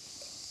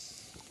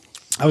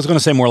 I was going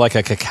to say more like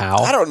a cacao.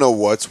 I don't know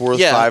what's worth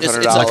Yeah, $500.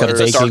 it's like like a it's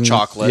a dark baking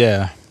chocolate.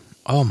 Yeah.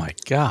 Oh my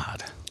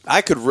god.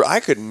 I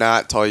could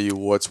not tell you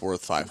what's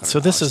worth $500. So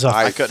this is a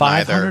I couldn't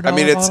either. $500 I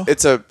mean, bottle?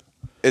 it's a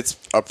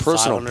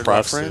personal $500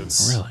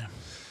 preference Really?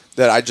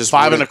 that I just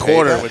 $5 wouldn't pay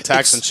 $2.25 that. with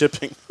tax and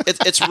shipping.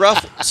 it's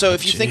rough. So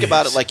if you think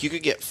about it, Jeez. like you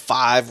could get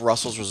 5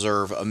 Russell's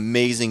Reserve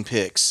amazing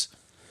picks,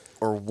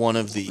 or one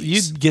of these.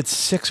 You'd get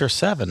 6 or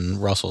 7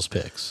 Russell's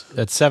picks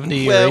at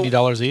 $70 Well, or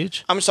 $80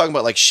 each. I'm just talking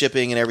about like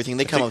shipping and everything.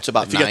 They come up to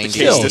about If you get the 90.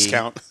 case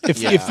discount.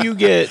 If you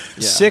get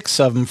 6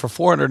 of them for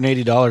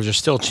 $480, you're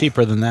still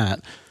cheaper than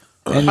that.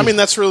 And I mean,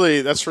 that's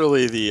really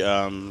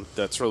the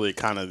that's really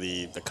kind of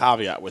the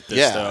caveat with this,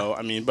 Yeah. though.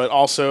 I mean, but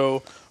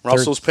also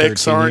Russell's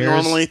picks 13 aren't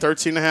years. normally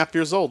 13 and a half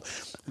years old.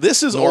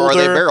 This is Nor are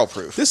older. they barrel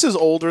proof. This is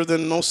older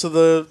than most of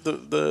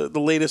the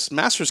latest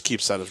Master's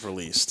Keep set is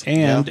released.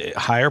 and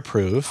higher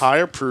proof.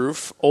 Higher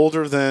proof,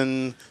 older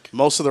than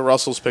most of the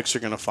Russell's picks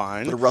you're going to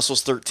find. But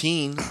Russell's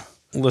 13.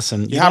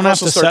 Listen, you have don't have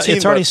to Russell's sell. 13,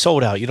 It's already but-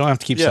 sold out. You don't have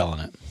to keep Yeah. selling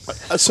it.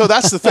 So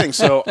that's the thing.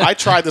 So I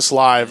tried this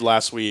live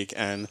last week,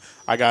 and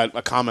I got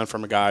a comment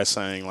from a guy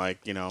saying, like,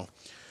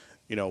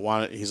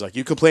 he's like,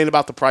 you complain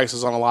about the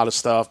prices on a lot of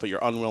stuff, but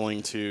you're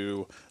unwilling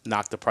to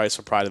knock the price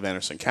for Pride of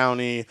Anderson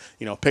County.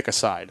 Pick a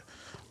side.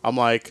 I'm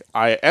like,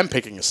 I am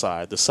picking a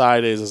side. The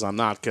side is I'm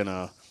not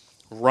gonna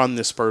run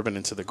this bourbon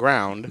into the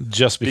ground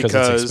Just because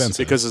it's expensive.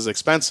 Because it's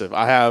expensive.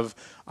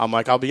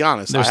 I'll be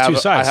honest. There's I have two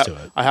sides to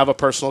it. I have a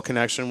personal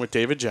connection with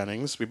David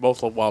Jennings. We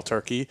both love Wild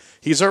Turkey.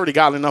 He's already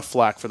gotten enough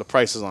flack for the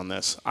prices on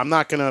this. I'm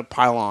not going to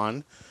pile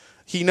on.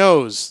 He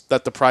knows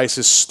that the price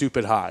is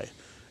stupid high.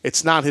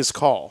 It's not his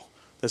call.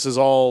 This is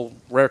all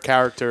Rare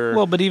Character.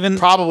 Well, but even-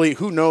 probably,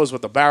 who knows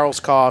what the barrels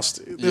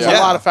cost. There's a Yeah.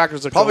 lot of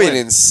factors that Probably go an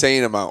in.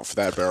 insane amount for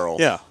that barrel.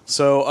 Yeah.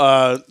 So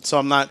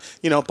I'm not,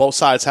 both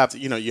sides have to,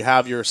 you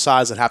have your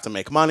sides that have to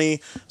make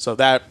money. So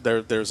that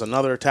there's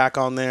another attack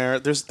on there.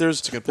 There's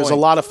a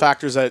lot of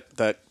factors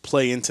that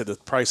play into the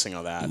pricing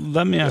of that.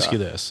 Let me ask you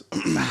this: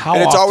 How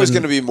And it's always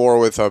often- going to be more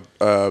with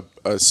a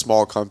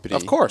small company.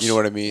 Of course. You know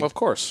what I mean? Of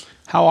course.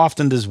 How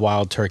often does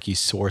Wild Turkey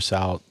source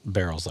out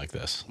barrels like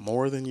this?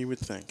 More than you would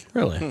think.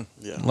 Really?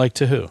 Yeah. Like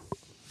to who?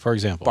 For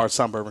example.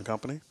 Bardstown Bourbon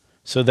Company.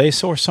 So they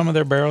source some of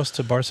their barrels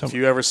to If Barcelona.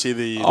 you ever see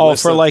the Oh,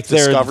 list for of like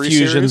their Discovery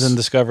fusions series, and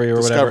Discovery or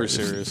whatever.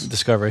 Discovery series.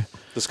 Discovery.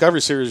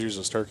 Discovery series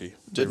uses turkey.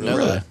 Didn't know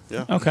Really? that.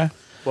 Yeah. Okay.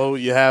 Well,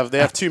 they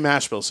have two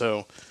mash bills.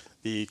 So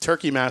the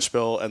turkey mash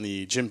bill and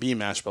the Jim Beam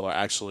mash bill are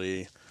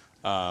actually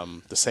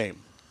the same.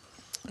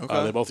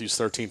 Okay. They both use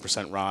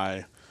 13%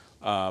 rye.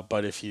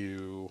 But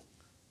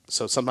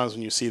so sometimes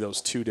when you see those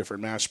two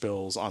different mash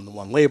bills on the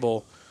one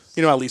label,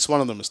 at least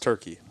one of them is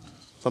turkey.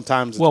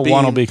 Sometimes it's Well, Beam.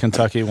 one will be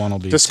Kentucky, one will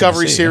be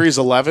Discovery Tennessee. Series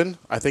 11,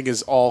 I think,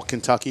 is all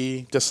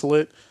Kentucky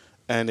distillate,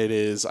 and it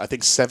is, I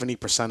think,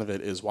 70% of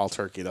it is wild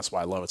turkey. That's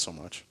why I love it so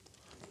much.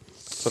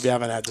 So if you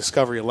haven't had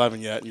Discovery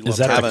 11 yet, and you Is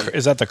love that turkey,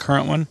 is that the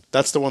current one?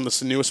 that's the one.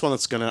 That's the newest one.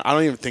 That's gonna. I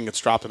don't even think it's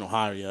dropped in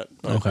Ohio yet,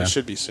 but Okay. it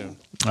should be soon.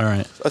 All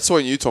right. That's the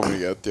one you told me to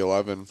get, the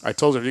 11. I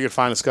told you if you could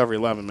find Discovery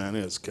 11, man,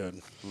 it is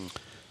good.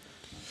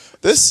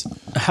 This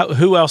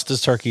Who else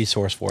does Turkey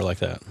source for like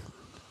that?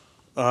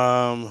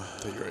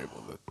 that you're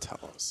able to tell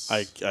us.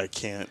 I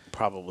can't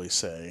probably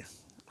say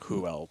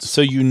who else.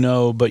 So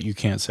but you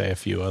can't say a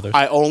few others.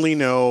 I only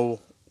know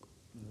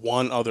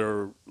one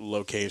other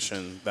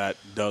location that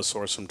does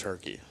source from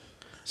Turkey.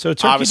 So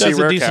Turkey Obviously, does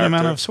a rare decent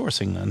amount of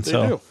character. sourcing then. They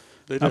so do.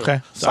 They do.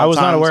 Okay. So I was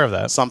not aware of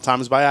that.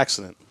 Sometimes by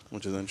accident,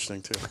 which is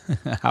interesting too.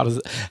 how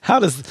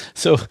does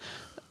so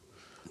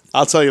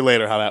I'll tell you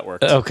later how that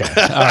works. okay. All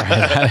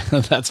right.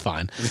 That's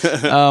fine.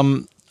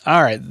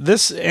 All right.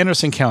 This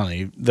Anderson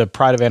County, the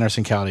pride of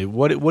Anderson County,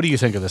 what do you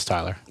think of this,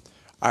 Tyler?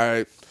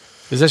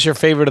 Is this your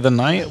favorite of the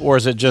night, or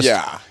is it just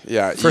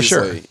yeah, for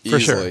sure,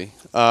 easily.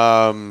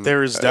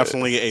 There is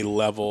definitely a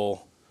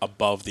level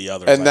above the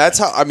others. And I that's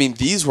think. how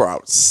these were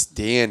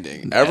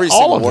outstanding. Every all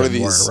single of one them of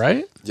these, were,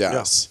 right?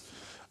 Yes,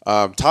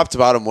 top to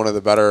bottom, one of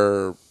the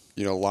better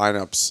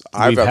lineups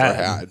I've We've ever had.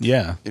 had.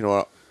 Yeah.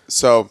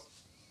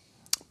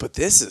 But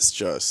this is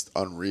just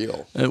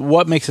unreal.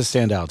 What makes it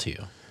stand out to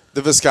you?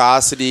 The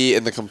viscosity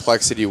and the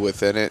complexity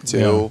within it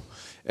too.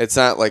 Yeah. It's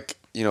not like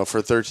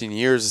for 13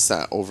 years, it's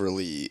not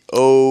overly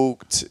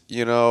oaked.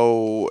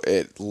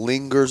 It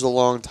lingers a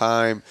long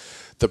time.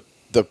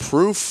 The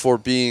proof for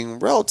being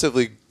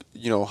relatively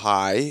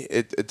high,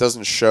 it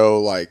doesn't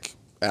show like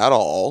at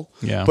all.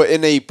 Yeah. But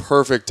in a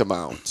perfect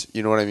amount.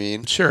 You know what I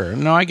mean? Sure.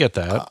 No, I get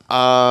that.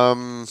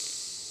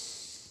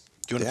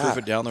 Do you want to proof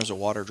it down? There's a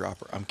water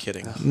dropper. I'm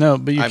kidding. No,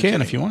 but you I'm can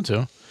kidding. if you want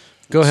to.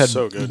 Go ahead,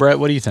 So good. Brett.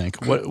 What do you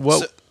think? What?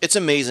 So, it's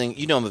amazing.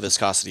 I'm a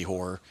viscosity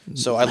whore,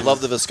 so I love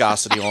the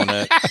viscosity on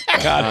it.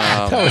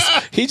 God,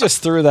 he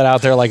just threw that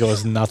out there like it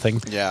was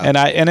nothing. Yeah.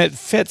 and it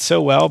fit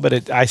so well,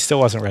 but I still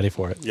wasn't ready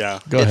for it. Yeah.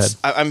 Go ahead.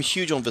 I'm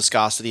huge on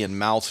viscosity and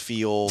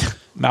mouthfeel.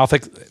 Mouth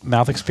experience.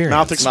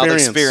 Mouth Mouth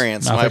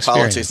experience. Mouth My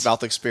apologies. experience.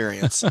 Mouth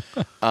experience.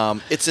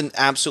 It's an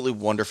absolutely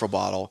wonderful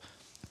bottle.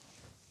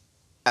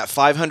 At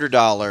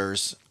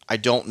 $500, I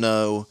don't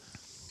know.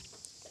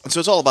 So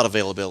it's all about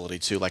availability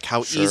too. Like how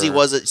easy Sure.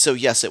 was it? So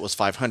yes, it was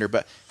 $500,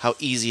 but how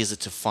easy is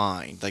it to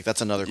find? Like that's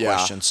another Yeah.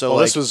 question. So Well,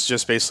 like this was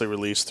just basically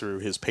released through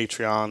his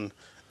Patreon,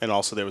 and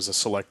also there was a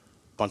select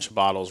bunch of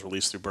bottles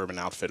released through Bourbon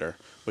Outfitter,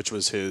 which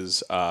was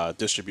his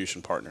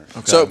distribution partner.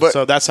 So, but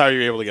So that's how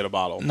you're able to get a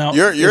bottle. No,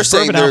 you're is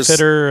saying Bourbon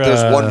Outfitter,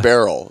 there's one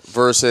barrel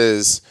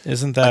versus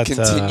Isn't a that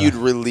continued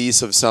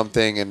release of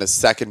something and a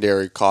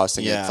secondary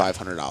costing Yeah. at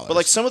 $500. But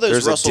like some of those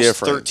There's a Russell's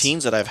difference.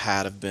 13s that I've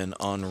had have been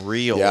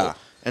unreal. Yeah.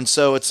 And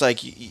so it's like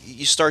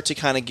you start to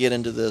kind of get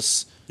into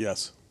this.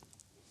 Yes.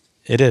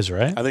 It is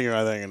right. I know what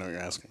you're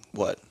asking.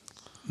 What?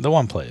 The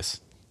one place.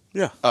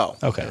 Yeah. Oh,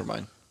 Okay. Never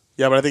mind.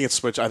 Yeah, but I think it's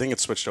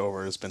switched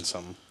over. There's been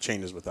some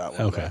changes with that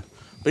one. Okay.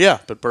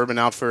 But Bourbon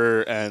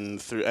Outfitter and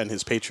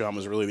his Patreon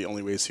was really the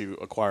only ways to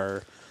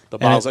acquire the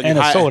bottles. and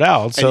it sold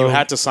out, And so- you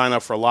had to sign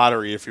up for a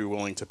lottery if you were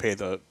willing to pay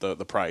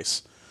the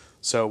price.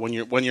 So when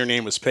your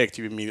name was picked,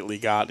 you immediately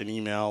got an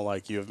email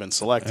like you have been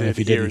selected. And if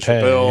you didn't Here's pay,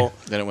 your bill.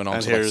 Then it went on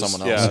And to like here's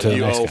someone else. yeah, To the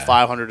you next owe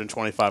guy.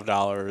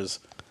 $525.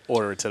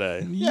 Order it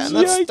today. Yeah, and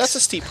Yikes. that's a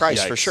steep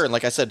price for Yikes. sure. And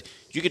like I said,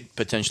 you could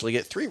potentially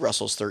get 3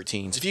 Russell's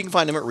 13s if you can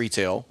find them at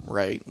retail,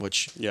 right?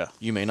 Which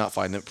you may not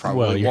find them. Probably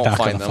Well, you're won't not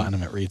going find to them. find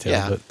them at retail.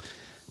 Yeah. But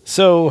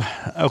so,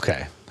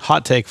 okay,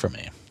 hot take for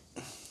me.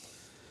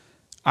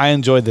 I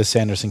enjoyed this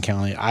Sanderson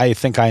County. I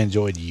think I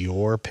enjoyed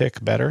your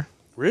pick better.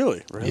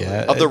 Really? Really?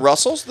 Yeah, Of the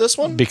Russells, this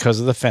one? because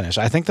of the finish.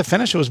 I think the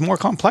finish was more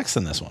complex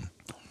than this one.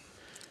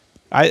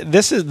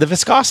 This is the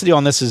viscosity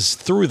on this is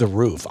through the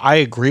roof. I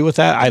agree with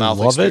that. I mouth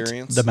love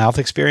experience. it. The mouth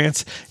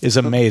experience is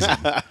amazing.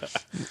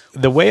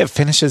 The way it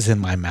finishes in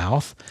my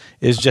mouth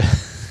is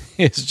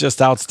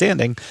just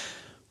outstanding.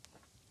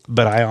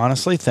 But I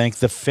honestly think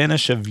the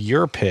finish of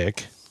your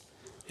pick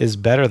is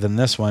better than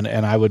this one,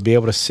 and I would be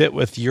able to sit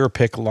with your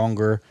pick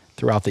longer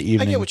throughout the I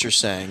evening. get what you're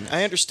saying.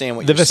 I understand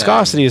what The you're saying.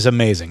 viscosity is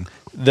amazing.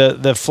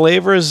 The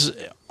flavors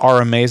are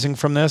amazing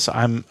from this.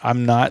 I'm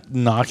not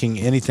knocking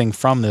anything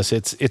from this.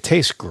 It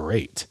tastes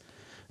great.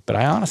 But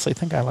I honestly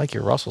think I like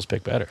your Russell's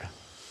pick better.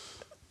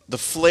 The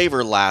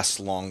flavor lasts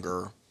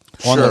longer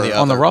On than the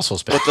on the other.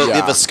 Russell's pick. But the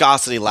Yeah.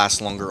 viscosity lasts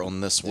longer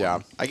on this one. Yeah.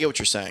 I get what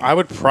you're saying. I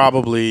would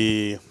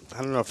probably. I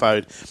don't know if I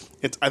would.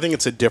 I think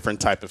it's a different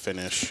type of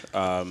finish.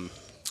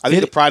 I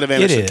think the Pride of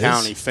Anderson is.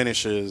 County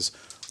finishes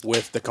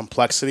with the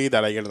complexity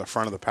that I get in the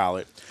front of the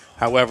palate.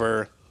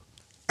 However,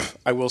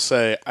 I will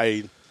say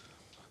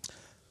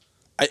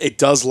it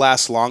does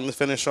last long, the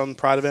finish on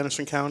Pride of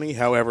Anderson County.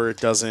 However, it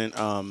doesn't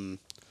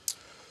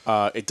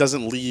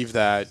leave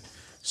that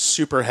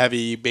super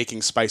heavy,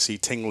 baking, spicy,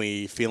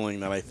 tingly feeling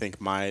that I think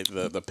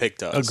the pick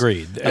does.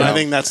 Agreed. And I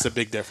think that's the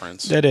big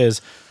difference. It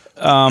is.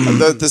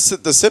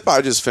 The sip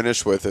I just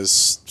finished with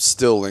is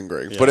still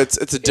lingering, but it's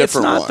a different It's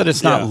not one. that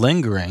it's not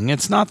lingering.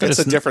 It's not that It's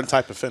a different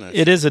type of finish.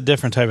 It is a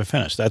different type of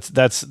finish.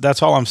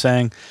 That's all I'm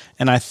saying.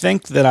 And I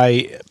think that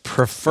I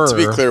prefer. To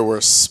be clear,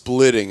 we're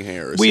splitting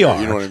hairs. We here, are.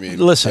 You know what I mean?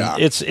 Listen, Yeah.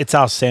 it's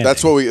outstanding.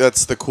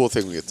 That's the cool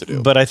thing we get to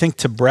do. But I think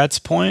to Brett's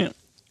point,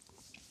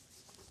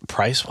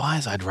 price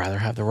wise, I'd rather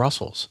have the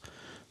Russells.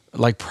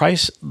 Like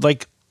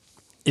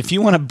if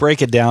you want to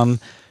break it down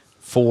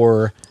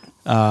for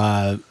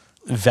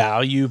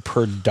value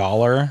per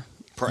dollar,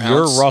 Per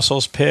your ounce.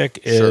 Russell's pick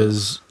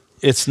is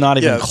it's not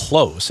even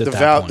close at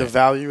that point. The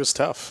value is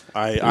tough.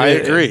 I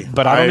agree.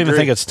 But I don't even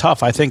think it's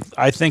tough. I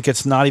think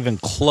it's not even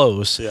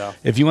close. Yeah.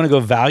 If you want to go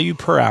value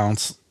per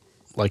ounce,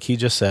 like he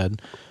just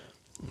said,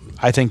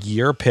 I think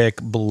your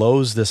pick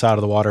blows this out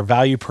of the water.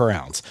 Value per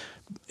ounce.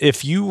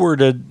 If you were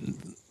to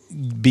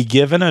be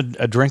given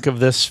a drink of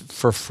this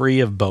for free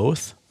of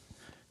both,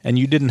 and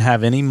you didn't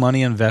have any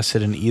money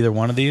invested in either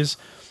one of these,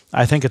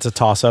 I think it's a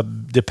toss-up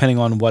depending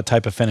on what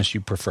type of finish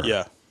you prefer.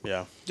 Yeah.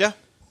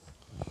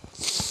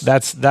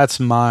 That's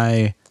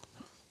my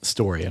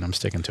story, and I'm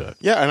sticking to it.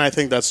 Yeah, and I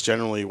think that's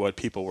generally what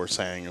people were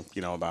saying,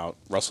 about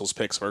Russell's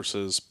Picks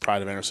versus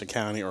Pride of Anderson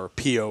County, or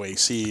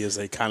POAC, as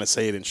they kind of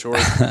say it in short.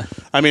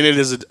 I mean, it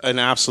is an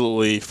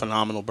absolutely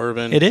phenomenal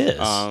bourbon. It is,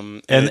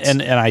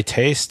 and I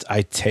taste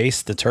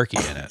the turkey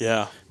in it.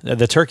 Yeah.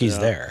 The turkey's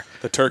there.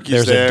 The turkey's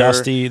there's there.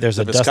 There's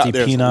a dusty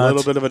there's peanut. a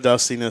little bit of a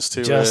dustiness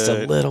to just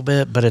it. a little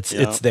bit, but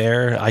it's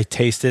there. I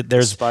taste it.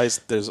 There's spice.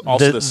 There's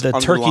also the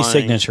turkey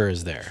signature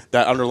is there.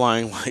 That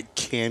underlying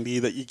candy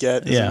that you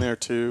get is in there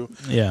too.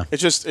 Yeah,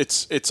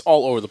 it's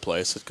all over the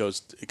place. It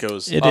goes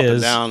it up is.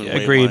 and down.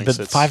 Agreed, but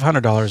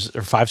 $500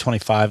 or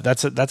 $525.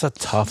 That's a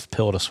tough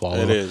pill to swallow.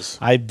 It is.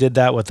 I did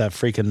that with that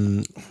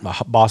freaking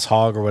Boss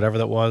Hog or whatever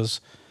that was.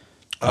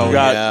 You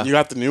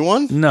got the new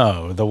one?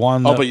 No, the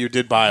one. But you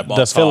did buy a Boss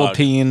the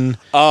Philippine.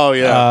 Oh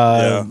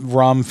yeah,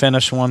 rum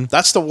finish one.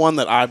 That's the one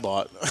that I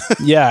bought.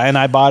 Yeah, and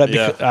I bought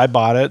it. I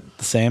bought it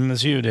the same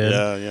as you did.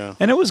 Yeah.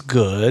 And it was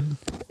good.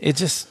 It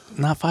just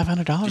not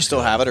 $500. You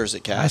still have it, or is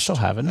it cash? I still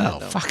have it.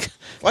 No, fuck.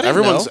 Why didn't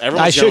Everyone's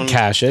I should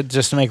cash it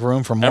just to make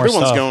room for more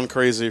Everyone's stuff. going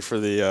crazy for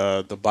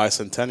the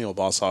bicentennial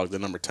Boss Hog, the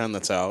number 10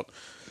 that's out,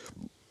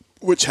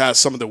 which has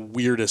some of the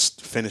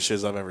weirdest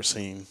finishes I've ever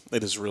seen.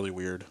 It is really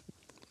weird.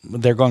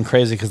 They're going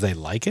crazy because they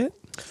like it.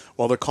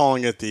 Well, they're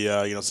calling it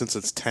the since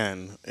it's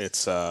 10,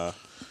 it's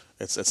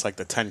like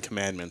the 10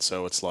 Commandments.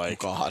 So it's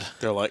like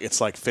they're like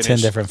it's like finished 10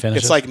 different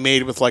finishes. It's like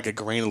made with like a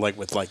grain of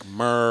with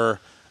myrrh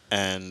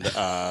and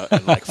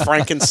like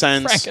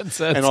frankincense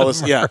and all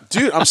this. Yeah,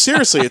 dude, I'm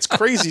seriously, it's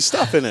crazy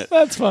stuff in it.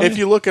 That's funny. If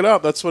you look it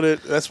up, that's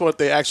what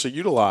they actually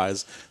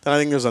utilize. Then I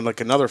think there's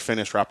another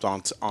finish wrapped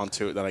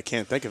onto it that I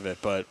can't think of it,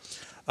 but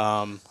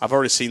I've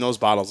already seen those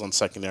bottles on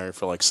secondary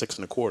for like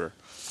 $6.25.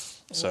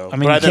 So I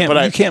mean,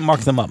 you can't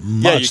mark them up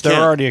much. you They're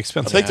can't. already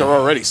expensive. I think they're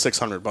already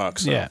 $600.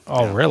 So. Yeah.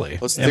 Oh, really?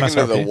 Let's dig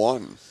into the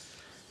one.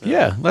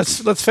 Yeah.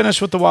 Let's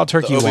finish with the Wild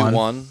Turkey the one.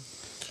 one.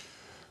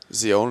 Is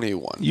the only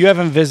one. You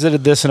haven't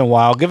visited this in a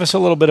while. Give us a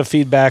little bit of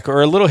feedback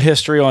or a little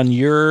history on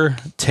your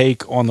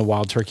take on the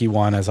Wild Turkey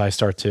one as I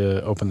start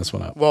to open this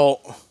one up.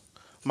 Well,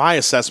 my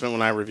assessment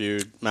when I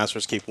reviewed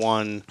Master's Keep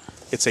 1,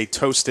 it's a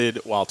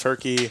toasted Wild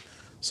Turkey.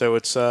 So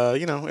it's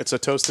it's a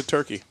toasted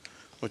turkey,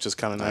 which is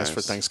kind of nice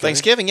for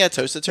Thanksgiving. Yeah,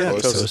 toasted turkey.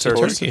 Yeah, toasted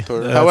turkey.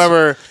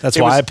 However, that's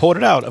why I pulled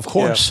it out, of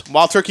course. Yeah.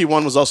 Wild Turkey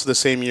 1 was also the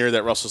same year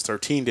that Russell's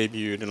 13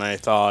 debuted, and I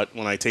thought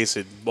when I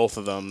tasted both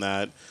of them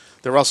that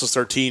the Russell's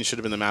 13 should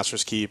have been the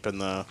Master's Keep, and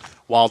the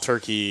Wild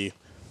Turkey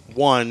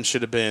 1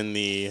 should have been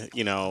the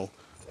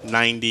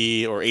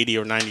 $90 or $80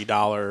 or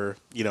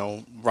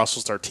 $90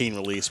 Russell's 13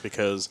 release,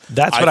 because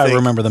that's what I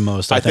remember the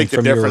most. I think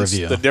from your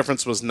review, the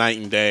difference was night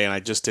and day, and I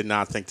just did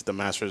not think that the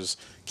Master's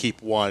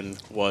Keep 1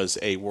 was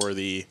a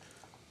worthy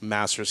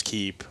Master's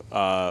Keep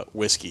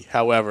whiskey.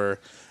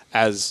 However,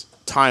 as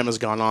time has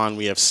gone on,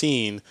 we have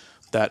seen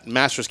that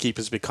Master's Keep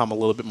has become a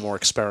little bit more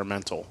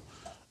experimental,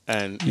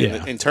 and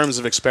in terms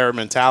of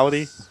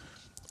experimentality,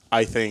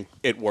 I think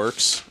it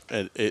works.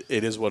 It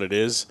is what it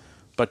is.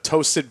 But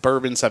toasted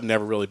bourbons have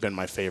never really been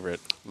my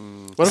favorite.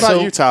 What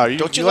about you, Tyler?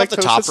 Don't you like like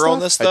the topper stuff? on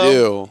this,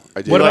 though?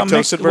 I do. What like about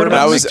toasted what bourbon?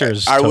 about I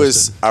Michter's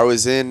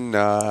was in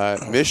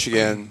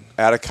Michigan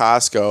at a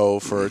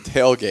Costco for a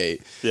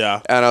tailgate.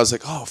 Yeah. And I was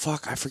like, oh,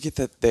 fuck, I forget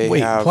that they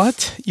Wait, have...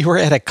 what? You were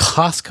at a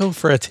Costco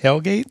for a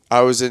tailgate?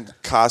 I was in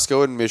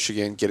Costco in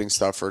Michigan getting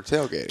stuff for a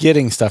tailgate.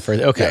 Getting stuff for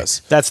it. Okay.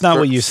 Yes. That's not For-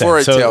 what you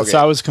for said. a So tailgate.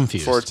 I was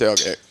confused. For a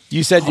tailgate.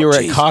 You said you were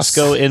Jesus. at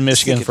Costco in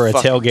Michigan This for a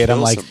thing could fucking tailgate. I'm kill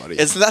like, somebody.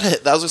 Isn't that?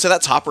 I was gonna say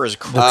that topper is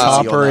crazy.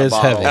 topper on that is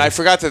bottle. heavy. And I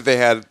forgot that they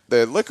had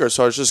the liquor,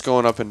 so I was just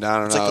going up and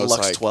down, and It's like I the was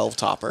Lux like, 12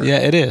 topper. yeah,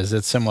 it is.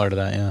 It's similar to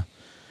that, yeah.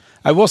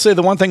 I will say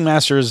the one thing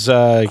Masters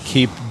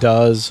Keep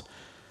does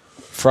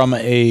from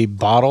a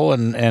bottle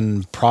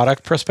and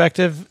product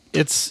perspective,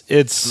 it's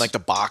And, like the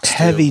box, too.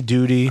 heavy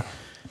duty.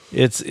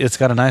 It's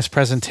got a nice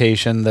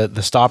presentation.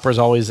 The stopper is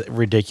always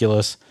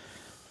ridiculous.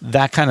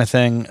 That kind of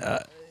thing.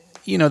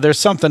 There's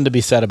something to be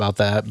said about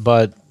that,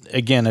 but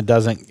again, it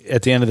doesn't.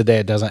 At the end of the day,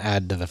 it doesn't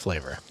add to the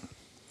flavor.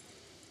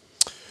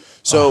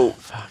 So,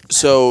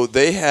 so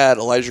they had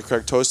Elijah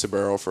Craig Toasted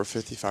Barrel for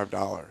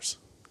 $55,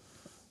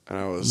 and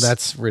I was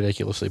That's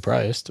ridiculously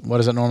priced. What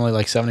is it normally,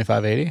 like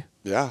 75, 80?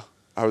 yeah.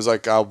 I was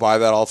like, I'll buy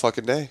that all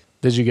fucking day.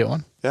 Did you get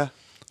one? Yeah,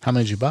 How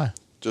many did you buy?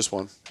 just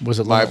one. Was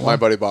it my limit one?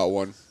 buddy bought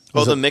one.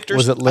 Oh, the it- Michter's?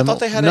 was it I limit- thought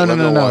they had No, it. no,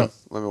 Lemon no. one.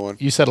 Lemon one.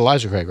 You said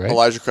Elijah Craig, right?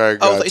 Elijah Craig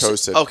Oh,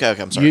 Toasted. okay,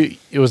 I'm sorry.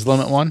 It was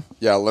limit one.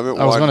 Yeah, limit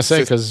one. I was going to say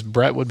 50 because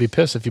Brett would be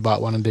pissed if you bought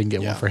one and didn't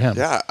get one for him.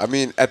 Yeah, I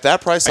mean, at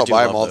that price, I'll do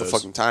buy them love all the those.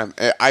 fucking time.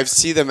 I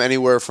see them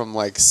anywhere from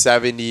like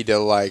 $70 to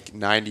like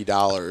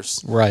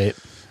 $90, Right.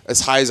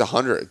 as high as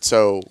 $100.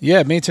 So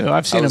Yeah, me too.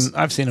 I've seen was him.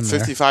 I've seen him there.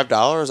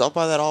 $55, I'll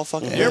buy that all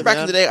fucking. You day, remember back in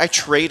man. the day, I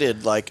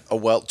traded like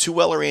two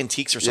Weller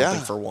Antiques or something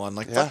Yeah. for one.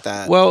 Like, Yeah. fuck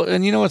that. Well,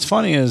 and you know what's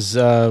funny is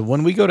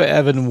when we go to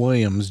Evan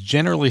Williams,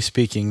 generally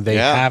speaking, they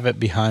Yeah. have it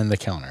behind the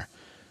counter.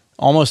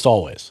 Almost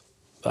always.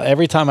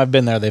 Every time I've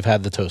been there, they've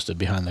had the toasted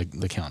behind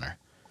the counter.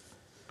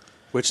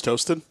 Which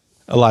toasted?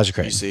 Elijah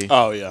Craig. you see.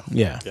 Oh yeah.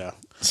 Yeah. Yeah.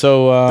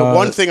 So The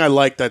one thing I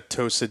like that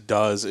toasted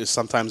does is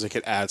sometimes it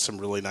could add some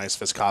really nice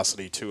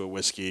viscosity to a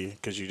whiskey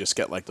because you just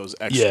get like those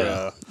extra,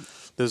 Yeah.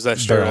 those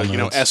extra, Barrel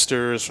notes.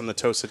 esters from the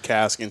toasted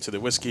cask into the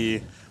whiskey.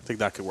 I think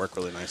that could work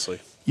really nicely.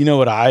 you know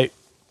what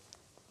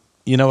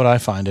I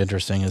find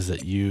interesting is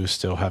that you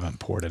still haven't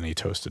poured any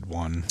toasted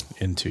one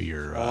into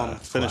your. I'm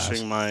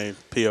finishing my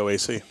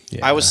POAC.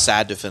 Yeah. I was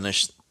sad to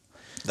finish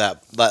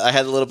that. I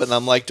had a little bit, and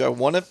I'm like, do I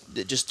want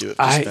to just do it?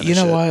 Just finish You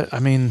know it. what? I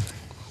mean,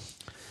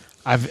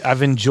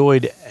 I've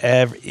enjoyed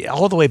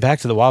all the way back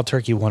to the Wild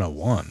Turkey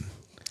 101.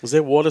 Is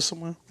there water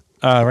somewhere?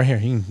 Right here,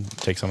 you can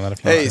take some of that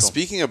if you Hey, want.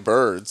 speaking of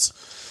birds,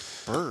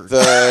 Bird.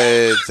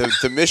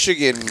 the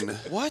Michigan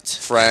What?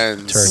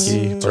 friends,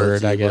 Turkey,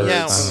 bird, I guess.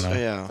 Yeah, I don't know.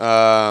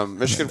 yeah.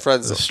 Michigan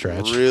friends The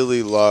stretch.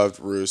 really loved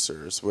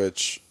roosters,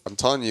 which I'm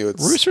telling you,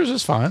 it's Roosters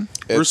is fine.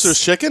 it's Rooster's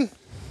chicken?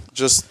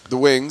 just the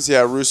wings.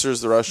 Yeah,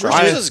 Roosters, the restaurant.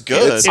 Roosters is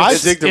good. I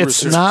It's, dig the it's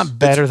Roosters. not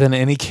better than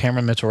any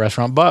Cameron Mitchell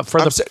restaurant, but for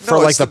it's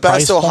like the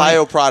price best Ohio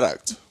point,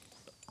 product.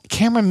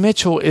 Cameron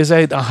Mitchell is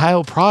an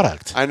Ohio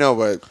product. I know,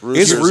 but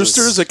Roosters Is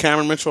Roosters a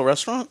Cameron Mitchell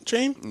restaurant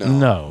chain?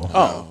 No.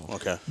 Oh,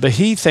 okay. But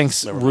he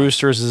thinks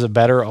Roosters is a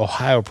better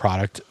Ohio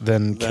product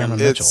than Cameron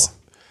Mitchell. It's.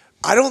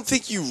 I don't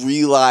think you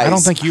realize. I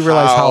don't think you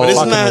realize how But isn't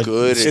fucking that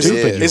good it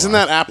stupid is. you Isn't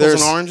are. that apples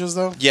There's- and oranges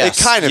though? Yes.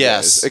 It kind of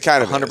yes. is. It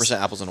kind of 100% is.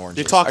 apples and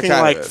oranges. You're talking kind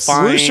of like is.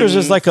 fine, Roosters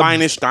is like a-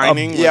 finish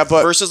dining. Yeah,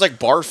 but versus like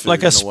bar food.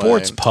 like in a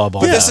sports way. pub.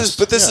 But this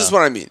is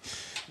what I mean.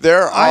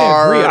 There I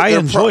are. agree. I there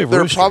enjoy there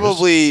are Roosters.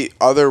 probably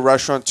other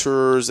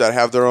restaurateurs that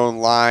have their own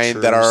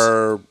line that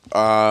are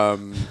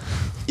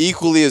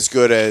equally as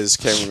good as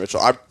Cameron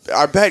Mitchell.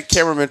 I bet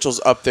Cameron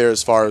Mitchell's up there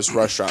as far as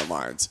restaurant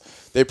lines.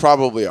 They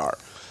probably are.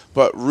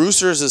 But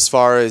Roosters, as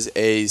far as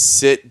a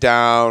sit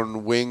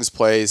down wings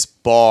place,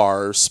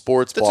 bar,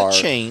 sports That's a bar,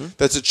 chain.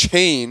 That's a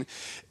chain.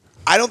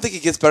 I don't think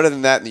it gets better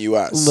than that in the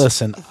U.S.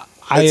 Listen,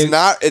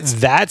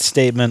 that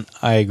statement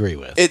I agree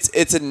with.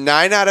 It's a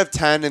 9 out of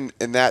 10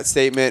 in that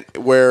statement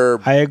where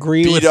I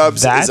agree with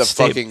B-dubs that is a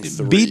statement.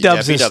 fucking 3.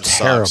 B-dubs Yeah, is B-dubs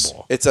terrible.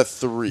 sucks. It's a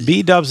 3.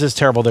 B-dubs is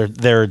terrible.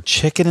 Their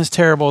chicken is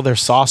terrible. Their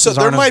So sauces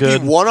there aren't might as be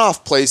good.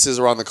 one-off places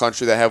around the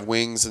country that have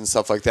wings and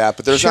stuff like that,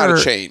 but there's not a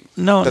Sure. chain.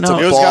 No, That's no. a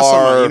You know who's got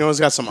bar. who's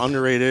got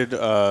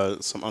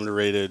some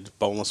underrated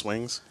boneless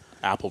wings?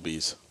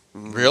 Applebee's.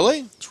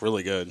 Really? It's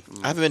really good.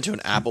 I haven't been to an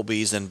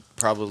Applebee's in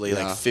probably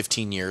Yeah. like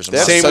 15 years. I'm They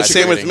have not Same, such a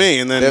same good with exaggerating.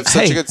 me. And They then have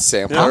such Hey, a good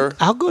sampler.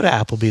 I'll go to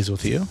Applebee's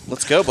with you.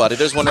 Let's go, buddy.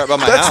 There's one right by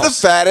my That's house.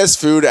 the fattest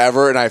food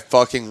ever, and I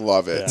fucking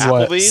love it. Yeah.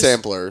 What? Applebee's?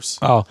 Samplers.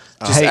 Oh,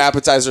 Just hey,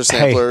 appetizer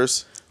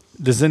samplers.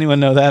 does anyone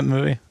know that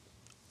movie?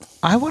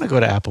 I want to go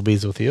to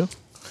Applebee's with you.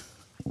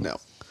 No.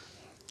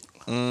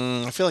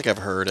 I feel like I've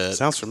heard it.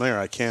 sounds familiar.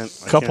 I can't.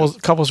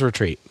 Couples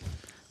retreat.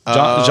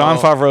 John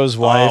Favreau's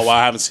wife. Oh, wow,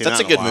 I haven't seen That's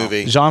that a in good while.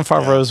 movie. John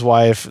Favreau's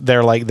wife.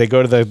 They're like they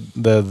go to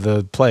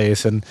the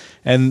place and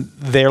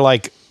they're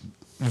like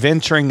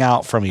venturing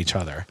out from each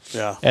other.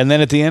 Yeah. And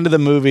then at the end of the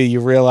movie, you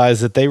realize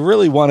that they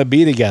really want to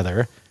be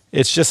together.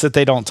 It's just that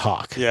they don't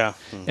talk. Yeah.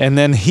 And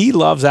then he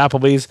loves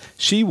Applebee's.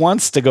 She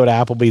wants to go to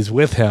Applebee's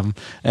with him,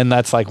 and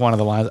that's like one of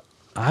the lines.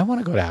 I want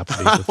to go to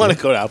Applebee's. I with want you.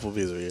 to go to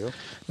Applebee's with you.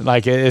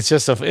 Like it's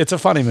just it's a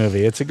funny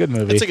movie. It's a good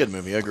movie. It's a good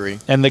movie. I agree.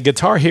 And the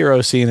Guitar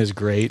Hero scene is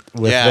great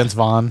with Yeah. Vince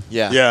Vaughn.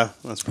 Yeah. Yeah,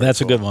 that's pretty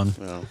That's a cool. good one.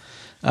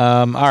 Yeah.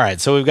 All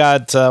right, so we've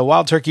got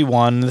Wild Turkey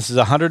 1. This is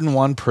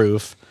 101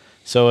 proof.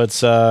 So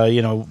it's,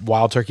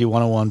 Wild Turkey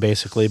 101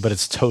 basically, but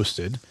it's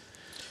toasted.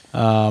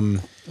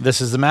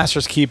 This is the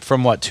Master's Keep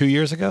from, 2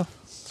 years ago?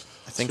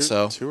 I think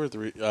so. 2 or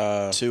 3. 2,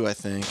 I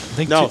think. I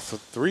think No, 3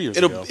 3 years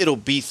ago. It'll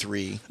be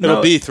 3. It'll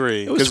No, be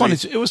 3. It was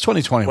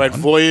 2021. We had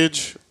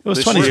Voyage. It was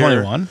this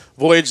 2021. year,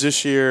 Voyage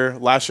this year.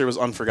 Last year was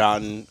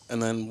Unforgotten,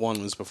 and then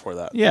 1 was before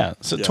that. Yeah,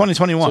 so Yeah.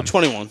 2021. So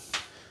 21.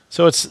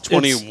 So it's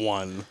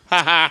 21.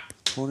 Ha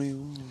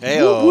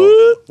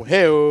BH191.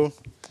 Hey-o.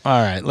 All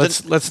right,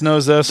 let's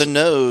nose this. The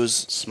nose.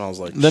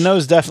 Smells like The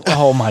nose definitely.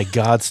 Oh my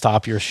God!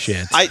 Stop your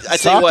shit. I tell you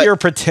Stop what, your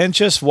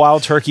pretentious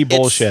wild turkey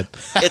bullshit.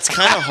 It's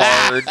kind of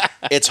hard.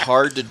 It's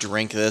hard to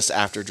drink this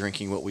after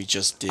drinking what we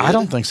just did. I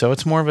don't think so.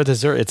 It's more of a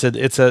dessert.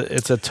 It's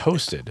a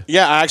toasted.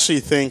 Yeah, I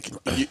actually think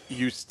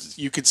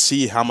you could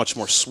see how much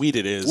more sweet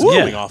it is Woo.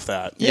 coming Yeah. off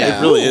that. Yeah.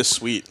 It really is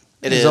sweet.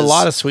 There's a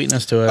lot of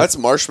sweetness to it. That's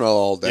marshmallow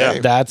all day. Yeah.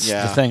 That's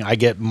Yeah. the thing. I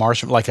get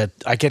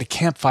I get a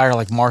campfire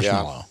like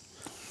marshmallow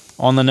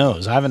on the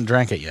nose. I haven't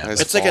drank it yet. Nice.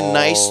 It's like a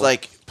nice Fall.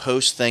 like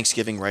post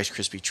Thanksgiving Rice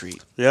Krispie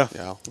treat. Yeah.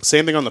 Yeah.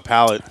 Same thing on the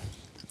palate.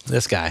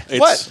 This guy. It's,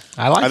 What?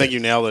 I like I think it. you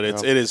nailed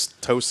it. It is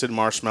toasted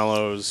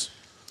marshmallows,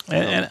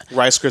 And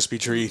Rice Krispie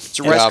treat. It's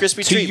a Rice Yeah.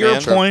 Krispie to treat, your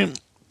man. point,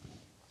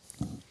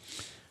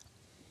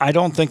 I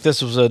don't think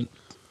this was a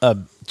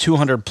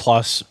 200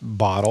 plus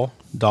bottle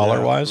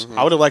dollar wise.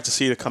 I would have liked to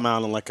see it come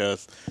out in like a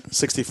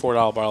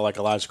 $64 bottle like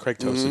Elijah Craig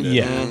toasted it.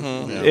 Yeah.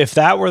 Mm-hmm. If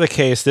that were the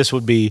case, this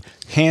would be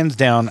hands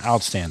down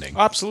outstanding.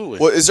 Absolutely.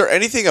 Well, is there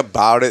anything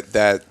about it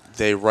that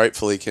they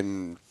rightfully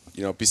can,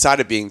 beside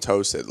it being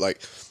toasted,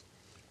 like,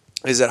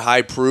 is it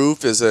high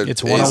proof? Is it?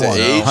 It's is 101.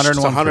 it aged? 101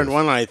 It's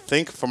 101, I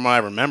think, from what I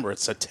remember,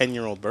 it's a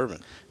 10-year-old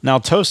bourbon. Now,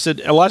 toasted,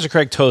 Elijah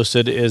Craig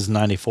toasted is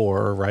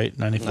 94, right?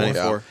 94.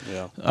 94.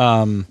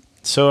 Yeah.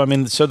 So, I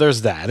mean, so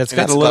there's that. It's And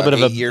got it's a little about bit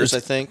of 8 a. years, I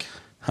it's- think.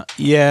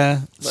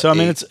 Yeah. So, I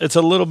mean, 8. it's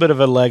a little bit of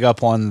a leg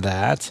up on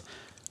that.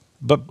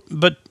 But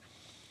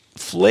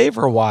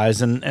flavor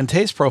wise and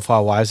taste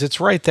profile wise, it's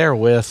right there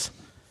with.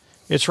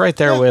 It's right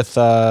there with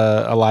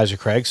Elijah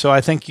Craig. So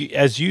I think,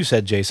 as you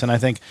said, Jason, I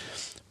think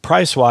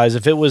price wise,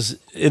 if it was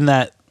in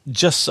that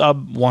just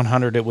sub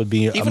 100, it would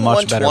be a Even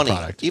much better 120.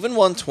 product. Even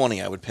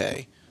 120, I would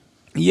pay.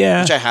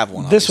 Yeah, Which I have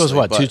one, This was obviously,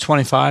 what, but-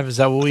 225? Is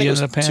that what I we think it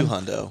was ended up paying?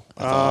 200.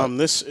 I thought.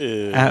 This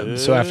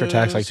is So after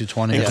tax, like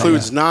 220.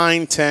 includes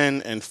 9,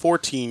 10, and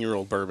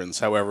 14-year-old bourbons.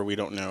 However, we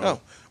don't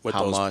know what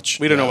how those much.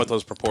 We don't know Yeah. what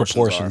those proportions,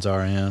 proportions are.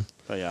 are. Yeah.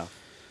 But yeah.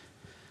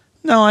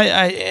 No,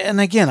 and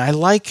again, I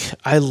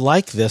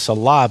like this a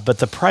lot, but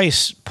the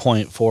price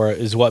point for it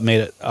is what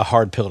made it a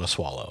hard pill to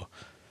swallow.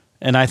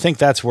 And I think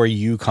that's where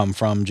you come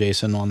from,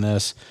 Jason, on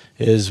this,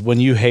 is when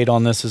you hate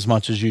on this as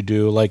much as you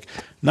do. Like,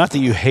 not that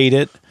you hate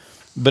it,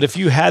 but if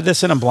you had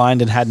this in a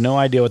blind and had no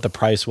idea what the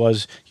price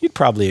was, you'd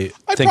probably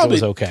think it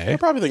was okay. I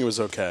probably think it was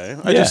okay.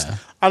 Yeah.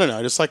 I don't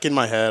know. Just like in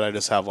my head, I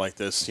just have like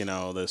this,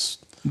 this.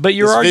 But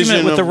your this argument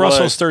vision with the of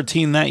Russell's what-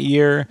 13 that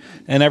year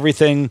and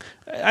everything,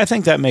 I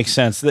think that makes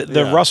sense. The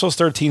Yeah. Russell's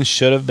 13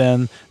 should have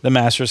been the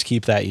Masters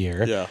Keep that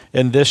year. Yeah.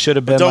 And this should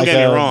have been Don't like get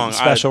me a wrong.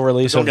 special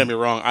release. Don't get me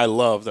wrong. I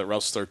love that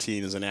Russell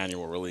 13 is an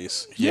annual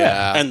release.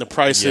 Yeah. And the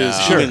prices,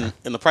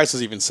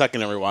 Yeah. even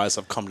secondary wise,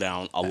 have come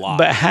down a lot.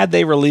 But had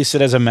they released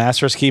it as a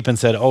Masters Keep and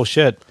said, oh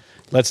shit,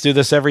 let's do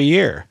this every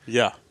year,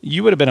 yeah,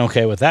 you would have been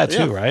okay with that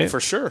yeah, too, right? For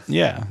sure.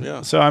 Yeah.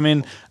 Yeah. So, I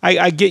mean,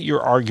 I get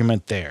your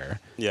argument there.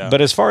 Yeah.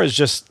 But as far as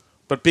just,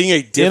 But being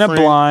a different,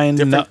 blind,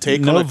 different no-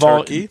 take no on a vol-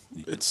 turkey,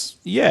 it's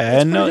yeah,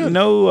 That's and pretty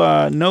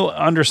good. no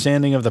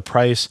understanding of the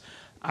price,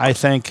 I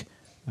think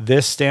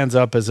this stands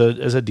up as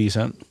a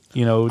decent,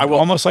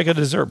 almost like a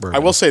dessert bourbon. I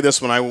will say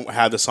this: when I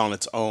had this on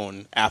its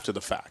own after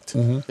the fact,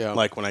 Yeah.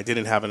 like when I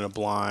didn't have it in a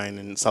blind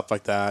and stuff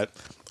like that,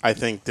 I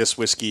think this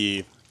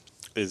whiskey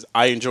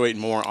I enjoy it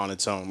more on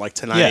its own. Like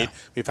tonight, Yeah.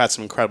 we've had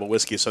some incredible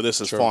whiskey, so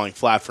this is falling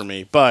flat for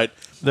me. But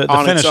The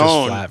on finish its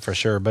own, is flat for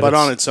sure, but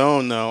on it's, its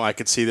own though, I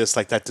could see this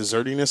like that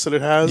dessertiness that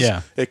it has.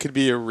 Yeah. It could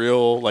be a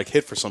real like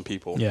hit for some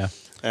people. Yeah.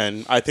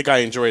 And I think I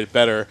enjoy it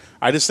better.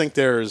 I just think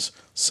there's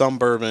some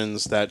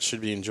bourbons that should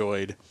be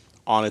enjoyed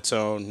on its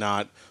own,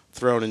 not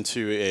thrown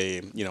into a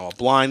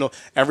blind.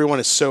 Everyone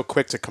is so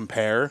quick to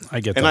compare.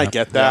 I get and that. I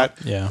get that.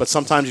 Yeah. But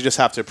sometimes you just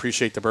have to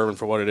appreciate the bourbon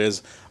for what it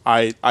is.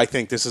 I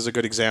think this is a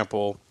good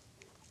example.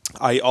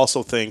 I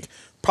also think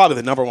probably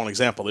the number one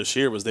example this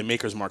year was the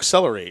Maker's Mark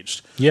Cellar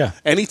Aged. Yeah.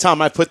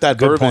 Anytime I put that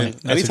Good bourbon, point.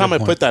 That's a anytime good I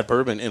point. put that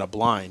bourbon in a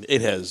blind, it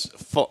has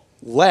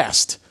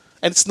last.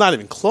 And it's not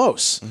even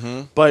close.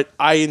 But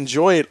I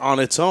enjoy it on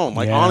its own.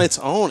 Like Yeah. on its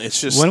own, it's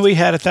just when we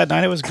had it that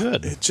night, it was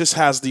good. it just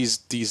has these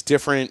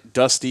different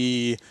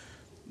dusty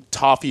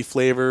toffee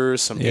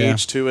flavors, some Yeah.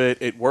 age to it.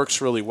 It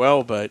works really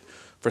well, but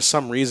for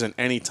some reason,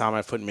 anytime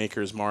I put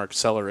Maker's Mark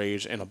Cellar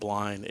Age in a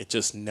blind, it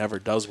just never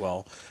does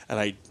well. And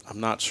I'm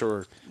not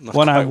sure.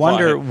 When I quite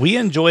wonder, why. we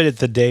enjoyed it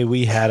the day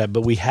we had it,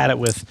 but we had it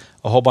with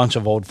a whole bunch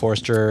of Old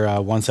Forester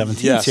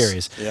 117 Yes.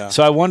 series. Yeah.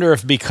 So I wonder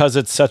if because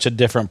it's such a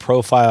different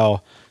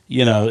profile,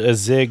 a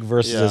Zig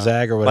versus a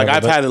Zag or whatever. Like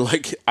I've but- had it.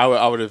 Like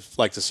I would have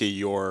liked to see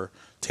your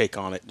take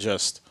on it,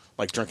 just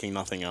like drinking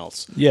nothing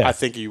else. Yeah. I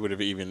think you would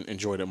have even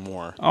enjoyed it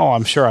more. Oh,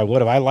 I'm sure I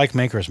would have. I like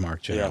Maker's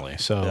Mark generally,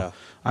 so Yeah.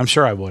 I'm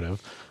sure I would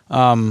have.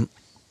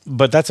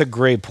 But that's a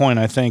great point.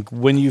 I think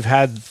when you've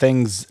had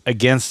things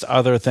against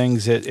other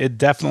things, it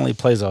definitely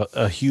plays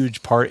a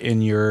huge part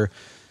in your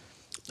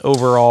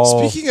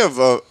overall. Speaking of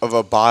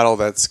a bottle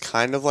that's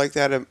kind of like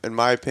that, in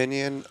my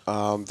opinion,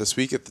 this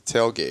week at the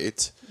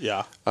tailgate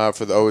Yeah.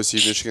 for the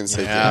OSU Michigan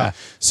State Yeah. game.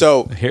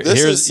 So You're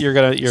this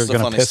gonna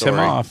a piss him funny story.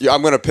 off.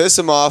 I'm going to piss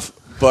him off,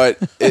 but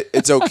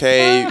it's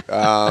okay.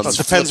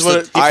 Depends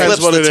what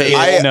it is.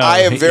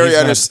 I am very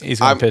He's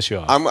gonna piss you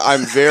off.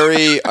 I'm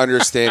very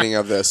understanding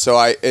of this. So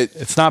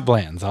it's not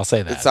Bland's. I'll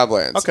say that. it's not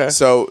Bland's. Okay.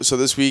 So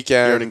this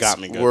weekend You already got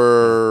me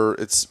good.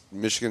 it's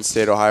Michigan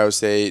State, Ohio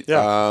State.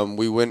 Yeah.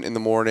 We went in the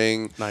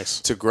morning. Nice.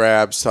 To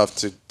grab stuff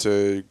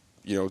to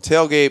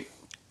tailgate.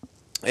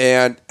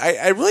 And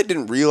I really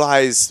didn't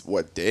realize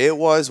what day it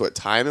was, what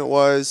time it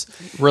was.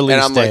 Release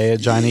and I'm day like,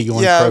 at Giant Eagle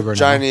in yeah, Kroger now.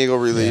 Giant Eagle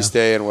release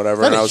day and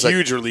whatever. And I was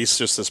huge release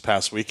just this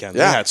past weekend.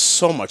 Yeah. They had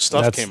so much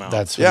stuff came out.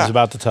 That's what I was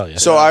about to tell you.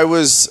 So I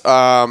was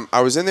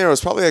in there. It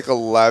was probably like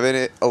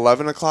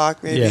 11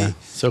 o'clock maybe. Yeah.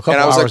 So a couple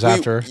And I was hours like,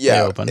 after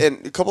they opened.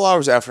 And a couple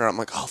hours after, I'm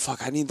like, oh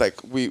fuck, I need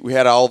we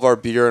had all of our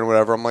beer and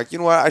whatever. I'm like, you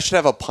know what? I should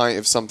have a pint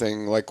of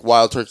something like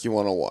Wild Turkey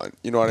 101.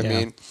 You know what I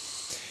mean?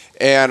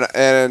 And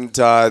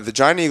the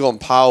Giant Eagle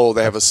and Powell,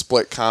 they have a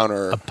split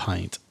counter. A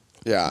pint.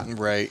 Yeah.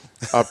 Right.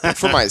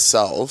 For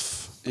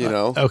myself,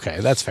 Okay,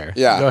 that's fair.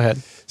 Yeah. Go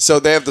ahead.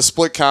 So they have the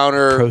split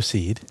counter.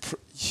 Proceed.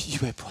 You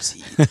may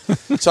proceed.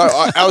 So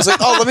I was like,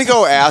 oh, let me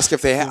go ask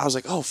if they I was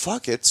like, oh,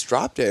 fuck, it's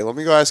drop day. Let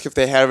me go ask if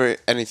they have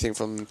anything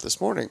from this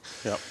morning.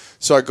 Yep.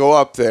 So I go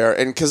up there,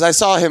 and because I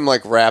saw him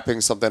like wrapping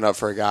something up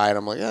for a guy, and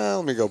I'm like, yeah,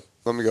 let me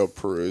go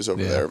peruse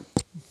over there.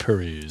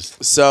 Peruse.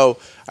 So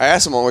I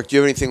asked him, I'm like, do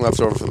you have anything left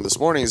over from this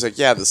morning? He's like,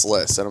 yeah, this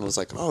list. And I was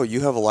like, oh,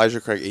 you have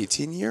Elijah Craig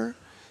 18 year?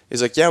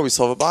 He's like, yeah, we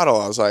still have a bottle.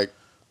 I was like,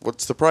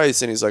 what's the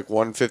price? And he's like,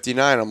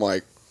 $159. I'm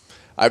like,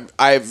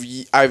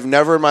 I've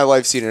never in my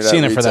life seen it at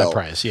retail. For that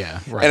price, yeah.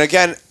 Right. And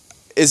again,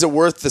 is it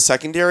worth the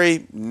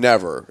secondary?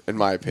 Never, in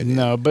my opinion.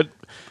 No, but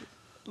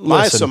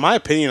my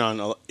opinion on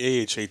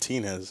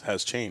AH18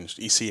 has changed.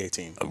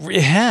 EC18.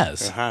 it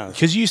has. It has.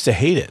 Because you used to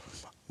hate it.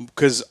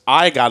 Because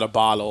I got a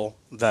bottle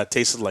that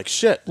tasted like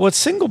shit. Well, it's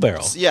single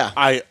barrel. Yeah.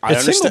 I It's single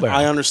understand. barrel.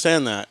 I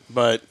understand that,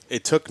 but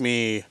it took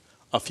me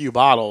a few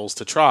bottles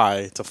to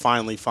try to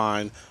finally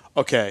find.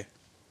 Okay,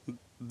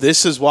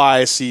 this is why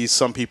I see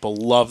some people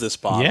love this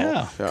bottle.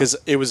 Yeah. Because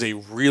it was a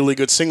really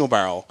good single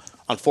barrel.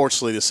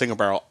 Unfortunately, the single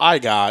barrel I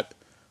got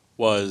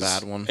was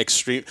Bad one.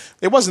 extreme.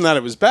 It wasn't that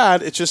it was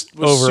bad. It just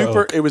was Over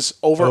oaked. It was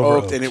over Over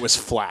oaked and oaked. it was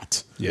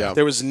flat. Yeah.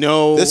 There was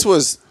no.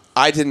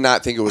 I did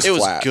not think it was It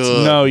was flat.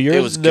 good. No, it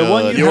was the good.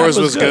 one you Yours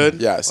had was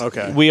good. Yes.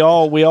 Okay. We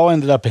all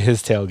ended up at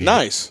his tailgate.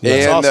 Nice.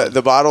 That's And awesome.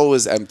 the bottle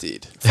was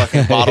emptied.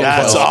 Fucking bottle.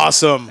 That's closed.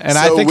 awesome. And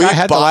I think we I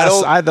had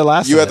the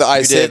last. You had the. I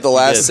You saved did, the you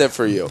last did. sip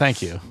for you.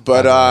 Thank you.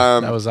 But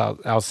that was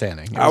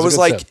outstanding. It I a was good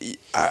like, sip.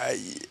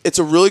 it's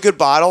a really good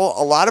bottle.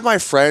 A lot of my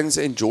friends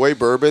enjoy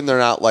bourbon. They're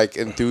not like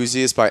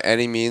enthusiasts by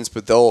any means,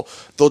 but they'll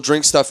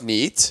drink stuff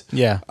neat.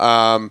 Yeah.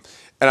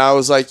 And I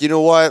was like, you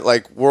know what?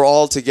 Like, we're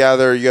all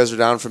together. You guys are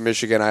down from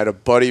Michigan. I had a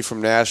buddy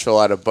from Nashville.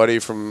 I had a buddy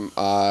from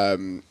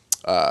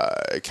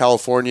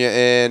California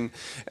in.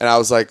 And I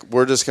was like,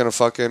 we're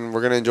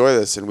gonna enjoy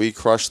this. And we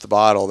crushed the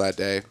bottle that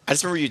day. I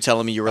just remember you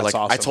telling me you were That's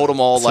like, I awesome, told man.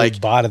 them all So like, we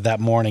bought it that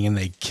morning and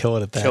they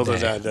killed it that Killed day. it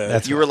that day.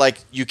 That's you were like,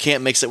 you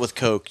can't mix it with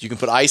Coke. You can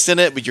put ice in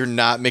it, but you're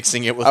not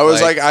mixing it with. I was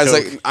Coke.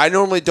 like, I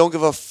normally don't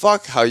give a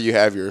fuck how you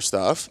have your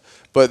stuff.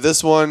 But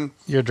this one,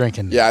 You're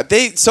drinking. yeah,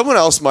 someone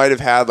else might have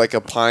had like a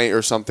pint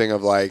or something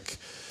of like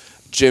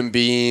Jim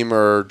Beam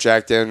or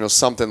Jack Daniels,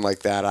 something like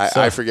that.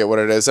 I forget what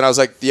it is. And I was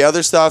like, the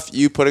other stuff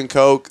you put in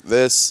Coke,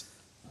 this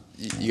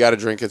you got to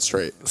drink it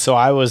straight. So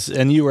I was,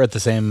 and you were at the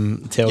same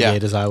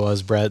tailgate as I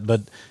was, Brett.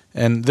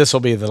 And this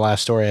will be the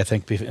last story, I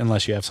think,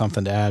 unless you have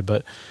something to add.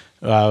 But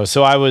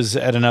so I was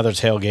at another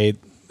tailgate.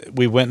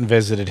 We went and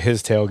visited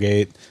his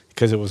tailgate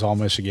because it was all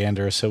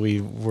Michigander. So we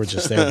were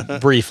just there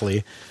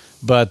briefly.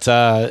 But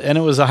and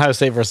it was Ohio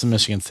State versus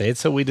Michigan State,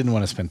 so we didn't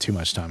want to spend too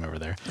much time over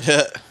there.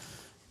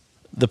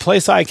 The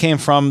place I came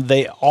from,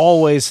 they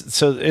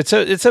always it's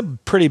a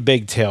pretty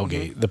big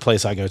tailgate. The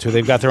place I go to,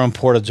 they've got their own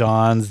porta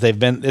johns.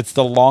 It's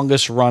the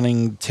longest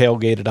running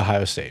tailgate at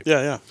Ohio State.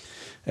 Yeah.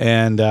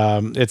 And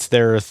it's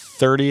their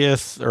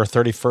 30th or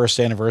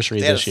 31st anniversary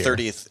they had this a year.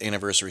 30th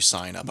anniversary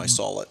sign up. I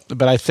saw it.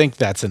 But I think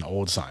that's an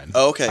old sign.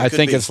 Oh, okay. I Could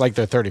think be. it's like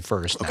their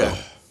 31st now.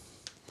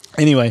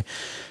 Anyway,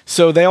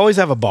 so they always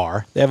have a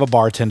bar. They have a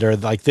bartender.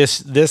 Like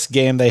this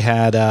game, they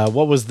had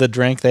what was the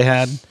drink they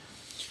had?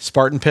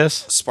 Spartan Piss.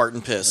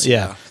 Spartan Piss.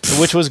 Yeah,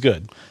 which was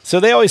good. So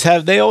they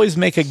always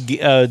make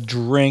a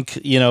drink,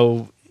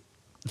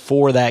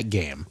 for that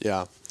game.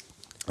 Yeah.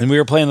 And we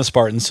were playing the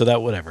Spartans, so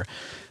that whatever.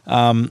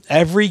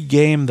 Every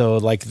game though,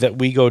 like that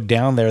we go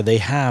down there, they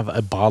have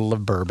a bottle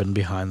of bourbon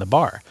behind the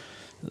bar.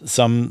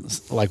 Some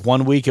like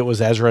 1 week it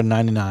was Ezra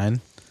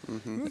 99.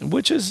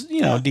 Which is,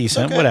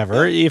 decent, okay,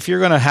 whatever. If you're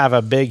going to have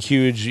a big,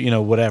 huge,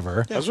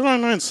 whatever, That's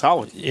 99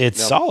 solid.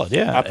 it's solid,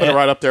 yeah. I put it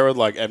right up there with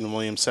like Evan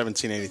Williams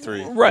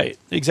 1783. Right,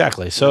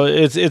 exactly. So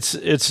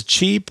it's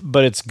cheap,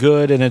 but it's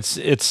good, and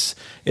it's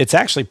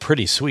actually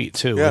pretty sweet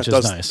too, Yeah, which it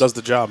is does, nice. does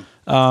the job.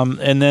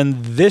 And then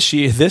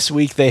this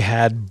week they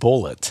had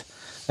Bullet,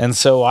 and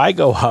so I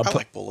go up, I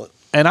like Bullet.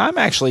 and I'm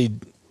actually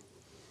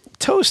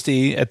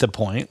toasty at the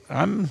point.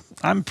 I'm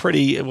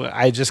pretty.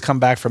 I just come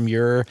back from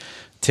your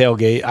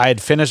tailgate.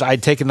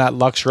 I'd taken that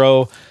Lux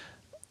Row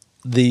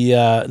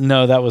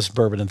No, that was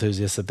Bourbon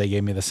Enthusiast that they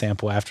gave me the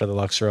sample after the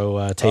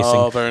Luxro tasting.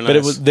 Oh, very But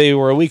nice. they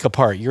were a week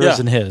apart, yours Yeah.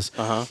 and his.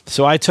 Uh-huh.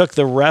 So I took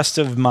the rest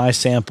of my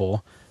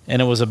sample,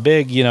 and it was a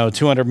big,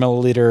 200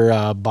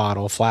 milliliter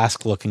bottle,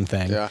 flask looking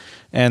thing. Yeah.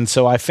 And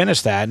so I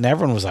finished that, and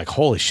everyone was like,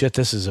 "Holy shit,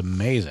 this is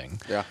amazing!"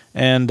 Yeah.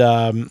 And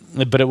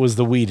but it was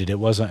the weeded. It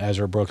wasn't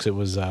Ezra Brooks. It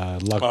was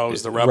it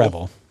was the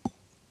Rebel.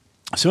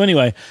 So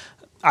anyway,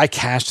 I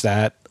cashed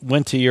that.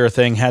 Went to your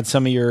thing. Had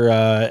some of your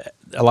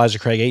Elijah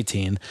Craig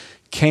 18.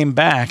 Came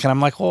back, and I'm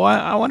like, well,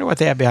 I wonder what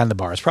they had behind the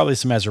bar. It's probably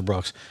some Ezra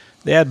Brooks.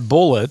 They had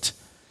Bullet,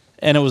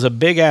 and it was a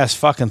big ass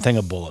fucking thing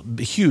of Bullet,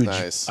 huge.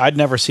 Nice. I'd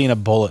never seen a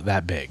Bullet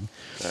that big.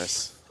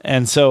 Nice.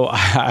 And so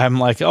I'm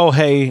like, oh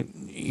hey,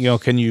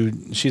 can you?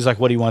 She's like,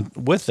 what do you want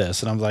with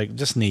this? And I'm like,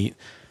 just neat.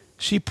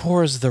 She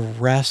pours the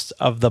rest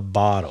of the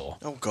bottle,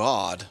 Oh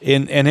God.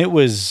 and it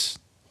was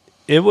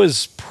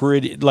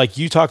pretty. Like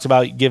you talked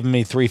about giving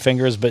me 3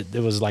 fingers, but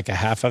it was like a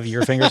half of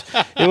your fingers.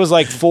 It was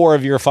like 4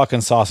 of your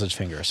fucking sausage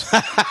fingers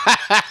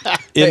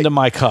into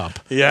my cup.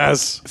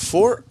 Yes.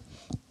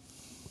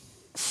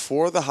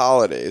 For the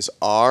holidays,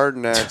 our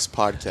next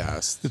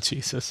podcast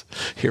Jesus,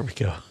 here we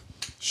go.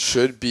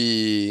 should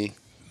be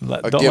a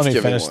Don't let gift me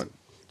giving finish. one.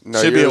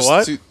 No, Should be a yours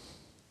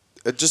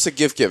what? just a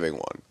gift giving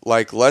one.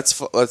 Like let's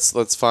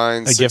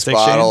find A 6 gift exchange?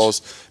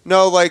 bottles.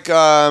 No, like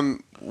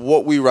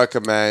what we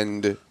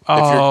recommend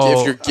Oh,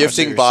 if you're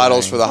gifting you're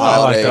bottles saying. for the I like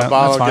holiday. that.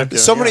 Bottle That's fine.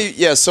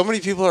 gift. So many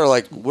people are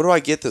like, what do I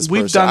get this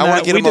We've person? done I wanna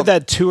that. get We him did a-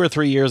 that 2 or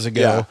 3 years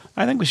ago. Yeah.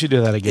 I think we should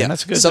do that again. Yeah.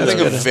 That's good. Something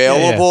that's good.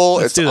 available.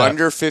 Let's It's do that.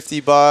 under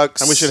 $50.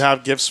 And we should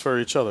have gifts for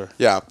each other.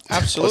 Yeah.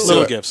 Absolutely.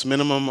 Little it. gifts,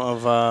 minimum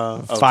of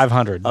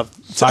 500.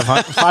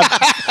 500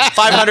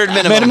 500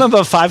 minimum. minimum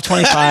of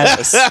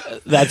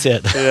 525. That's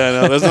it. Yeah,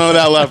 no, there's none of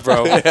that left,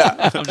 bro.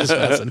 I'm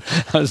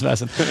just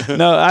messing.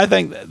 No, I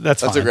think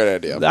that's That's a fine. great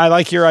idea. I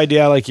like your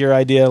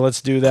idea.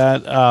 Let's do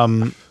that.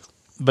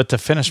 But to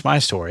finish my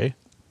story,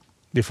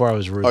 before I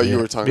was rudely, you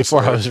were telling a before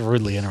I story. was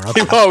rudely interrupted.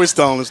 You're always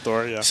telling the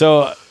story, yeah.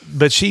 So,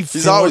 but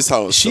he's always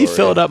telling a She story.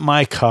 filled up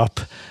my cup,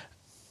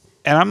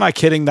 and I'm not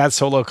kidding. That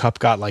solo cup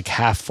got like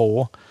half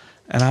full,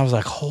 and I was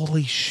like,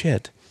 "Holy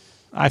shit!"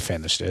 I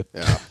finished it.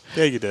 Yeah.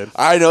 Yeah, you did.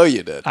 I know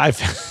you did. I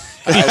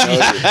I know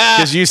you did.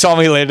 because you saw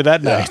me later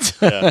that night.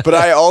 But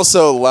I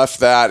also left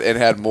that and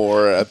had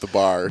more at the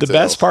bar. The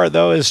best part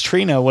though is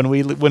Trina when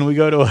we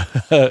go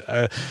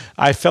to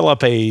I fill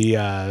up a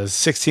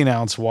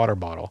 16-ounce water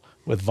bottle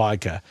with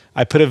vodka.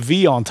 I put a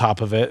V on top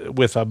of it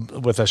with a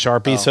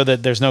Sharpie so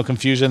that there's no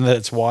confusion that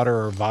it's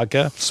water or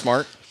vodka.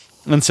 Smart.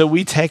 And so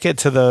we take it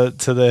to the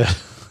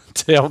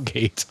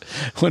tailgate.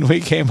 When we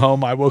came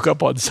home, I woke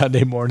up on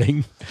Sunday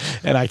morning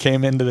and I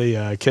came into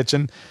the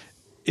kitchen.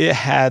 It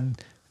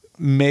had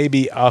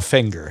maybe a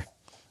finger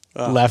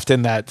left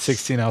in that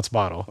 16-ounce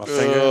bottle.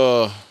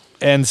 Ugh.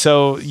 And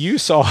so you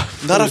saw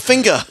Not a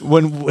finger.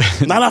 when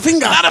Not a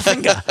finger. Not a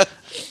finger.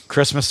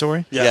 Christmas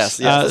story. Yes.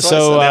 That's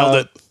so what I said.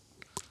 Nailed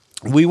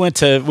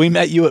it. we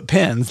met you at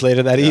Penn's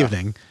later that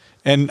evening,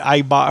 and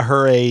I bought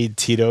her a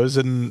Tito's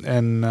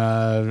and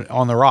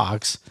on the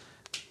rocks.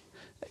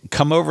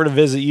 Come over to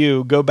visit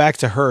you. Go back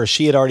to her.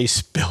 She had already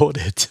spilled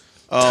it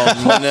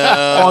Oh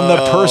no. on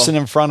the person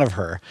in front of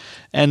her,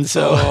 and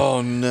so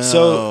Oh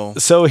no.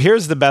 so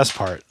here's the best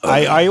part.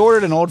 I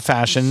ordered an old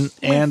fashioned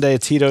and a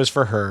Tito's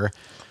for her.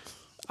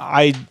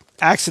 I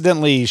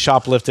accidentally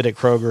shoplifted at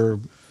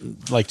Kroger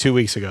like 2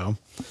 weeks ago.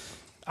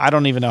 I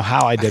don't even know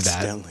how I did that.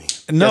 Accidentally.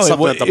 No, There's it,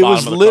 something wa- at the it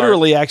was bottom of the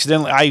literally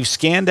accidentally. I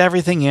scanned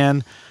everything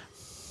in.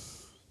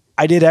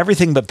 I did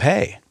everything but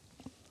pay.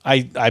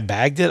 I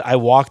bagged it. I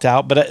walked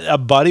out, but a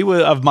buddy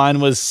of mine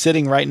was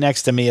sitting right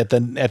next to me at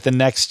the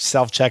next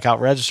self checkout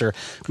register.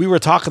 We were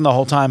talking the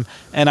whole time,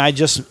 and I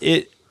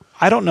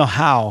don't know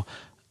how.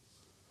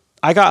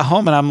 I got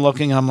home and I'm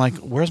looking and I'm like,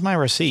 "Where's my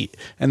receipt?"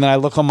 And then I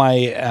look on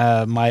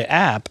my my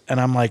app and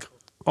I'm like,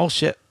 "Oh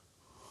shit,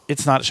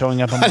 it's not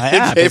showing up on my I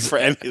didn't app." pay for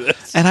any of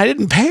this. And I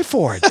didn't pay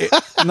for it.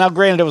 Now,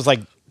 granted, it was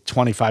like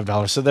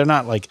 $25, so they're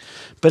not like,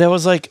 but it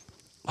was like,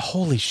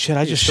 holy shit,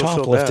 I just still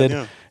feel bad,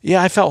 shoplifted.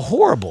 Yeah, I felt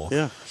horrible.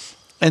 Yeah.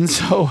 And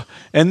so,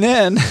 and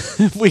then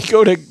we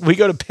go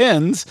to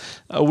Penn's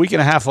a week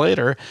and a half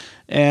later,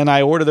 and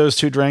I order those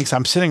 2 drinks.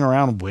 I'm sitting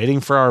around waiting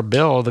for our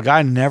bill. The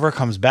guy never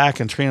comes back,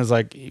 and Trina's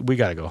like, "We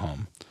got to go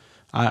home."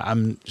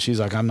 She's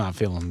like, "I'm not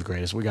feeling the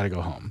greatest. We got to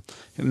go home."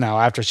 Now,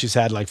 after she's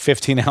had like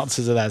 15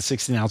 ounces of that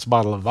 16-ounce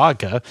bottle of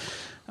vodka,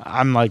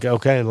 I'm like,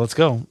 "Okay, let's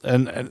go."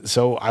 And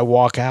so I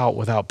walk out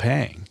without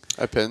paying.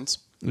 At Pins.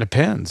 The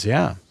Pins,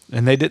 yeah.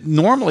 And they did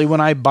normally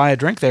when I buy a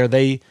drink there,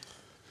 they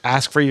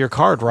ask for your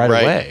card right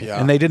away. yeah.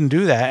 And they didn't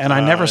do that. And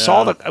I never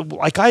saw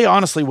I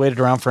honestly waited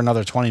around for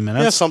another 20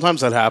 minutes. Yeah,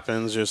 sometimes that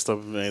happens. Just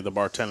the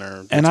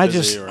bartender. And gets I busy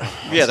just-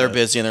 or- Yeah, they're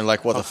busy and they're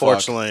like, "What the fuck?"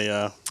 Unfortunately,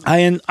 yeah.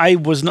 I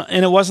was not,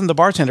 and it wasn't the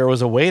bartender, it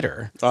was a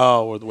waiter.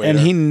 Oh, with the waiter. And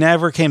he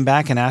never came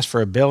back and asked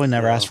for a bill. He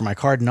never asked for my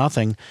card,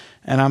 nothing.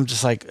 And I'm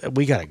just like,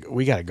 we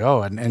gotta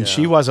go. And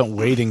she wasn't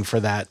waiting for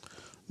that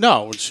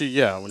No, when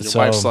your So-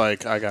 wife's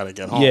like, I gotta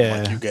get home.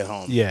 Yeah. Like, you get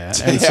home. Yeah,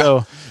 and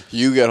so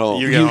You get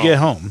home. You you get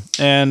home,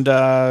 and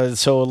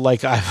so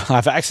like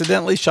I've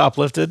accidentally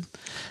shoplifted,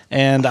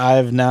 and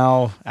I've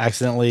now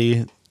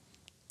accidentally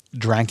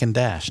drank and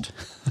dashed.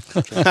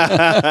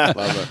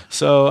 Love it.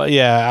 So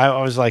yeah,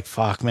 I was like,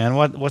 "Fuck, man,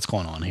 what's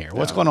going on here?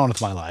 What's going on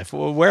with my life?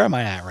 Where am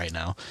I at right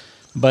now?"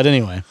 But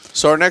anyway,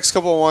 So our next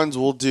couple of ones,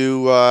 we'll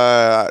do,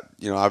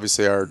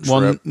 obviously our trip.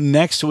 well,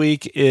 next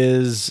week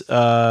is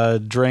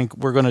drink.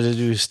 We're going to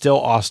do Still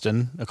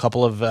Austin, a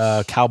couple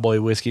of cowboy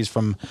whiskeys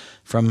from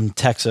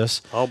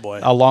Texas. Oh, boy.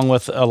 Along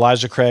with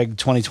Elijah Craig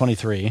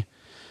 2023.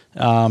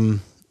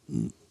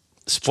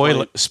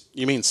 Spoiler.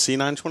 You mean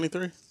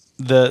C923?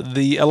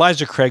 The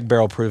Elijah Craig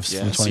barrel proofs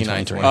Yeah, from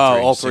 2023. C923.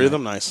 Oh, all three of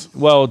them? Nice.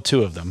 Well,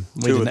 two of them.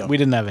 Two of them. We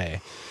didn't have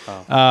A.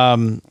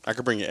 I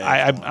could bring you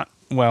A.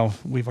 Well,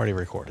 we've already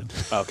recorded.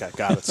 Okay,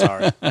 got it.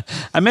 Sorry.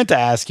 I meant to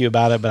ask you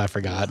about it, but I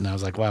forgot, and I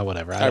was like, well,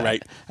 whatever. All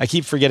right. I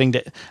keep forgetting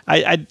to.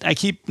 I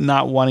keep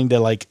not wanting to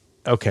like.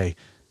 Okay,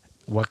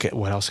 what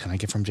else can I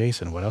get from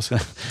Jason? What else?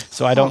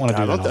 So I don't want to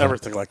do that. Don't all ever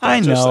the- think like that. I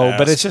Just know,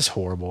 but ask. it's just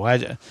horrible.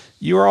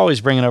 You were always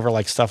bringing over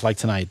like stuff like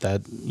tonight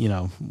that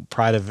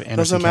pride of Anderson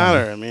Doesn't County.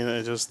 matter. I mean,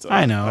 it just.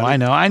 I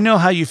know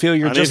how you feel.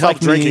 You're I just need help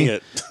like drinking me.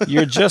 it.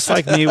 You're just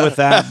like me with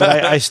that,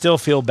 but I still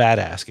feel bad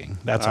asking.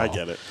 That's all. I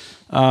get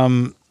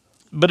it.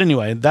 But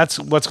anyway, that's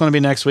what's going to be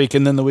next week,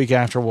 and then the week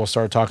after we'll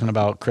start talking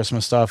about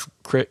Christmas stuff,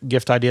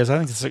 gift ideas.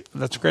 I think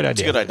that's a great idea.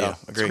 It's a good idea.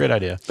 It's a Agreed. great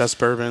idea. Best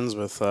bourbons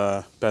with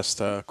best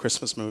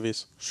Christmas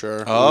movies.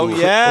 Sure. Oh,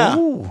 yeah.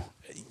 Ooh,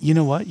 you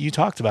know what you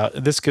talked about?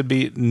 This could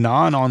be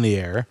on the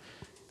air.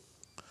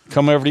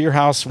 Coming over to your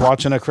house,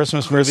 watching a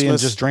Christmas movie, and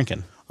Christmas. just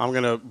drinking. I'm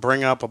going to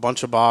bring up a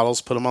bunch of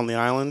bottles, put them on the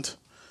island,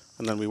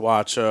 and then we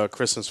watch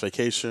Christmas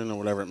Vacation or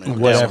whatever it may be.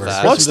 Whatever.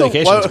 that. Christmas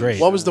Vacation's great.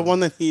 What was the one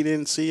that he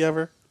didn't see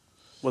ever?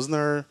 Wasn't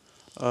there?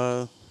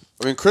 I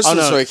mean,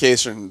 Christmas Oh, no.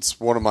 Vacation's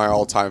one of my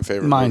all-time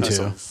favorite Mine movies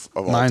too. of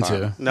all Mine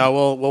time. too.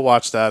 No, we'll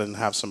watch that and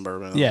have some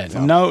bourbon. Yeah.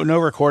 No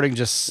recording.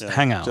 Just Yeah,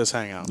 hang out. Just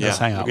hang out. Just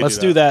hang out. we could Let's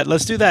do that.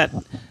 Let's do that.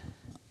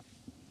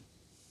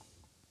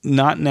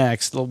 Not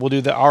next. We'll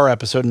do our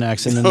episode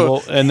next, and then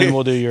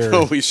we'll do your.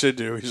 What we should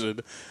do? We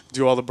should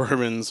do all the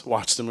bourbons,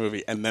 watch the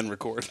movie, and then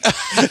record.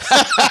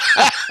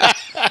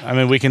 I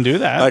mean, we can do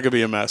that. That could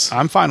be a mess.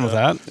 I'm fine with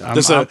that.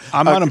 Just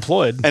I'm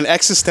unemployed. An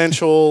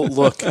existential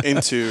look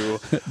into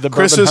The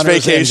Christmas Bourbon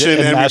Hunters Vacation, and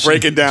and we Mash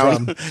break it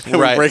down. Drum. And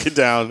we Right. break it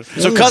down.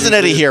 So Cousin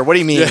Eddie here. What do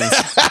you mean?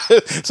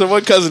 So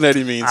what Cousin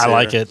Eddie means? I here.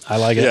 like it. I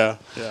like it. Yeah,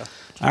 yeah.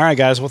 All right,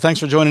 guys. Well, thanks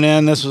for joining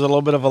in. This was a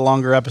little bit of a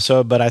longer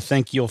episode, but I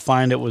think you'll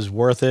find it was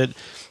worth it.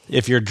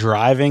 If you're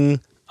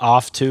driving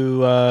off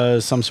to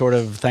some sort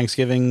of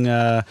Thanksgiving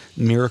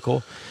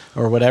miracle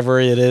or whatever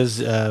it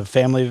is,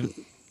 family,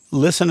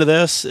 listen to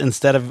this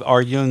instead of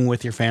arguing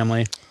with your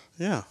family.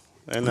 Yeah.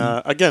 And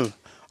again,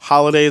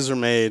 holidays are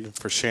made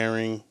for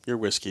sharing your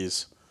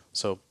whiskeys.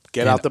 So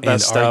get out the best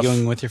and stuff.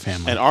 arguing with your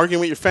family. And arguing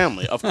with your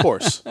family, of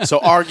course. So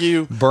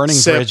argue, Burning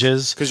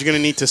bridges. because you're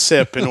going to need to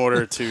sip in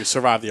order to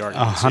survive the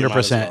argument. So you might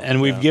as 100%. well.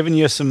 And we've Yeah. given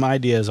you some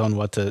ideas on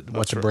what to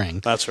That's right. bring.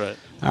 That's right.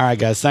 All right,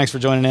 guys. Thanks for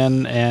joining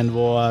in, and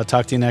we'll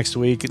talk to you next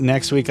week.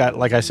 Next week,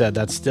 like I said,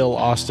 that's still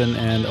Austin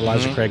and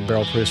Elijah Craig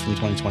barrel proofs from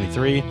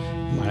 2023,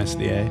 minus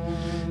the A.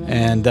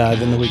 And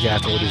then the week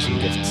after, we'll do some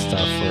gift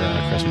stuff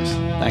for Christmas.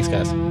 Thanks,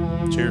 guys.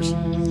 Cheers.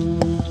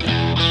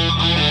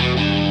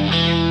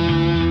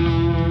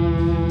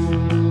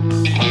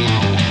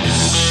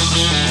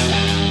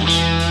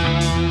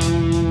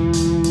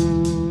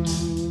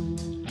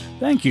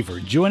 Thank you for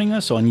joining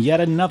us on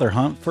yet another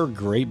hunt for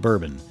great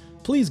bourbon.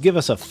 Please give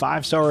us a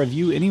 5-star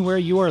review anywhere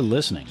you are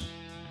listening.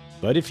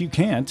 But if you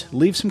can't,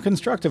 leave some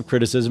constructive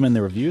criticism in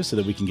the review so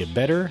that we can get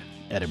better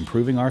at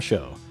improving our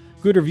show.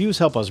 Good reviews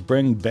help us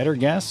bring better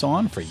guests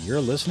on for your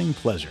listening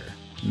pleasure,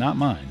 not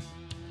mine.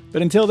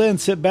 But until then,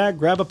 sit back,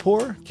 grab a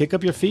pour, kick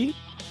up your feet,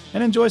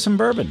 and enjoy some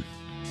bourbon.